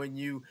Thibodeau when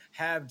you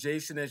have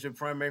Jason as your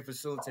primary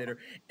facilitator,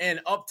 and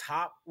up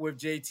top with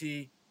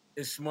JT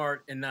is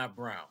Smart and not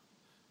Brown.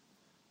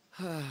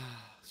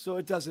 So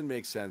it doesn't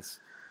make sense.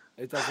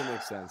 It doesn't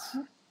make sense.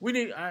 We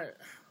need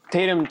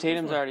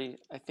Tatum's already.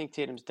 I think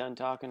Tatum's done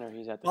talking, or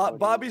he's at the podium.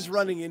 Bobby's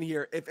running in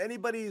here. If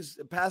anybody's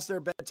past their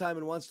bedtime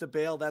and wants to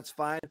bail, that's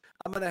fine.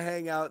 I'm going to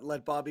hang out and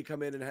let Bobby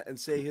come in and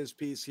say his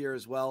piece here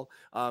as well.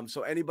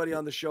 So anybody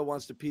on the show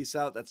wants to peace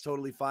out, that's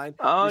totally fine.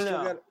 Oh,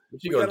 no.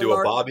 What you going to do,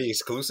 a Bobby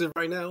exclusive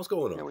right now? What's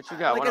going on? Yeah, what you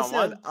got, like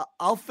one-on-one? I said,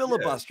 I'll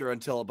filibuster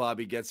until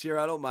Bobby gets here.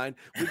 I don't mind.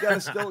 We got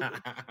to still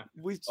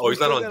he's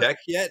not on deck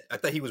yet? I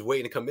thought he was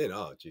waiting to come in.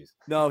 Oh, jeez.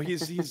 No,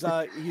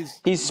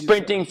 he's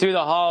sprinting through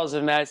the halls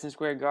of Madison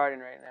Square Garden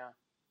right now.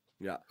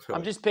 Yeah.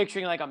 I'm just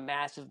picturing like a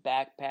massive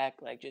backpack,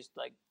 like just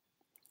like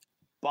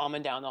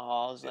bombing down the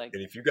halls, like.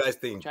 And if you guys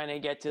think trying to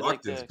get to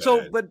like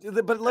the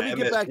but let me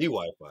get back to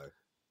Wi-Fi.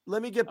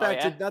 Let me get back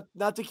to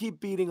not to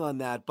keep beating on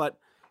that, but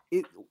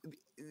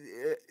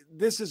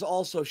this is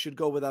also should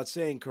go without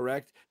saying,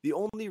 correct? The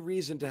only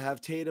reason to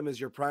have Tatum as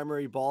your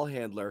primary ball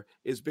handler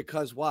is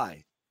because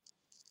why?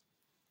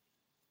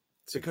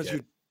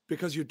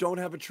 Because you don't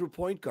have a true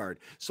point guard.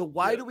 So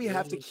why do we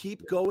have to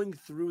keep going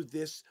through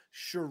this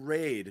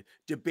charade,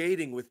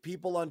 debating with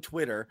people on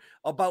Twitter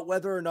about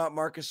whether or not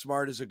Marcus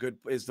Smart is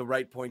the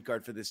right point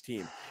guard for this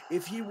team?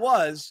 If he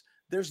was,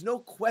 there's no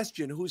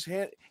question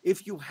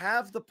if you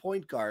have the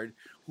point guard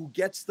who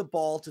gets the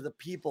ball to the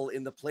people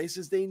in the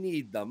places they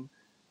need them,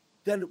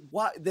 then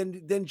why?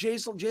 Then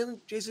Jason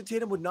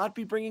Tatum would not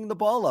be bringing the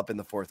ball up in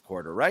the fourth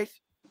quarter, right?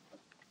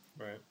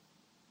 Right.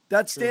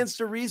 That stands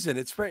to reason.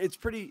 It's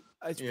pretty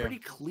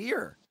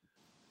clear.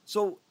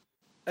 So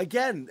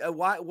again,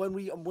 why when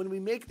we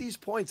make these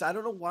points, I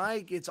don't know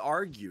why it's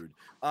argued.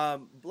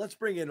 Let's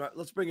bring in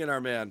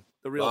our man,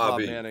 the real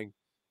Bob Manning.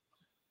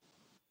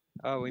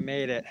 Oh, we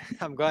made it.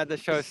 I'm glad the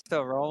show's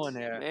still rolling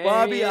here.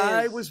 Bobby,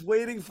 I was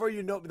waiting for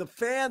you. No, the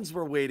fans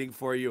were waiting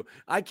for you.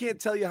 I can't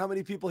tell you how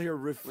many people here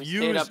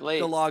refused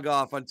to log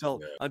off until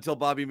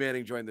Bobby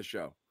Manning joined the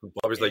show.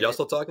 Bobby's like, y'all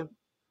still talking?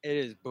 It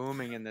is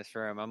booming in this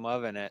room. I'm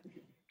loving it.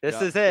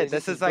 This is it.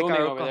 This is like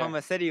our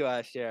Oklahoma City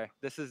last year.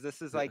 This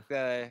is like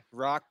the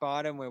rock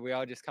bottom where we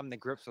all just come to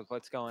grips with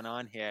what's going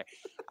on here.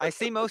 I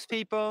see most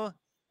people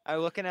are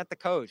looking at the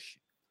coach,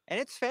 and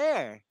it's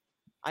fair.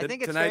 I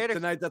think it's fair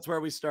tonight. That's where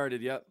we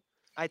started. Yep.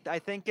 I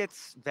think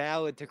it's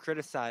valid to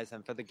criticize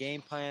him for the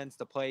game plans,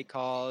 the play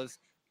calls,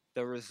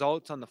 the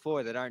results on the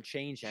floor that aren't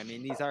changing. I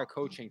mean, these are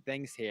coaching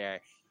things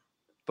here.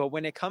 But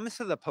when it comes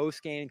to the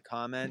post-game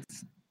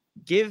comments,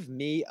 give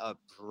me a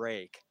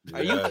break.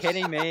 Are you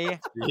kidding me?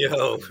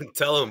 Yo,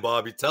 tell him,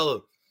 Bobby. Tell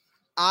him.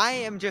 I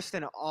am just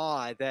in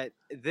awe that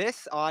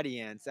this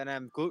audience, and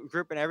I'm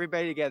grouping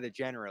everybody together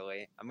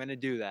generally. I'm going to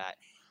do that.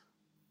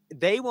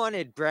 They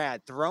wanted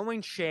Brad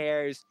throwing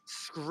chairs,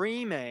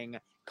 screaming,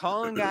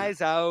 calling guys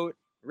out,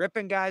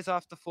 ripping guys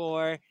off the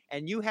floor,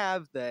 and you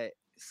have the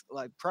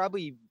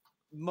probably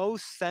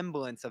most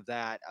semblance of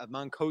that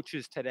among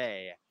coaches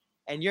today,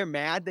 and you're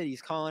mad that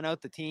he's calling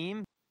out the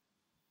team?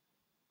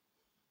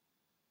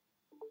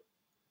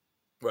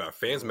 Well, are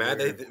fans mad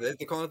that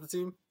they calling out the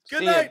team?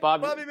 Good night,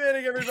 Bobby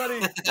Manning, everybody.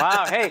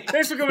 Wow, hey,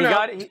 thanks for coming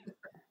out.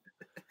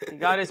 He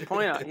got his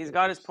point out. He's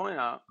got his point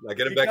out. Now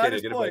get him back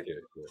in. Get him back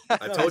in.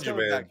 I told you,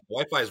 man.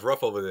 Wi-Fi is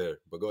rough over there.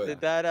 But go ahead.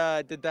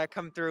 Did that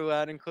come through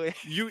loud and clear?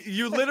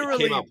 You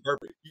literally came out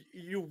perfect.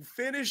 You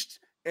finished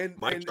and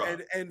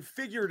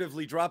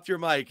figuratively dropped your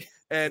mic,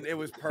 and it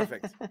was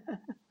perfect.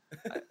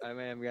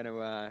 I'm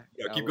gonna.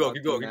 Keep going.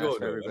 I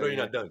know you're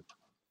not done.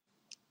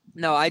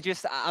 No,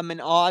 I'm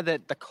in awe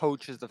that the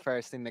coach is the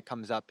first thing that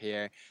comes up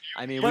here.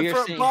 I mean,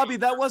 Bobby,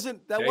 that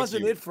wasn't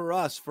it for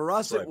us. For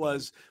us, it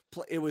was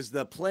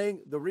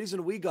the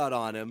reason we got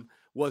on him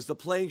was the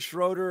playing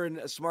Schroeder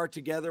and Smart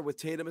together with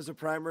Tatum as a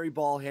primary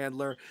ball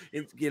handler,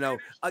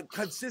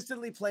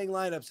 consistently playing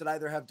lineups that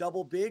either have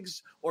double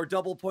bigs or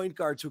double point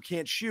guards who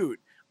can't shoot.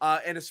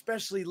 And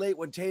especially late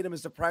when Tatum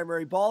is the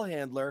primary ball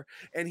handler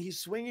and he's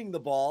swinging the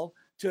ball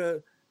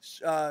to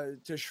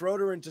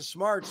Schroeder and to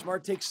Smart.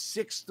 Smart takes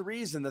 6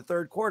 threes in the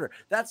third quarter.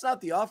 That's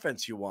not the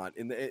offense you want.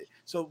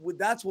 So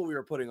that's what we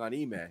were putting on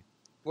Ime.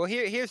 Well,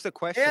 here's the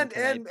question.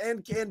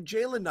 And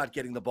Jalen not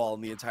getting the ball in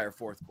the entire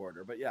fourth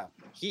quarter. But yeah,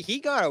 he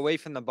got away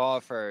from the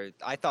ball for,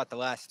 I thought, the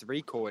last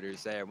 3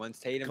 quarters there once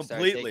Tatum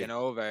started taking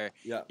over.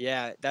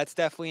 Yeah, that's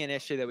definitely an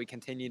issue that we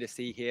continue to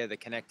see here, the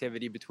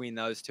connectivity between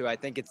those two. I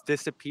think it's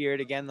disappeared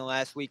again the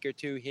last week or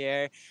two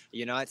here.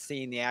 You're not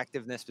seeing the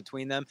activeness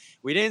between them.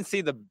 We didn't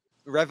see the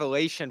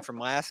revelation from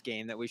last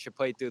game that we should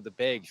play through the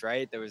bigs,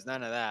 right? There was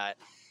none of that.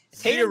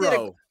 Tatum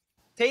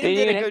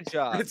did a good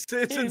job. It's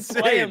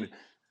insane.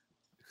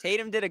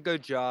 Tatum did a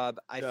good job.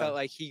 I felt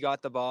like he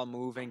got the ball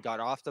moving, got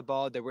off the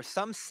ball. There were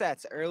some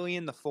sets early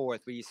in the fourth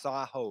where you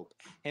saw hope.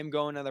 Him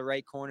going to the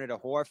right corner to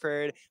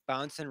Horford,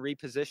 bouncing,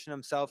 reposition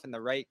himself in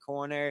the right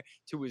corner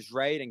to his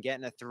right and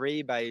getting a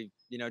 3 by,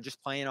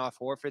 just playing off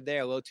Horford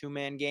there, a little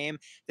 2-man game.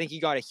 I think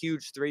he got a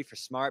huge 3 for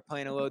Smart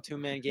playing a little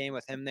 2-man game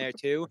with him there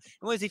too.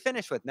 And what does he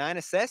finish with? 9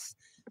 assists?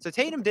 So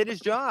Tatum did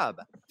his job.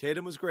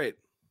 Tatum was great.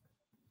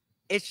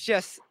 It's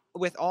just,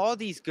 with all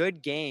these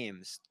good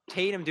games,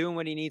 Tatum doing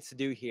what he needs to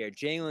do here,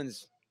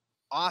 Jalen's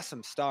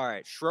awesome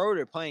start,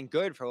 Schroeder playing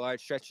good for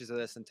large stretches of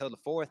this until the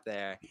fourth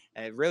there,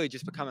 and it really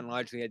just becoming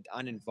largely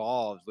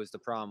uninvolved was the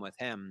problem with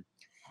him.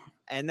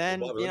 And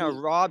then,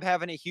 Rob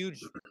having a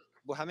huge,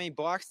 how many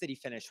blocks did he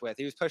finish with?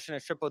 He was pushing a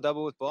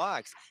triple-double with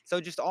blocks.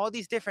 So just all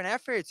these different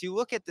efforts. You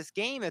look at this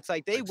game, it's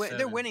like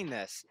they're winning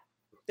this.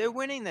 They're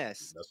winning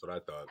this. That's what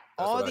I thought.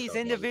 All these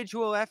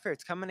individual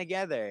efforts coming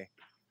together.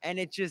 And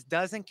it just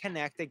doesn't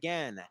connect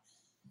again.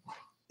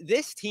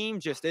 This team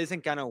just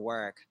isn't going to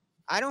work.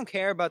 I don't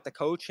care about the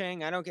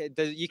coaching.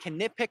 You can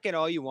nitpick it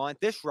all you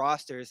want. This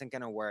roster isn't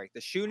going to work. The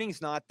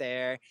shooting's not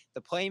there.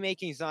 The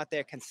playmaking's not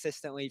there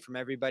consistently from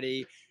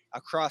everybody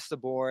across the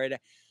board.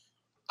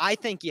 I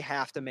think you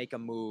have to make a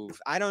move.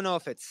 I don't know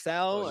if it's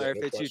sell or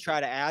if it's you try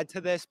to add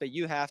to this, but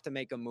you have to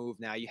make a move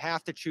now. You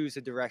have to choose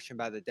a direction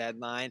by the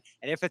deadline.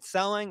 And if it's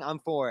selling, I'm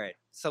for it.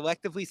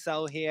 Selectively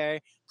sell here,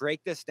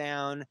 break this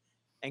down,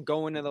 and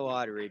go into the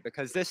lottery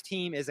because this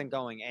team isn't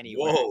going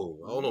anywhere. Whoa!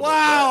 Hold on,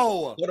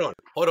 wow!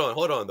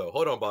 Hold on, though.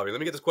 Hold on, Bobby. Let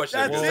me get this question.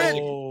 That's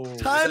it.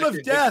 Time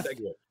of death.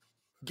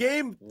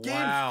 Game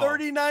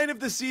 39 of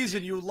the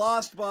season. You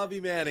lost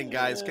Bobby Manning,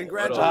 guys.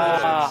 Congratulations.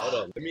 Hold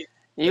on.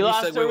 You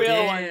lost a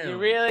real one. You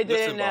really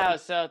did now,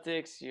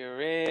 Celtics. You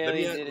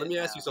really did. Let me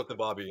ask you something,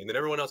 Bobby, and then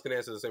everyone else can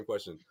answer the same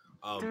question.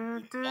 Off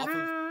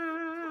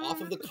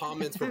of the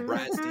comments from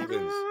Brad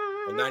Stevens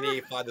on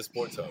 98.5 The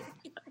Sports Hub.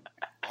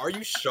 Are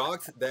you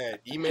shocked that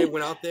Ime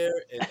went out there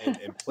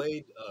and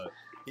played?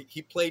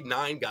 He played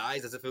 9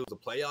 guys as if it was a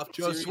playoff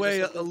series.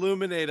 Josue,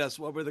 illuminate us.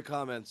 What were the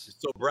comments?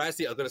 So Brad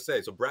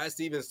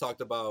Stevens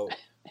talked about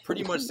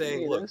pretty much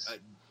saying, look,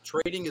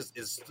 trading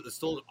is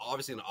still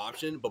obviously an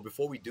option, but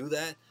before we do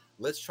that,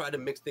 let's try to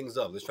mix things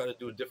up. Let's try to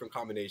do a different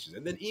combinations.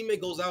 And then Ime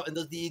goes out and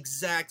does the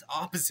exact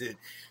opposite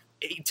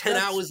 10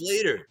 hours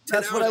later.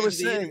 That's what I was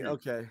saying.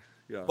 Okay.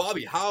 Yeah.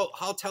 Bobby, how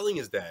telling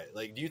is that?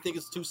 Like, do you think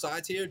it's two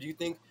sides here? Do you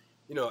think,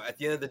 at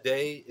the end of the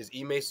day, is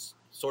Ime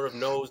sort of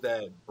knows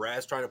that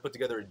Brad's trying to put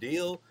together a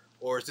deal,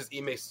 or is just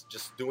Ime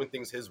just doing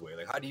things his way?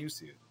 Like, how do you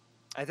see it?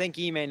 I think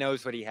Ime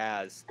knows what he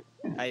has.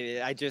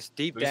 I just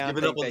deep He's down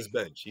giving up on his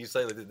bench. He's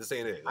saying like, this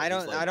ain't it. Like,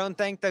 I don't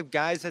think the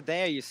guys are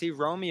there. You see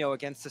Romeo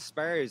against the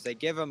Spurs. They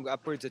give him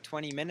upwards of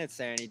 20 minutes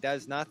there, and he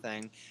does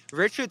nothing.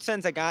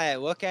 Richardson's a guy I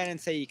look at and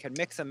say you could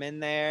mix him in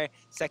there,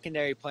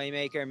 secondary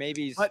playmaker.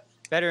 Maybe he's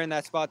better in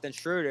that spot than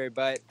Schroeder,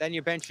 but then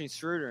you're benching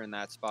Schroeder in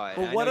that spot.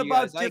 But what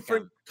about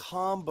different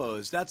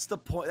combos? That's the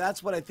point.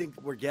 That's what I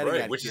think we're getting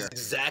at which here. is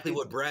exactly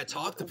what Brad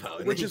talked about.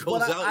 And which then is he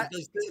goes what out and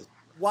does this.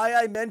 Why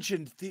I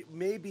mentioned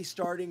maybe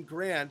starting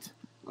Grant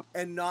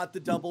and not the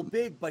double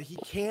big, but he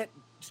can't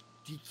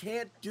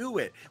do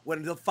it.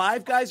 When the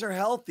 5 guys are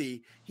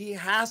healthy, he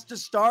has to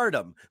start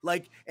them.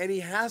 And he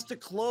has to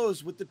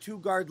close with the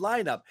 2-guard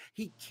lineup.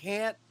 He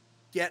can't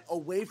get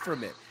away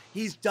from it.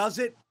 He does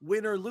it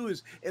win or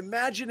lose.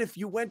 Imagine if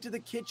you went to the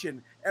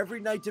kitchen every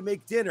night to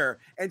make dinner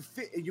and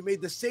you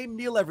made the same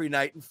meal every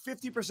night, and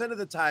 50% of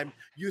the time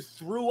you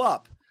threw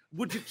up.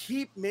 Would you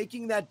keep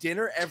making that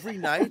dinner every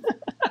night?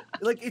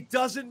 It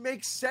doesn't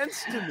make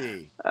sense to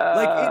me.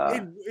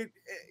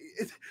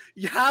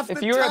 You have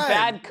if you're a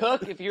bad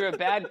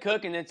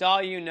cook and it's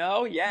all you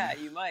know, yeah,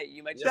 you might.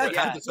 That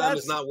half the time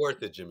is not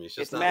worth it, Jimmy.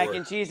 It's mac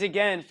and cheese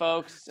again,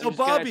 folks. So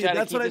Bobby,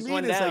 that's what I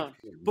mean. Is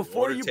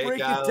before you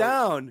break it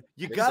down,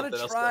 you gotta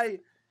try.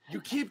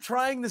 You keep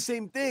trying the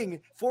same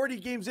thing 40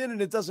 games in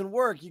and it doesn't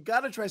work. You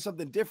got to try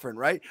something different,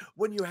 right?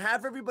 When you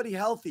have everybody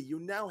healthy, you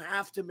now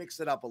have to mix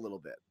it up a little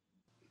bit.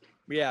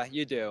 Yeah,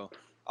 you do.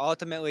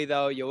 Ultimately,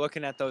 though, you're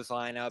looking at those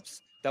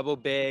lineups, double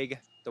big,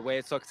 the way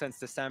it's looked since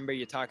December,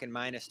 you're talking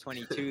minus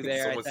 22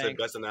 there. Someone said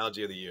best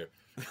analogy of the year.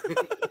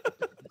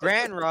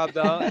 Grant and Rob,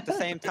 though, at the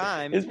same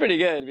time, It's pretty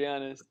good, to be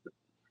honest.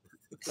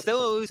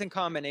 still a losing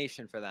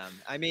combination for them.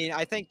 I mean,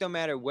 I think no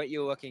matter what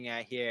you're looking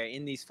at here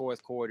in these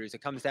fourth quarters,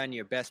 it comes down to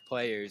your best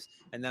players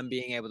and them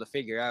being able to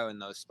figure out in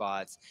those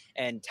spots.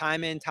 And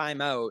time in,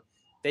 time out,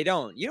 they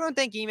don't. You don't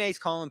think Ime's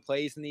calling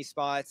plays in these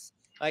spots?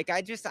 Like,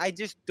 I just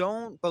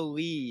don't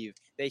believe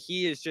that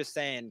he is just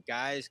saying,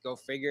 guys, go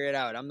figure it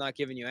out. I'm not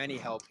giving you any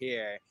help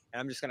here, and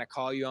I'm just going to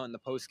call you out in the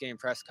post-game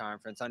press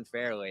conference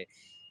unfairly.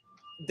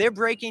 They're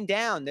breaking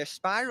down. They're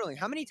spiraling.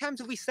 How many times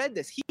have we said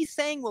this? He's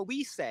saying what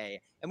we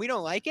say, and we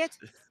don't like it?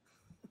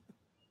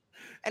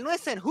 And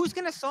listen, who's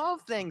going to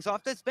solve things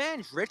off this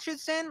bench?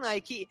 Richardson?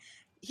 Like,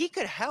 he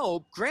could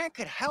help. Grant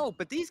could help,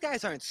 but these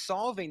guys aren't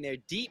solving their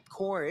deep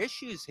core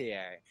issues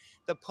here.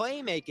 The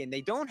playmaking,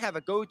 they don't have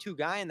a go-to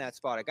guy in that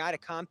spot, a guy to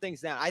calm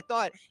things down. I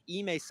thought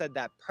Ime said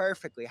that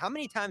perfectly. How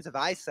many times have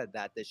I said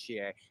that this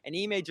year? And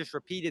Ime just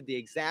repeated the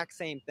exact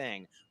same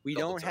thing. We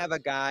don't have a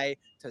guy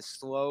to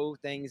slow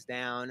things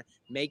down,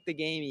 make the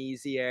game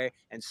easier,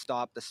 and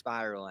stop the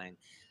spiraling.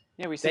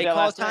 Yeah, we said that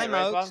last night,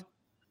 right, Bob?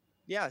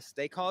 Yes,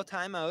 they call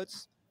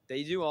timeouts.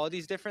 They do all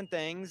these different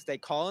things. They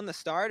call in the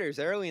starters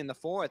early in the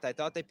fourth. I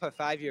thought they put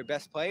 5 of your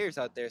best players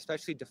out there,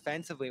 especially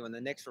defensively when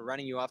the Knicks were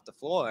running you off the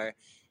floor,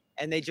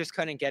 and they just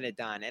couldn't get it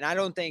done. And I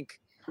don't think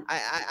 –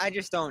 I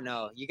just don't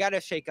know. You got to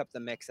shake up the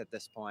mix at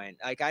this point.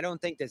 Like, I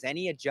don't think there's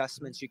any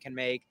adjustments you can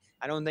make.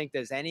 I don't think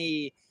there's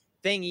anything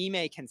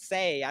Ime can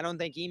say. I don't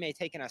think Ime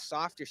taking a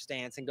softer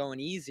stance and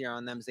going easier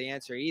on them is the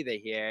answer either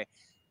here.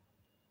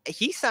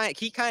 He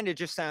kind of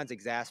just sounds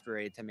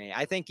exasperated to me.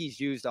 I think he's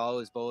used all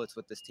his bullets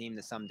with this team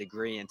to some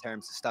degree in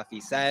terms of stuff he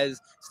says,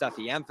 stuff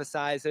he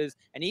emphasizes,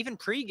 and even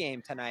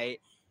pregame tonight,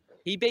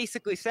 he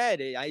basically said,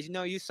 I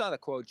know you saw the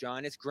quote,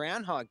 John, it's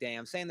Groundhog Day.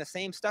 I'm saying the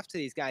same stuff to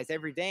these guys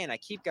every day, and I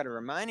keep got to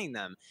reminding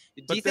them.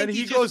 But then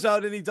he goes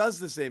out and he does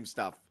the same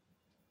stuff.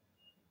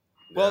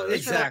 Well,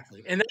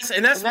 exactly, and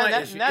that's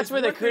my issue. That's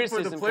where the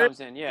criticism comes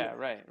in. Yeah,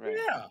 right.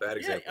 Yeah, bad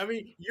example. I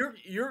mean,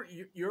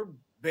 you're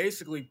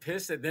basically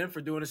pissed at them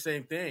for doing the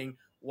same thing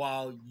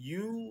while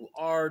you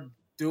are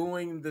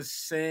doing the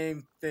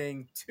same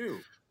thing too.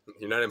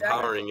 You're not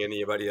empowering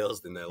anybody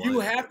else in that line. You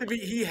have to be.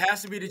 He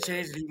has to be the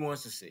change that he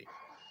wants to see.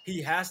 He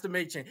has to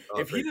make change.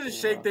 If he doesn't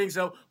shake things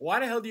up,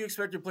 why the hell do you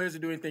expect your players to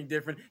do anything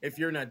different if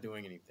you're not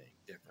doing anything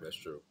different? That's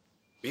true.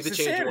 Be the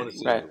change you want to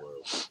see in the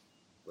world.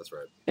 That's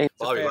right. It's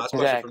Bobby, last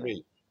question for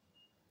me.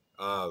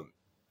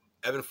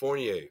 Evan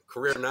Fournier,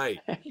 career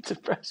night.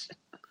 Depression.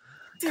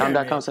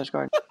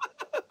 Com.com/guard.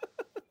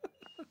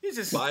 You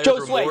just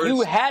Joe Sweat,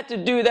 you had to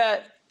do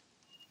that.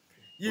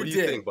 What do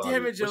you think, Bobby?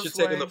 Damn it, Joe What's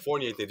your take on the Sweat.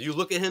 Fournier thing? Do you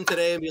look at him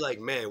today and be like,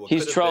 man, what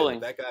He's could have trolling.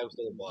 been? That guy was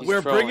still a boss.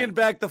 We're trolling. bringing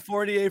back the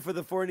Fournier for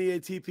the Fournier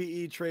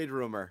TPE trade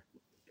rumor.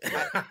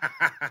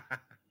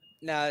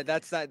 No,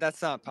 that's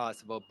not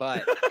possible,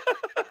 but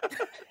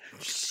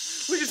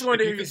We just want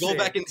to You could go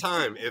back in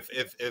time.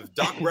 If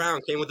Doc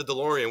Brown came with the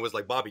DeLorean and was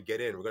like, Bobby,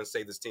 get in. We're going to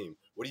save this team.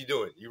 What are you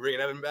doing? You bringing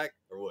Evan back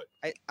or what?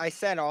 I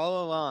said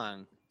all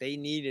along they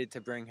needed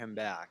to bring him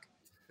back.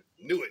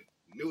 Knew it.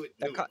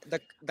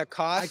 The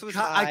cost was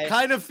high. I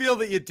kind of feel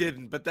that you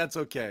didn't, but that's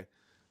okay.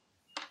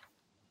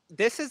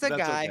 This is a That's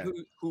guy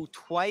okay. who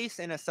twice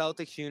in a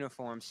Celtics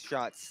uniform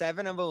shot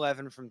 7 of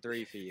 11 from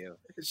 3 for you.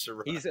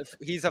 Sure. He's a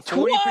 40%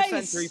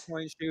 Twice!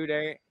 3-point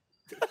shooter.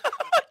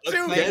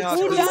 Against Against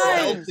the the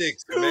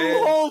Celtics, Two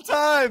man. whole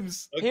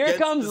times. Here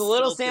Against comes the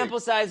little Celtics. sample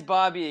size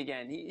Bobby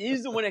again.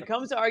 He's when it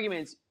comes to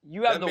arguments,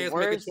 you have That the man's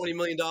making worst. $20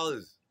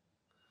 million.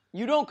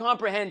 You don't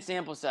comprehend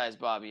sample size,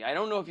 Bobby. I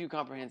don't know if you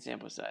comprehend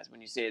sample size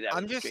when you say that.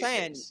 I'm with a just straight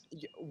saying, face.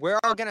 we're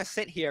all going to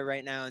sit here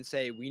right now and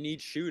say, we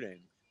need shooting.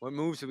 What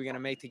moves are we going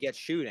to make to get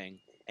shooting?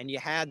 And you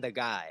had the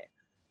guy.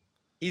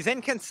 He's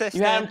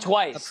inconsistent. You had him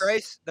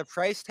twice. The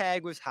price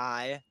tag was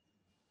high.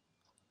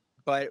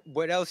 But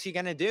what else you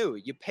gonna do?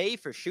 You pay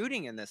for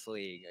shooting in this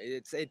league.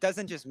 It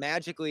doesn't just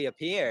magically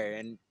appear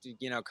and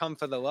come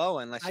for the low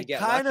unless you I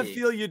get kind of lucky.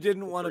 feel you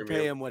didn't want to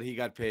pay him what he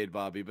got paid,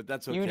 Bobby, but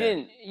that's okay. You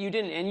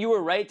didn't, and you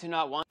were right to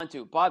not want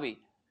to, Bobby.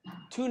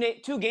 Two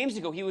games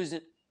ago, he was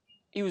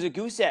a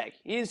goose egg.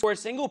 He didn't score a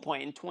single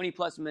point in 20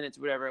 plus minutes,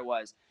 whatever it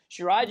was.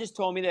 Shirai just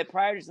told me that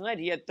prior to tonight,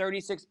 he had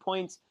 36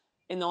 points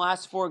in the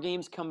last 4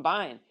 games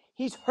combined.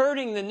 He's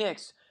hurting the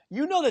Knicks.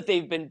 You know that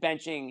they've been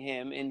benching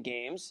him in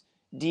games.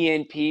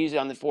 DNPs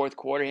on the fourth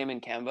quarter, him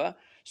and Kemba.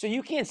 So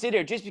you can't sit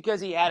there just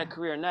because he had a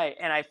career night.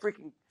 And I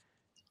freaking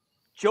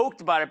joked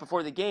about it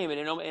before the game,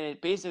 and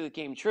it basically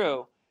came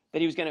true that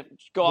he was going to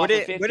go off for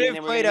 50, and then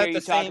we're going to hear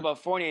you talk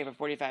about Fournier for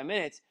 45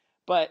 minutes.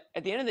 But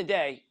at the end of the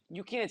day,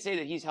 you can't say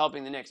that he's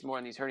helping the Knicks more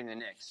than he's hurting the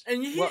Knicks.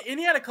 And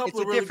he had a couple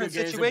of really good games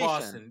in situation.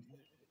 Boston.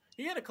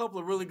 He had a couple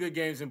of really good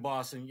games in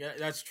Boston. Yeah,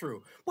 that's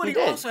true. But He he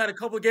did. also had a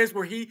couple of games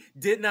where he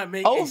did not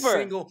make a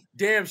single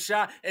damn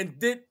shot and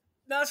did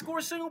not score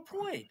a single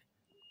point.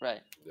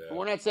 Right. Yeah.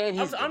 We're not saying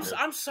he's.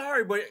 I'm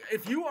sorry, but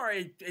if you are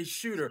a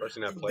shooter,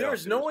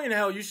 there's no way in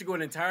hell you should go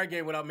an entire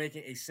game without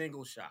making a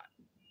single shot.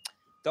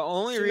 The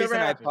only Should reason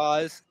never I happen.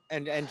 paused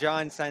and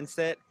John sensed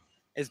it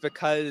is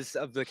because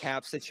of the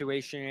cap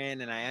situation you're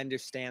in, and I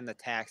understand the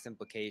tax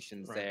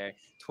implications there.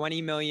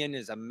 20 million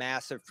is a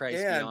massive price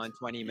And- beyond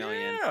 20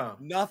 million. Yeah.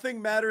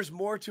 Nothing matters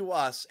more to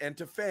us and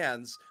to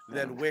fans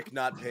than Wick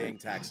not paying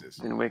taxes.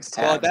 And Wick's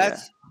Well,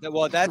 tax.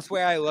 that's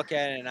where I look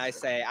at it and I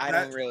say I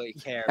don't really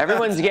care.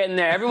 Everyone's getting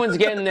there. Everyone's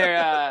getting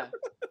their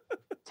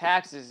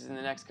taxes in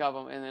the next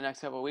couple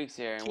of weeks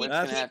here, and Wick's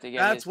gonna have to get.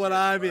 That's his what too.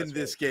 I'm in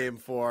this game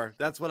for.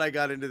 That's what I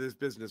got into this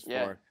business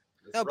Yeah. for.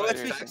 No, but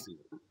Right.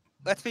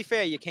 let's be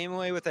fair. You came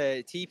away with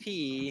a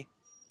TPE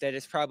that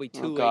is probably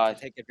too Oh, late God.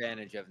 to take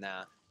advantage of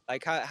now.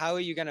 Like, how are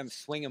you going to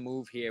swing a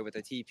move here with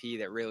a TP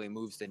that really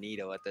moves the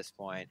needle at this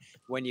point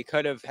when you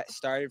could have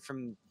started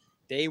from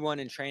day one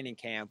in training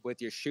camp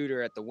with your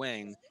shooter at the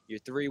wing, your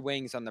 3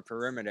 wings on the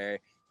perimeter,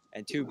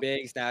 and 2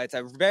 bigs? Now, it's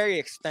a very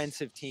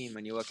expensive team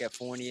when you look at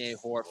Fournier,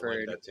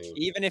 Horford. that team.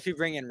 Even if you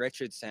bring in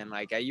Richardson,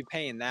 like, are you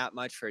paying that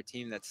much for a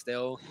team that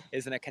still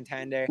isn't a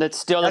contender? That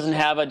still doesn't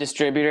have a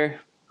distributor.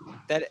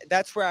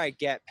 That's where I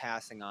get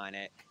passing on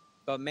it.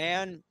 But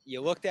man, you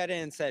looked at it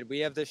and said, we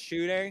have this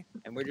shooter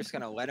and we're just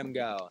going to let him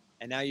go.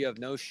 And now you have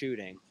no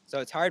shooting. So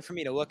it's hard for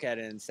me to look at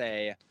it and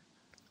say,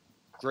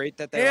 great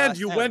that they And lost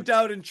you him. went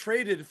out and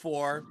traded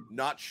for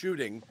not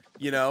shooting,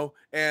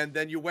 and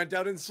then you went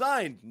out and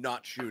signed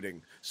not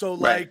shooting. So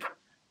Right.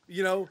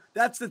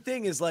 that's the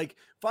thing is like,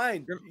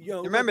 fine,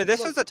 Remember,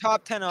 this was a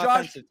top 10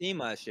 offensive team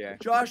last year.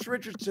 Josh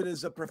Richardson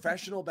is a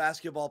professional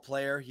basketball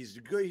player. He's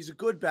a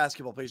good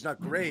basketball player. He's not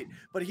great,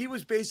 but he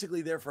was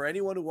basically there for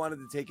anyone who wanted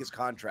to take his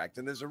contract.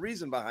 And there's a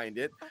reason behind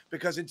it,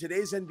 because in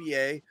today's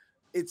NBA,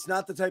 it's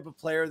not the type of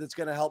player that's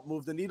going to help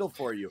move the needle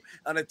for you.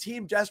 On a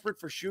team desperate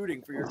for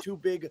shooting, for your 2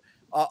 big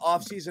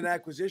offseason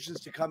acquisitions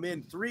to come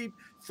in,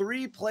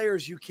 three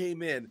players you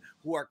came in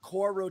who are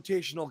core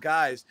rotational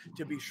guys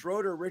to be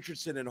Schroeder,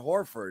 Richardson, and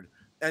Horford,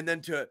 and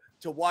then to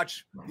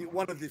watch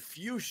one of the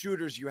few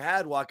shooters you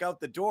had walk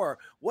out the door.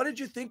 What did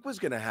you think was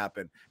going to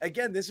happen?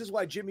 Again, this is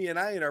why Jimmy and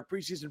I in our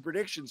preseason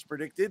predictions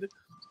predicted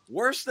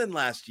worse than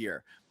last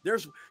year.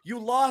 You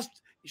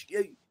lost.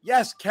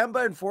 Yes,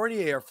 Kemba and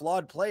Fournier are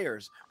flawed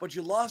players, but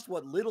you lost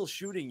what little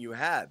shooting you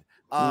had.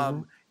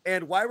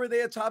 And why were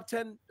they a top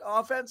 10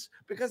 offense?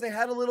 Because they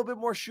had a little bit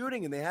more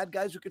shooting and they had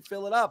guys who could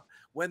fill it up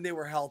when they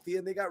were healthy,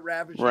 and they got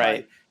ravaged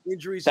Right. by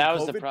injuries. That and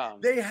was the COVID.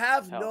 problem.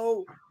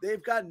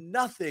 They've got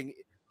nothing.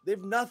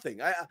 They've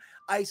nothing.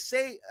 I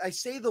say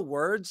the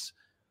words.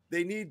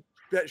 They need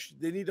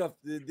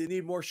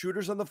more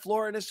shooters on the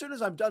floor. And as soon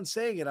as I'm done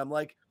saying it, I'm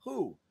like,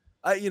 who?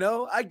 I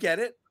get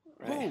it.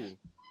 Right.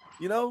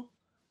 Who?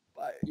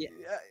 Yeah.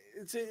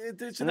 It's And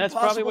an that's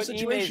probably impossible what Ime's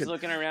situation.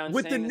 looking around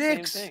With saying the the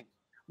Knicks, same thing.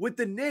 With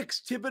the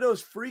Knicks,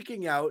 Thibodeau's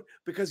freaking out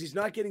because he's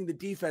not getting the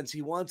defense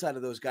he wants out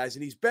of those guys,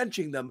 and he's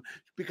benching them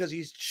because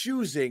he's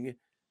choosing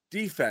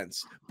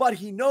defense. But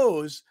he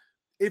knows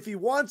if he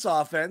wants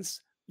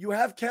offense, you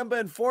have Kemba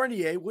and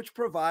Fournier, which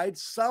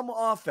provides some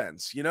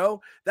offense,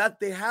 that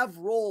they have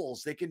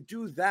roles. They can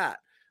do that.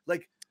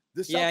 Like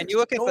the Celtics and you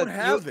look at don't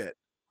have it.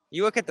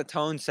 You look at the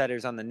tone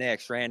setters on the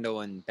Knicks,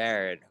 Randall and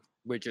Barrett,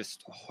 were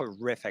just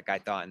horrific, I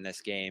thought, in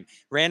this game.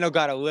 Randall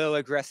got a little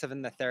aggressive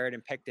in the third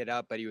and picked it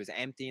up, but he was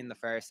empty in the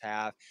first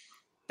half.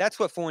 That's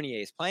what Fournier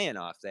is playing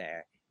off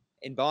there.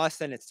 In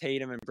Boston, it's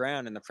Tatum and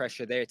Brown and the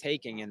pressure they're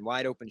taking and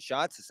wide open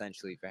shots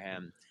essentially for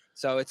him.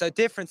 So it's a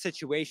different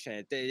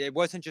situation. It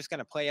wasn't just going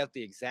to play out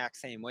the exact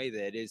same way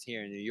that it is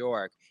here in New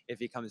York if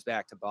he comes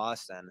back to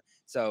Boston.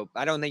 So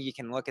I don't think you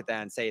can look at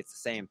that and say it's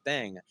the same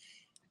thing.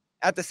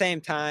 At the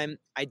same time,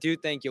 I do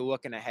think you're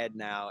looking ahead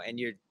now, and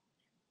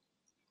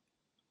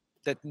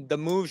the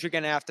moves you're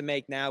going to have to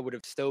make now would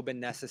have still been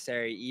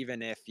necessary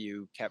even if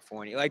you kept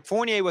Fournier. Like,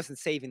 Fournier wasn't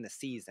saving the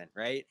season,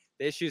 right?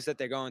 The issues that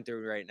they're going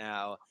through right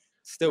now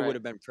still would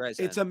have been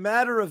present. It's a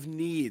matter of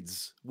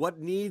needs. What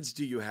needs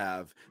do you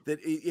have that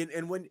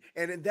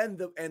and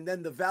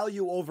then the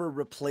value over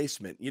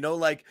replacement,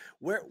 like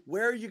where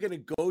are you going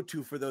to go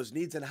to for those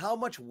needs, and how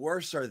much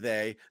worse are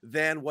they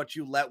than what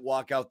you let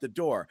walk out the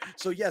door?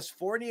 So yes,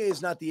 Fournier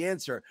is not the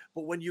answer,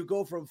 but when you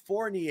go from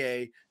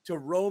Fournier to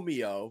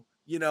Romeo,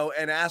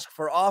 and ask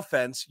for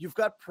offense, you've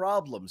got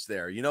problems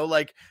there.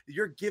 Like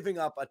you're giving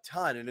up a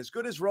ton. And as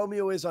good as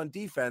Romeo is on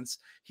defense,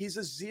 he's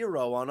a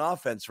 0 on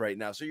offense right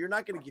now. So you're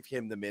not going to give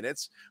him the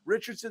minutes.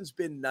 Richardson's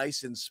been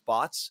nice in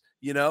spots,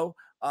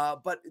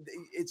 but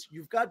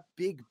you've got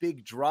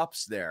big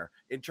drops there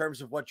in terms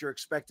of what you're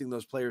expecting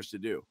those players to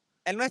do.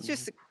 And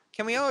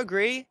can we all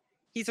agree?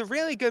 He's a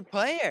really good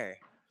player.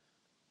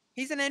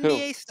 He's an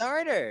NBA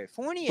starter,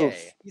 Fournier.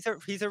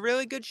 He's a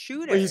really good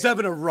shooter. Well, he's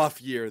having a rough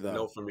year, though.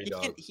 No, for me,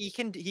 dog. He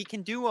can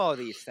do all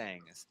these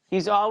things.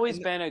 He's always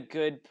been a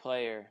good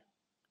player.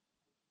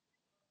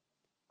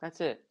 That's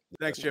it.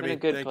 Thanks, He's been Jimmy. a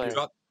good Thank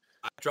player.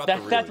 you.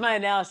 That's my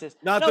analysis.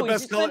 Not the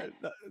best color.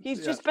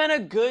 He's just been a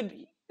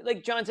good,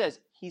 like John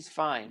says, he's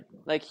fine.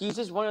 Like, he's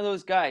just one of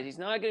those guys. He's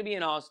not going to be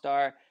an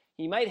all-star.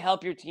 He might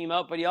help your team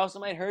out, but he also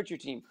might hurt your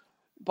team.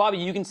 Bobby,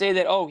 you can say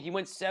that, he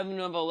went 7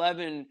 of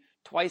 11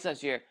 twice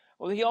last year.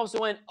 Well, he also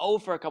went 0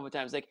 for a couple of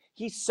times. Like,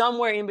 he's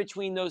somewhere in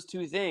between those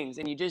two things,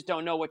 and you just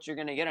don't know what you're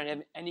going to get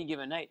on any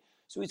given night.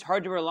 So he's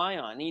hard to rely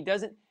on. You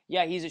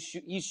Yeah,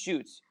 he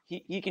shoots.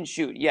 He can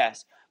shoot,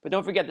 yes. But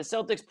don't forget, the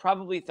Celtics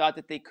probably thought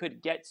that they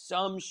could get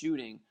some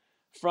shooting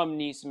from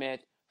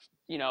Nesmith,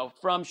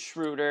 from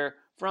Schroeder,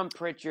 from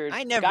Pritchard.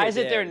 I never guys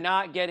did. that they're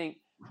not getting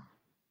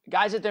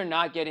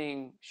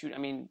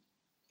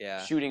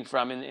shooting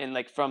from in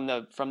like from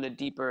the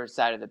deeper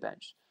side of the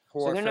bench.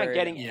 So they're not Horford.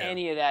 getting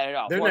any of that at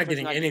all. They're not Horford's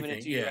getting giving anything,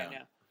 it to you yeah. right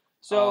now.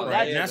 So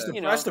Right, that's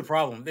and that's the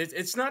problem.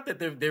 It's not that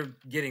they're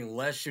getting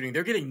less shooting;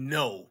 they're getting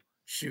no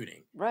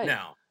shooting. Right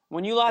Now,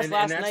 when you lost and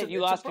last that's night, you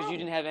it's a lost because you problem.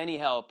 didn't have any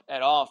help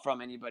at all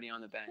from anybody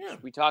on the bench. Yeah.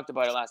 We talked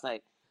about it last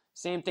night.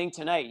 Same thing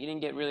tonight. You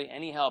didn't get really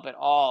any help at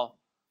all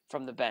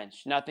from the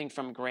bench. Nothing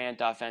from Grant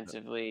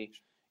offensively.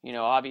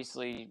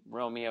 Obviously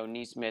Romeo,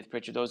 Nesmith,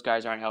 Pritchard, those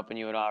guys aren't helping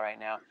you at all right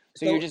now.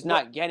 So you're just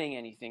not getting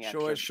anything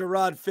extra.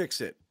 Sherrod, fix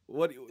it.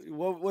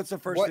 What's the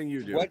first thing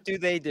you do? What do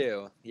they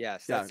do?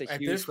 Yes, that's a At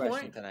huge this question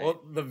point, tonight.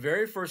 well, the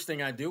very first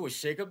thing I do is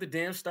shake up the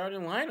damn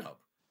starting lineup.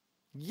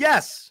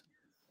 Yes.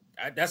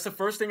 That's the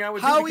first thing I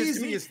would do. How because to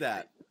easy me, is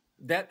that?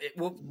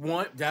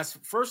 That's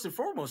first and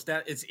foremost.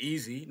 That it's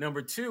easy.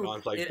 Number two,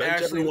 Ron's like, it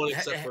bench actually everyone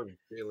except for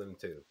Jalen and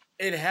Tatum.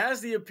 it has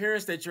the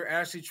appearance that you're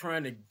actually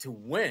trying to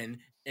win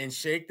and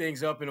shake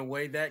things up in a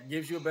way that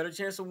gives you a better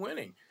chance of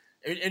winning.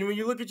 And when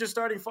you look at your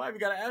starting five, you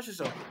got to ask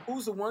yourself,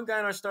 who's the one guy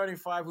in our starting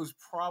five who's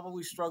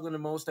probably struggling the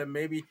most that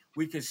maybe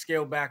we could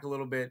scale back a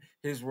little bit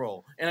his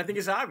role? And I think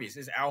it's obvious.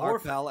 It's Al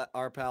Horford.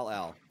 Our pal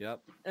Al.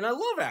 Yep. And I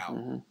love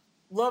Al.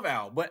 Love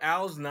Al. But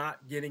Al's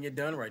not getting it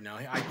done right now.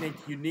 I think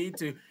you need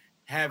to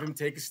have him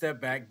take a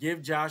step back,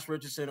 give Josh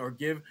Richardson or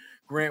give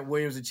Grant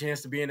Williams a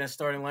chance to be in that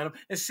starting lineup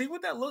and see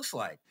what that looks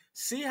like.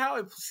 See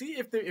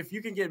if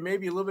you can get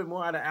maybe a little bit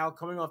more out of Al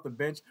coming off the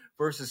bench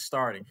versus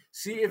starting.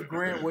 See if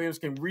Grant Williams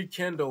can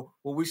rekindle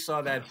what we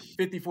saw, that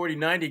 50, 40,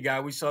 90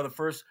 guy we saw the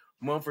first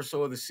month or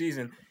so of the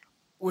season.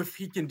 If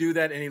he can do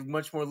that in a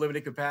much more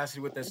limited capacity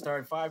with that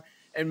starting five.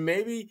 And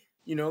maybe,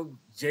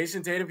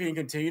 Jason Tatum can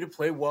continue to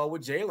play well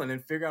with Jalen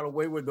and figure out a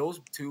way where those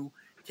two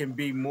can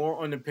be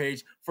more on the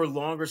page for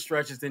longer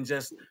stretches than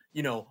just,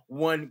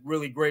 one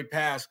really great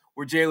pass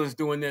where Jalen's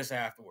doing this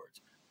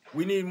afterwards.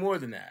 We need more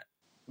than that.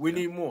 We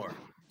need more.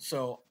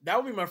 So that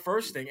would be my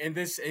first thing, and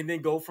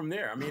then go from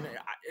there. I mean,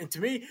 and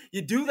to me,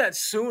 you do that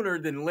sooner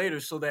than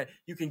later so that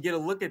you can get a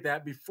look at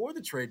that before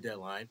the trade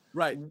deadline,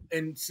 right?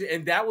 And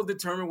that will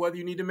determine whether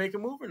you need to make a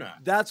move or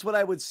not. That's what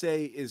I would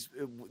say is,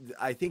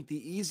 I think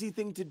the easy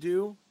thing to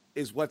do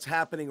is what's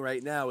happening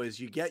right now is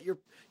you get your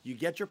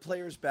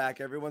players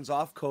back. Everyone's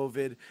off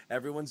COVID.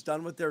 Everyone's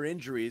done with their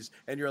injuries.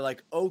 And you're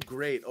like, oh,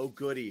 great. Oh,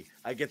 goody.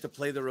 I get to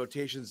play the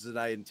rotations that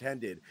I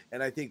intended.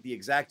 And I think the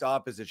exact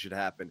opposite should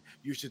happen.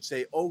 You should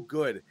say, oh,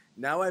 good.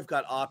 Now I've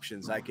got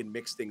options. I can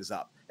mix things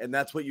up. And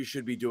that's what you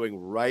should be doing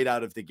right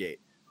out of the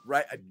gate.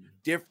 Right.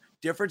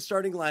 Different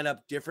starting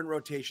lineup, different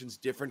rotations,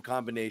 different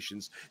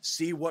combinations.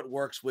 See what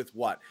works with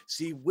what.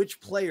 See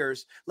which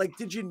players. Like,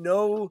 did you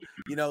know,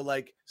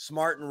 like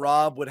Smart and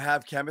Rob would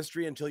have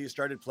chemistry until you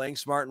started playing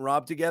Smart and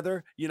Rob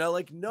together?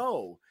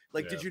 No.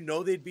 Like, did you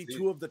know they'd be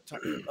two of the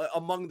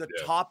among the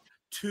top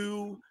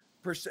 2%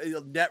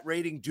 net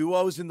rating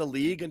duos in the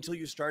league until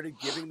you started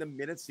giving them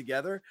minutes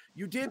together?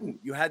 You didn't.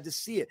 You had to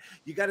see it.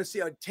 You got to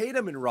see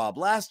Tatum and Rob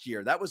last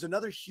year. That was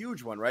another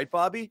huge one, right,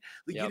 Bobby?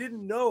 Like, you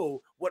didn't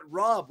know what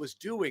Rob was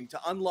doing to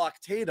unlock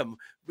Tatum,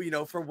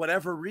 for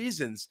whatever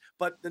reasons,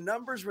 but the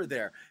numbers were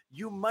there.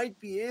 You might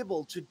be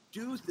able to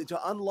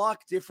to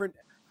unlock different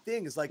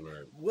things. Like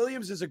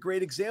Williams is a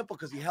great example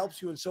because he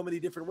helps you in so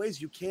many different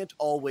ways. You can't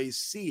always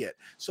see it.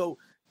 So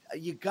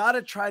you got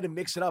to try to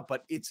mix it up,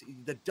 but it's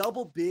the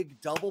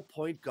double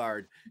point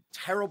guard,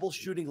 terrible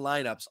shooting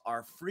lineups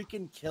are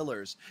freaking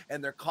killers,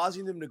 and they're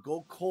causing them to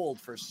go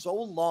cold for so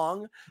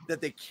long that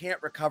they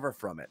can't recover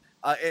from it.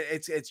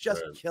 It's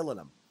just killing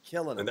them.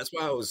 And that's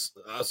why I was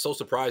so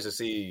surprised to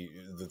see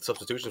the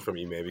substitutions from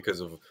Ime, because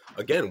of,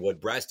 again,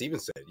 what Brad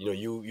Stevens said.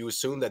 You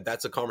assume that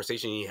that's a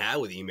conversation he had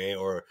with Ime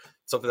or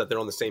something that they're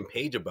on the same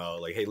page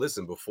about. Like, hey,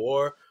 listen,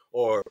 before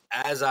or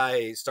as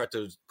I start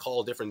to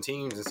call different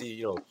teams and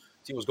see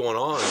what's going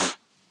on,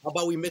 how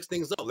about we mix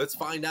things up? Let's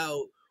find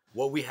out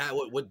what we have,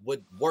 what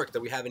worked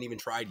that we haven't even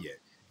tried yet.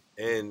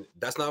 And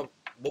that's not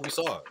what we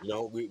saw.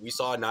 We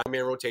saw a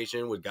 9-man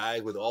rotation with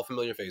guys with all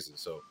familiar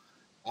faces. So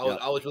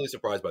I was really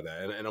surprised by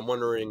that. And I'm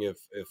wondering if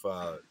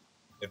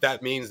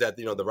that means that,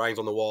 the writing's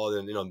on the wall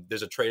and,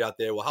 there's a trade out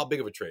there. Well, how big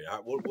of a trade?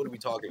 What are we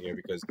talking here?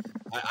 Because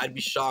I'd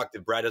be shocked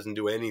if Brad doesn't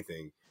do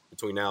anything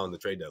between now and the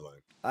trade deadline.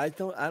 I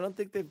don't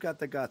think they've got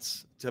the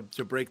guts to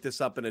break this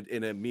up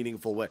in a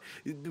meaningful way.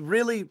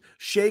 Really,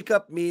 shake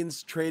up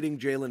means trading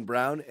Jaylen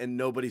Brown, and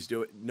nobody's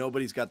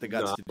got the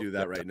guts to do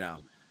that right now.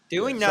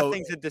 Doing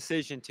nothing's a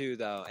decision too,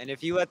 though. And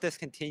if you let this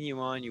continue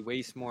on, you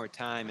waste more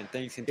time, and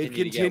things continue to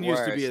get worse. It continues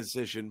to be a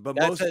decision, but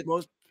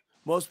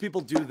most people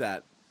do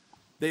that.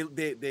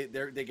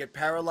 They get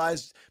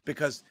paralyzed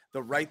because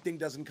the right thing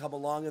doesn't come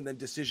along, and then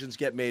decisions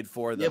get made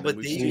for them. Yeah, but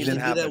they usually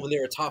do that when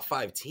they're a top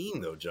 5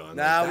 team, though, John.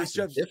 Now it's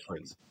just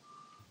different.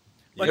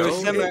 It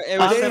was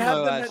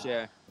similar last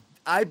year.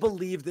 I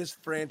believe this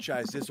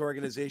franchise, this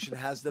organization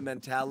has the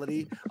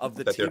mentality of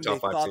the team they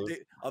thought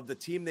of the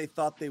team they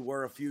thought they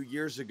were a few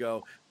years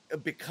ago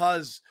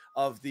because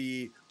of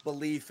the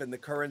belief and the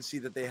currency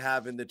that they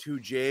have in the two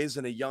Jays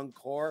and a young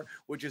core,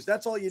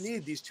 that's all you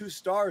need. These two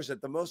stars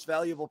at the most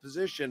valuable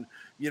position,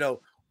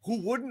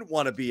 who wouldn't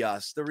want to be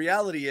us? The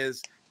reality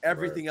is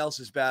everything else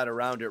is bad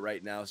around it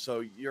right now.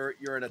 So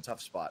you're in a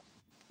tough spot.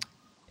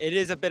 It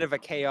is a bit of a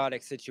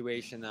chaotic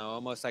situation, though,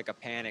 almost like a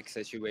panic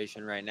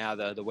situation right now,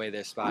 the way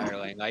they're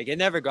spiraling. Like, it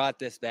never got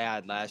this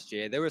bad last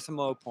year. There were some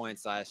low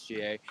points last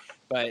year,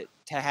 but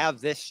to have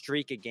this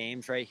streak of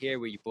games right here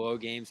where you blow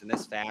games in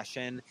this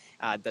fashion,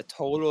 the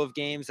total of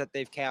games that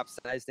they've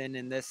capsized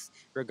in this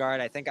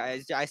regard, I think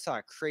I saw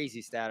a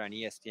crazy stat on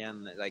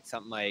ESPN, like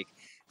something like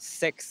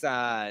six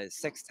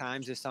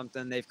times or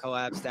something they've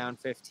collapsed down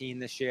 15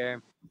 this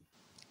year.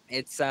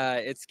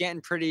 It's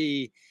getting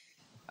pretty,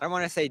 I don't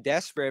want to say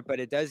desperate, but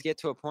it does get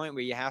to a point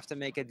where you have to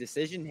make a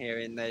decision here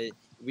in the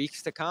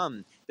weeks to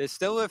come. There's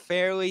still a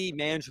fairly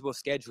manageable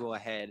schedule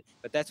ahead,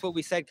 but that's what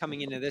we said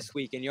coming into this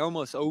week, and you're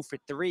almost 0 for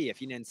 3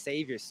 if you didn't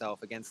save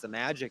yourself against the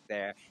Magic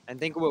there. And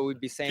think of what we'd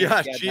be saying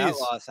if you had that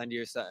loss under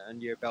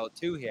your belt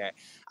too here.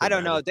 I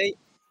don't know.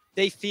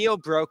 They feel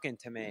broken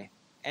to me,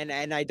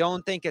 and I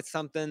don't think it's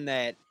something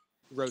that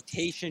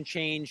rotation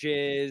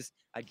changes,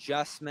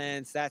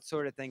 adjustments, that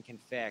sort of thing can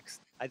fix.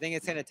 I think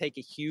it's going to take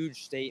a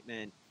huge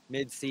statement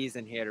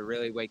mid-season here to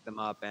really wake them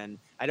up, and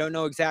I don't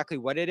know exactly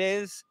what it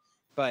is,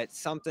 but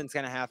something's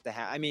going to have to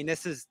happen. I mean,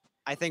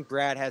 I think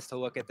Brad has to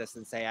look at this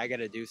and say, I got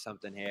to do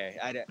something here.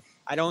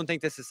 I don't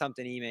think this is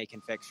something Ime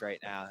can fix right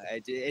now.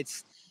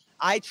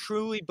 I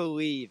truly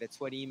believe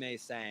it's what Ime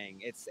is saying.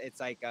 It's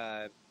like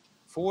a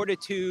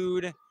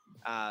fortitude,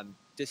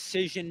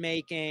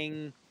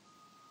 decision-making,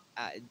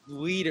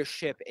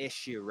 leadership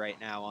issue right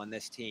now on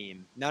this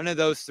team. None of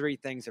those three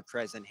things are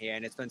present here,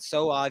 and it's been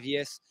so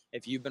obvious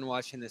if you've been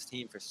watching this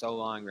team for so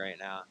long right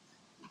now.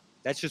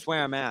 That's just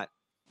where I'm at.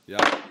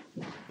 Yeah,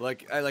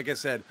 like I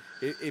said,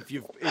 if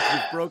you've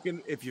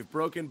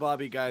broken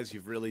Bobby, guys,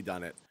 you've really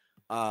done it.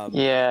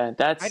 Yeah,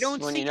 that's I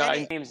don't when see you know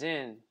any games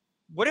in.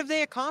 What have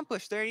they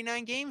accomplished?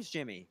 39 games,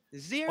 Jimmy.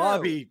 0.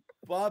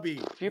 Bobby,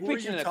 you're who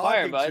preaching are to you the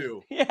choir, talking bud.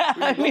 to? Yeah,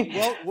 I mean,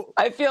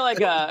 I feel like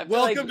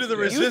welcome to the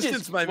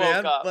resistance, my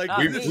man. Like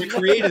we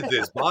created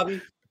this,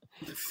 Bobby.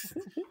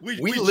 We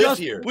live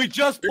here. We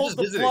just pulled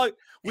the visiting. plug.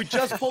 We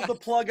just pulled the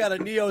plug out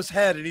of Neo's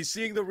head, and he's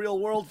seeing the real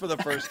world for the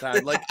first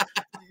time. Like,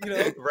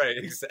 right?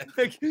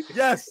 Exactly.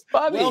 Yes,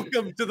 Bobby.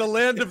 Welcome to the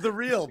land of the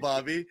real,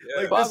 Bobby.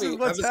 Yeah. Like, Bobby, this is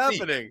what's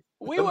happening.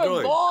 We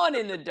were born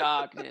in the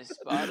darkness,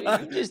 Bobby.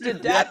 You just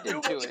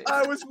adapted to it.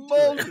 I was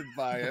molded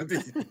by it.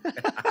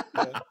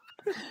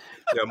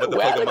 Yeah, I'm about to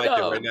plug the mic in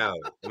right now.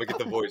 I'm gonna get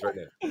the voice right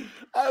now.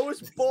 I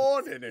was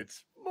born in it,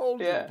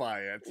 molded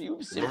by it.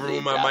 Remember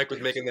when my mic was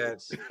making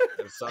that?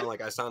 It sounded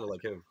like I sounded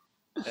like him.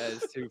 That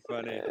is too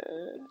funny.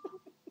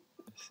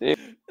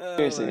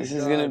 Seriously, this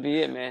is gonna be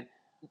it, man.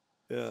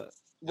 Yeah.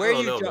 Where I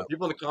you don't know, man.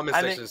 People in the comment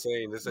section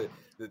saying this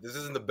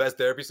isn't the best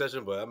therapy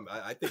session, but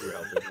I think we're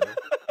out there.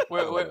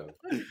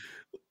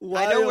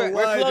 Why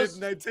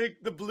didn't I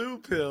take the blue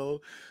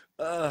pill?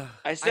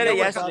 I said it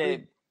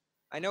yesterday.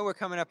 I know we're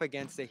coming up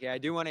against it here. I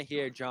do want to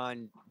hear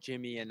John,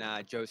 Jimmy, and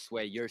Joe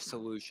Sway, your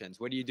solutions.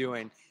 What are you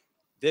doing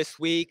this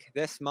week,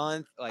 this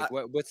month? Like,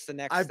 what's the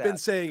next I've step? been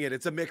saying it.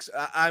 It's a mix.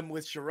 I'm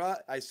with Sherrod.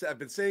 I've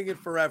been saying it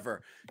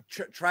forever.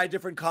 Try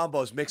different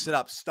combos. Mix it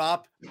up.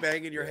 Stop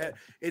banging your head.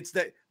 It's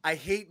that I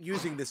hate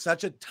using this.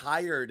 Such a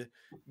tired,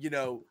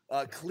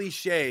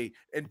 cliche,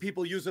 and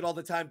people use it all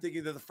the time,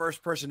 thinking they're the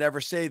first person to ever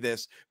say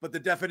this. But the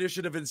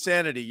definition of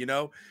insanity,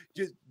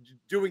 just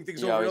doing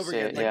things over and over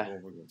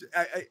again.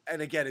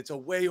 And again, it's a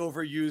way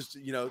overused,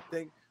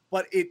 thing.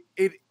 But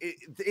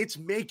it's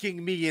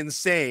making me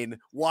insane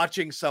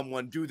watching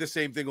someone do the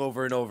same thing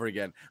over and over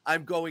again.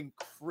 I'm going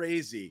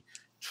crazy.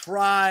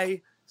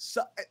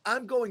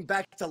 I'm going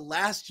back to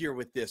last year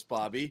with this,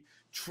 Bobby.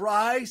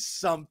 Try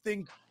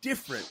something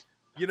different.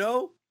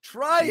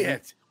 Try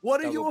it.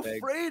 What are you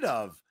afraid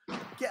of?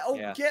 Get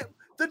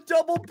the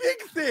double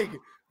big thing.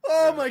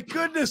 Oh my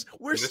goodness.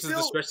 This is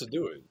the stretch to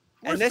do it.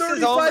 We're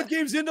 35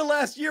 games into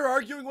last year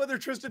arguing whether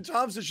Tristan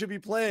Thompson should be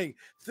playing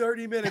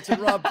 30 minutes and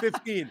Rob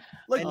 15.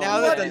 Like, and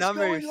now what that the is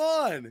numbers, going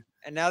on?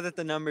 And now that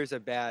the numbers are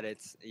bad,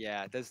 it's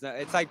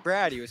like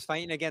Brad. He was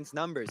fighting against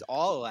numbers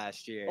all of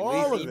last year.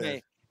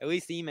 At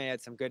least Ime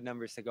had some good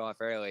numbers to go off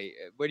early.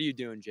 What are you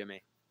doing,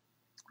 Jimmy?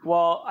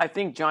 Well, I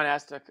think John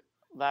asked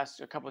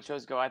a couple of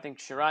shows ago. I think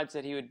Sherrod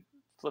said he would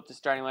flip the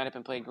starting lineup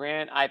and play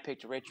Grant. I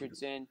picked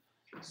Richardson.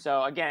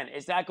 So again,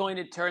 is that going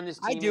to turn this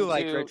team into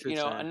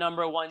a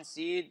number 1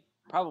 seed?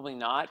 Probably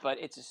not, but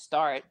it's a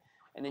start,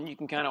 and then you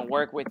can kind of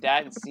work with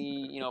that and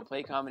see,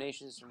 play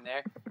combinations from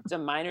there. It's a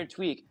minor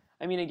tweak.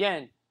 I mean,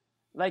 again,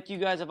 like you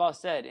guys have all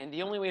said, and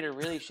the only way to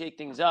really shake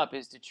things up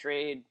is to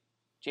trade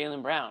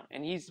Jaylen Brown,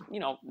 and he's,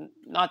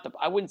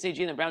 I wouldn't say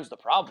Jaylen Brown's the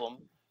problem.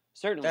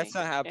 Certainly, that's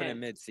not happening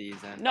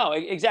mid-season. No,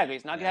 exactly,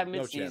 it's not gonna happen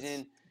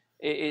mid-season.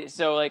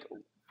 So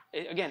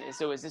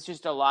is this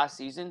just a lost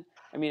season?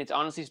 I mean, it's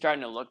honestly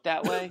starting to look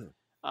that way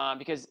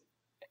because.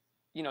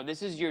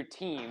 This is your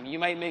team. You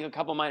might make a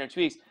couple minor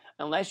tweaks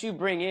unless you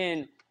bring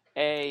in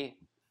a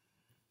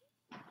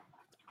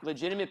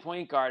legitimate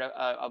point guard,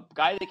 a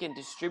guy that can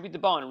distribute the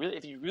ball, and really,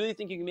 if you really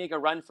think you can make a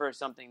run for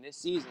something this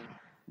season,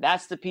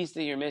 that's the piece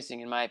that you're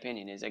missing, in my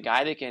opinion, is a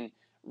guy that can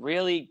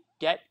really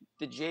get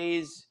the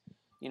Jays,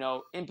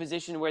 in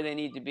position where they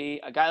need to be.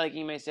 A guy like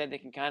Ime said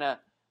that can kind of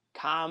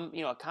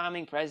a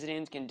calming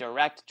presence, can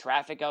direct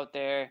traffic out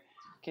there,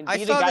 can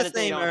be the guy that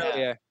they don't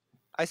have.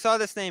 I saw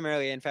this name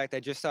earlier. In fact, I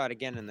just saw it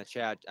again in the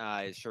chat,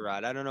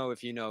 Sherrod. I don't know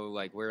if you know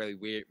like where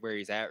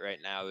he's at right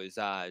now. Is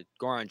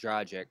Goran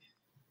Dragic.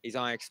 He's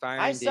on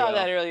expiring I saw deal.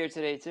 that earlier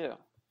today too.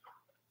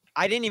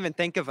 I didn't even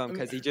think of him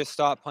because he just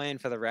stopped playing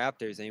for the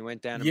Raptors and he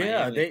went down to Miami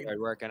and started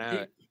working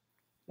out.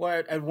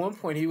 Well, at one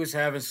point he was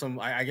having some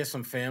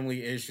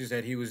family issues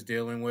that he was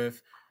dealing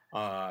with,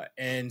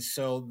 and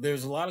so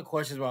there's a lot of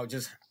questions about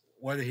just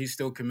whether he's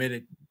still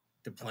committed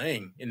to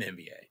playing in the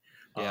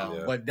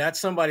NBA. But that's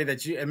somebody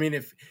that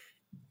if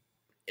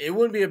it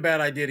wouldn't be a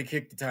bad idea to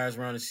kick the tires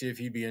around and see if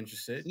he'd be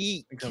interested.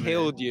 He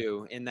killed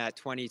you in that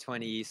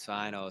 2020 East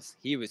Finals.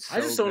 He was.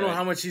 I just don't know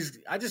how much he's.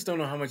 I just don't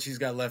know how much he's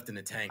got left in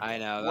the tank. I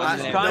know.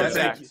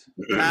 Pass.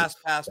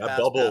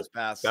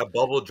 That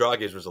bubble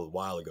Dragic was a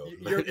while ago.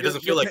 It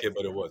doesn't feel like it,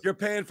 but it was. You're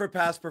paying for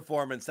past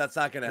performance. That's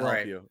not going to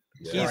help you.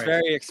 Yeah. He's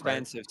very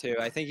expensive too.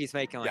 I think he's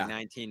making like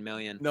 19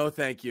 million. No,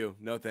 thank you.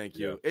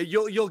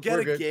 You'll get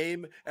a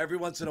game every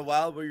once in a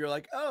while where you're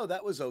like, oh,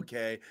 that was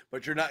okay,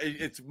 but you're not.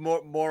 It's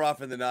more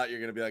often than not you're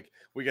going to be like,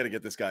 we got to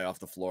get this guy off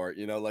the floor.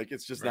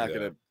 It's just not going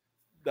to.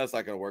 That's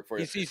not going to work for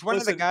you. He's one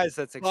of the guys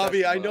that's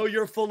Bobby, I know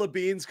you're full of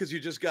beans because you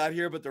just got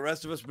here, but the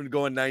rest of us have been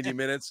going 90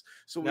 minutes.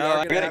 So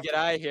I gotta get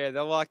out of here.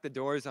 They'll lock the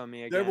doors on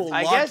me again. They will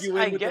lock you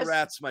in with the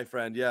rats, my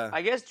friend. Yeah.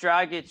 I guess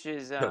Dragic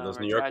is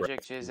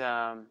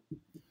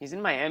he's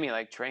in Miami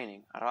like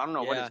training. I don't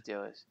know what his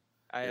deal is.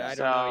 I don't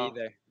know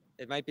either.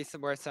 It might be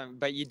somewhere,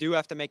 but you do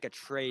have to make a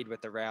trade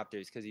with the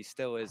Raptors because he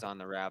still is on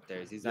the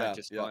Raptors. He's not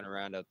just going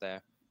around out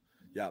there.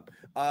 Yeah.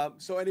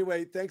 So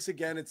anyway, thanks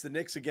again. It's the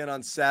Knicks again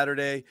on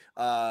Saturday.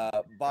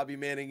 Bobby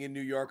Manning in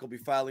New York will be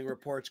filing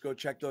reports. Go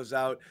check those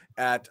out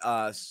on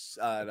our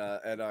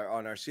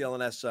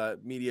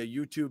CLNS Media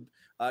YouTube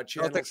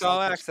channel. Celtics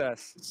All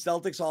Access.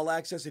 Celtics All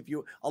Access.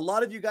 A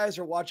lot of you guys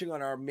are watching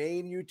on our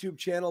main YouTube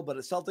channel, but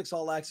at Celtics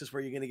All Access,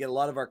 where you're going to get a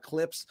lot of our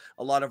clips,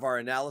 a lot of our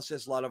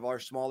analysis, a lot of our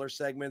smaller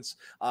segments,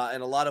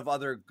 and a lot of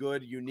other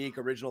good, unique,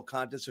 original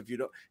content. So if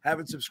you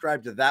haven't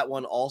subscribed to that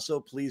one, also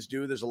please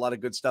do. There's a lot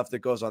of good stuff that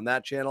goes on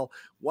that channel.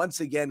 Once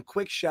again,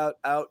 quick shout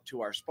out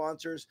to our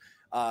sponsors.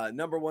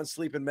 Number one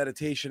sleep and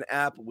meditation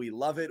app. We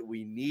love it.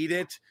 We need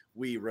it.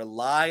 We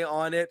rely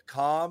on it.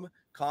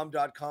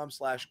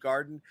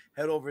 Calm.com/garden.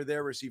 Head over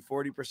there, receive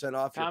 40%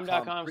 off.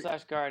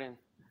 Calm.com/garden.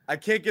 I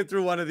can't get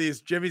through one of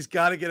these. Jimmy's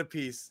got to get a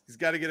piece. He's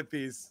got to get a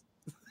piece.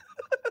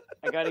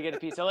 I got to get a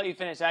piece. I'll let you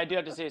finish. I do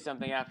have to say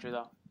something after,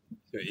 though.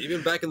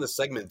 Even back in the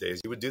segment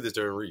days, you would do this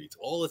during reads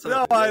all the time.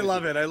 No, I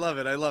love it.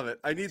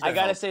 I need that. I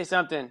got to say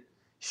something.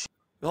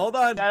 Hold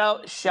on.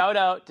 Shout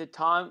out to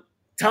Tom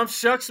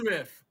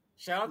Shucksmith.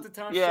 Shout out to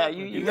Tom. Yeah,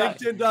 you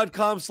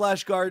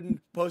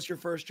LinkedIn.com/garden. Post your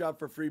first job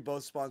for free.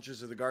 Both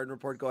sponsors of the Garden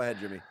Report. Go ahead,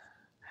 Jimmy.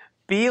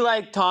 Be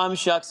like Tom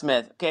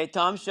Shucksmith. Okay,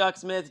 Tom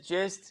Shucksmith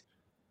just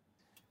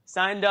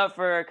signed up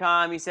for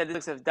Calm. He said,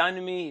 "This have done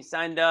to me." He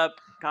signed up.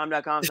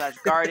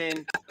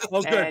 Calm.com/garden.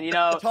 And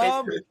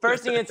Tom,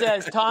 first thing it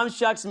says, Tom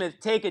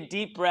Shucksmith, take a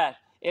deep breath.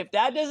 If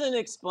that doesn't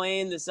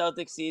explain the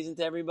Celtics season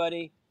to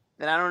everybody,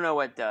 then I don't know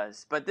what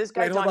does. But this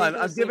guy, Tom,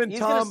 he's going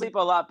to sleep a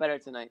lot better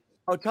tonight.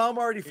 Oh, Tom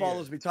already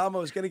follows me. Tom, I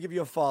was going to give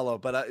you a follow,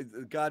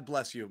 but God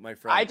bless you, my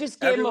friend. I just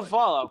gave him a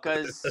follow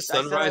because I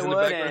said I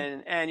would,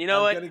 and you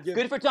know what?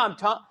 Good for Tom.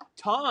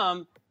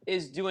 Tom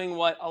is doing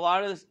what a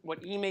lot of what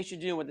Ime should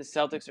do, what the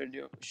Celtics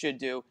should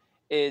do,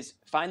 is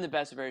find the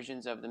best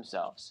versions of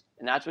themselves,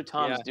 and that's what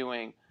Tom's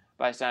doing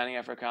by signing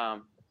up for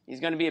Calm.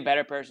 He's going to be a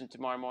better person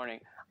tomorrow morning.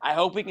 I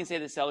hope we can say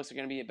the Celtics are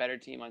going to be a better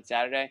team on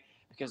Saturday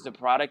because the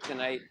product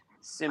tonight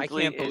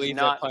simply is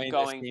not going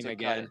to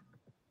cut it.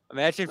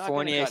 Imagine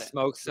Fournier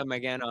smokes them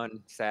again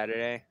on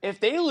Saturday.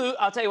 If they lose,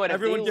 I'll tell you what.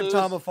 Everyone give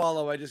Tom a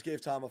follow. I just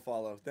gave Tom a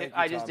follow.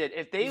 I just did.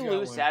 If they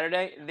lose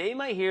Saturday, they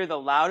might hear the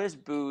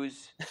loudest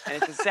boos. And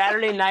it's a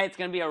Saturday night. It's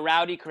going to be a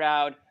rowdy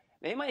crowd.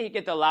 They might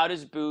get the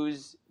loudest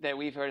boos that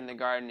we've heard in the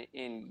Garden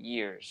in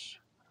years.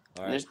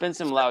 Right. There's been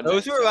some loud.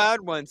 Those were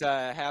loud ones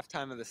at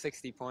halftime of the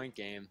 60-point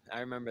game. I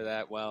remember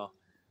that well.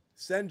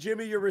 Send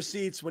Jimmy your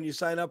receipts when you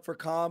sign up for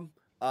Calm,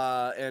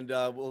 and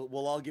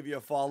we'll all give you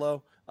a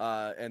follow.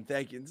 And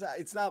thank you.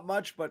 It's not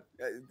much, but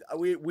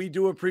we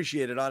do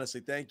appreciate it.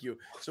 Honestly, thank you.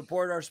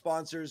 Support our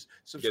sponsors.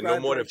 Subscribe. No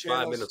more than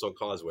 5 minutes on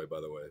Causeway,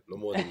 by the way. No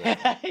more than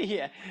that.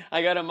 Yeah,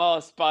 I got them all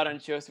a spot on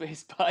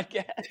Joseway's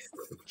podcast.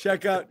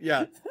 Check out.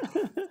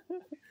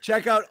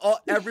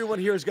 Everyone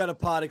here has got a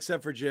pod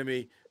except for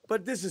Jimmy.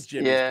 But this is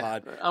Jimmy's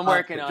pod. I'm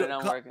working on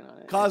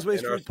it. Causeway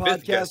Street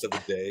Podcast. Guest of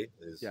the day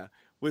is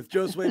with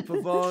Josue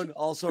Pavone,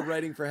 also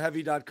writing for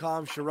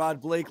Heavy.com.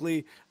 Sherrod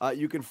Blakely.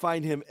 You can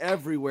find him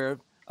everywhere.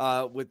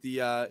 With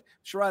the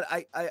Sherrod,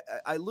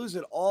 I lose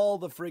it all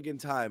the friggin'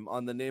 time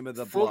on the name of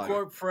the Full blog.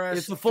 Court Press.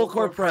 It's the Full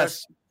Court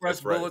Press.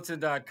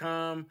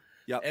 Pressbulletin.com.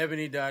 Yep.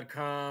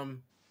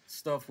 Ebony.com.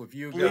 stuff with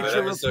you Yeah, guys.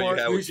 that episode you had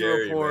with Bleacher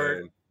Gary, Report,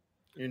 man.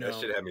 you know. That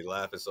shit had me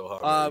laughing so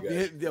hard. man,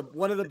 you guys.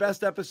 One of the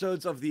best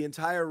episodes of the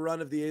entire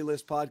run of the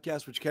A-List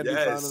podcast, which can be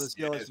found on the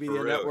CLS Media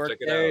for real. Network. Check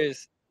it There out.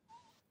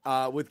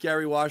 is With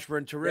Gary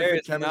Washburn, there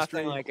terrific is chemistry.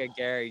 nothing like a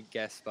Gary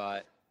guest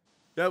spot.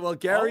 Yeah, well, All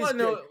Gary's I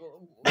know,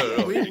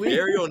 No.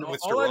 Gary on with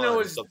all I know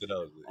Sharon is something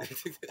else.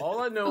 all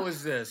I know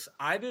is this: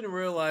 I didn't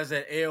realize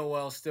that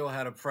AOL still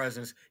had a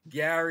presence.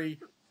 Gary,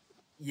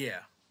 yeah.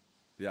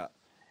 Yeah.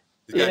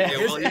 You got Yeah.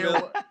 AOL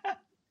email?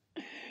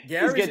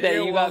 Gary's get that,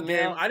 you AOL got game.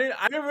 mail? I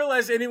didn't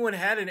realize anyone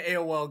had an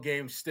AOL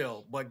game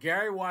still, but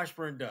Gary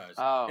Washburn does.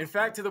 Oh. In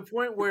fact, to the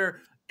point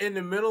where in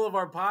the middle of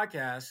our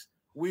podcast,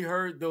 we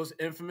heard those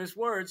infamous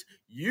words,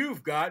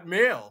 "You've got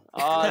mail."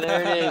 Oh,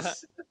 there it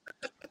is.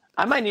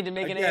 I might need to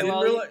make an Again,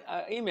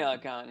 AOL email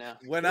account now.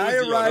 When Who's I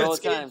the arrived,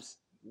 Old times.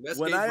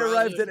 when I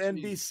arrived at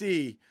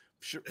NBC,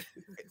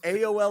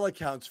 AOL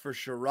accounts for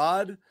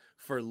Sherrod,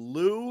 for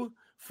Lou,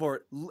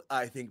 for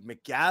I think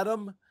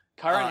McAdam,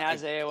 Curran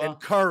has AOL. and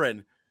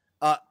Curran.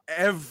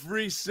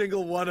 Every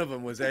single one of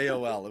them was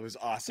AOL. It was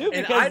awesome. Dude,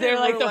 And because I they're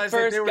didn't like the realize that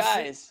first they were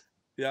guys.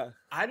 Yeah.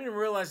 I didn't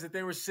realize that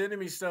they were sending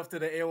me stuff to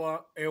the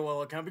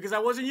AOL account because I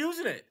wasn't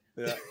using it.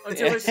 Yeah.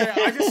 Until they said,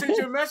 I just sent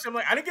you a message. I'm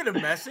like, I didn't get a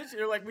message.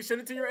 They're like, we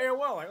sent it to your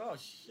AOL. Like, oh,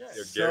 shit.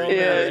 Yeah,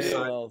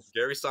 Yeah.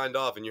 Gary signed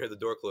off, and you heard the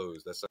door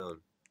close. That sound.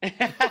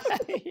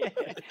 Yeah.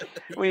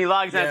 When he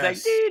logs out, Yes.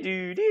 it's like,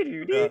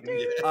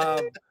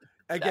 doo-doo-doo-doo-doo-doo.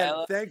 Again,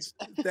 Dial-up.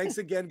 thanks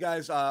again,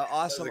 guys.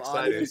 Awesome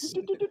exciting. audience.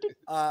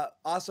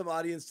 Awesome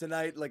audience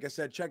tonight. Like I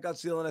said, check out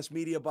CLNS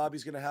Media.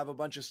 Bobby's going to have a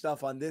bunch of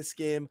stuff on this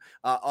game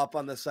up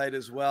on the site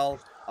as well,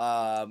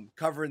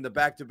 covering the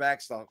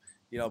back-to-back stuff.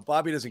 You know,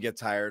 Bobby doesn't get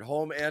tired,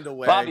 home and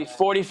away. Bobby,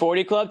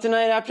 40-40 club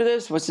tonight after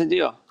this? What's the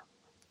deal?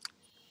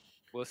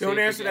 We'll see Don't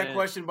if answer that again-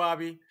 question,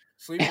 Bobby.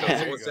 Sleep. Someone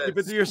There you go. said- Keep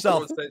it to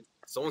yourself.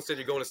 Someone said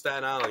you're going to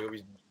Staten Island. You'll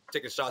be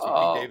taking shots with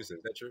Oh. Pete Davidson.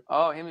 Is that true?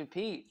 Oh, him and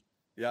Pete.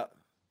 Yeah.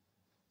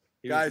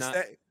 He was Guys,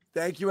 not-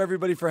 thank you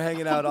everybody for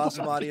hanging out.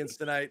 Awesome audience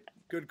tonight.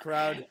 Good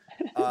crowd.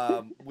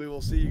 We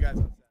will see you guys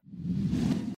on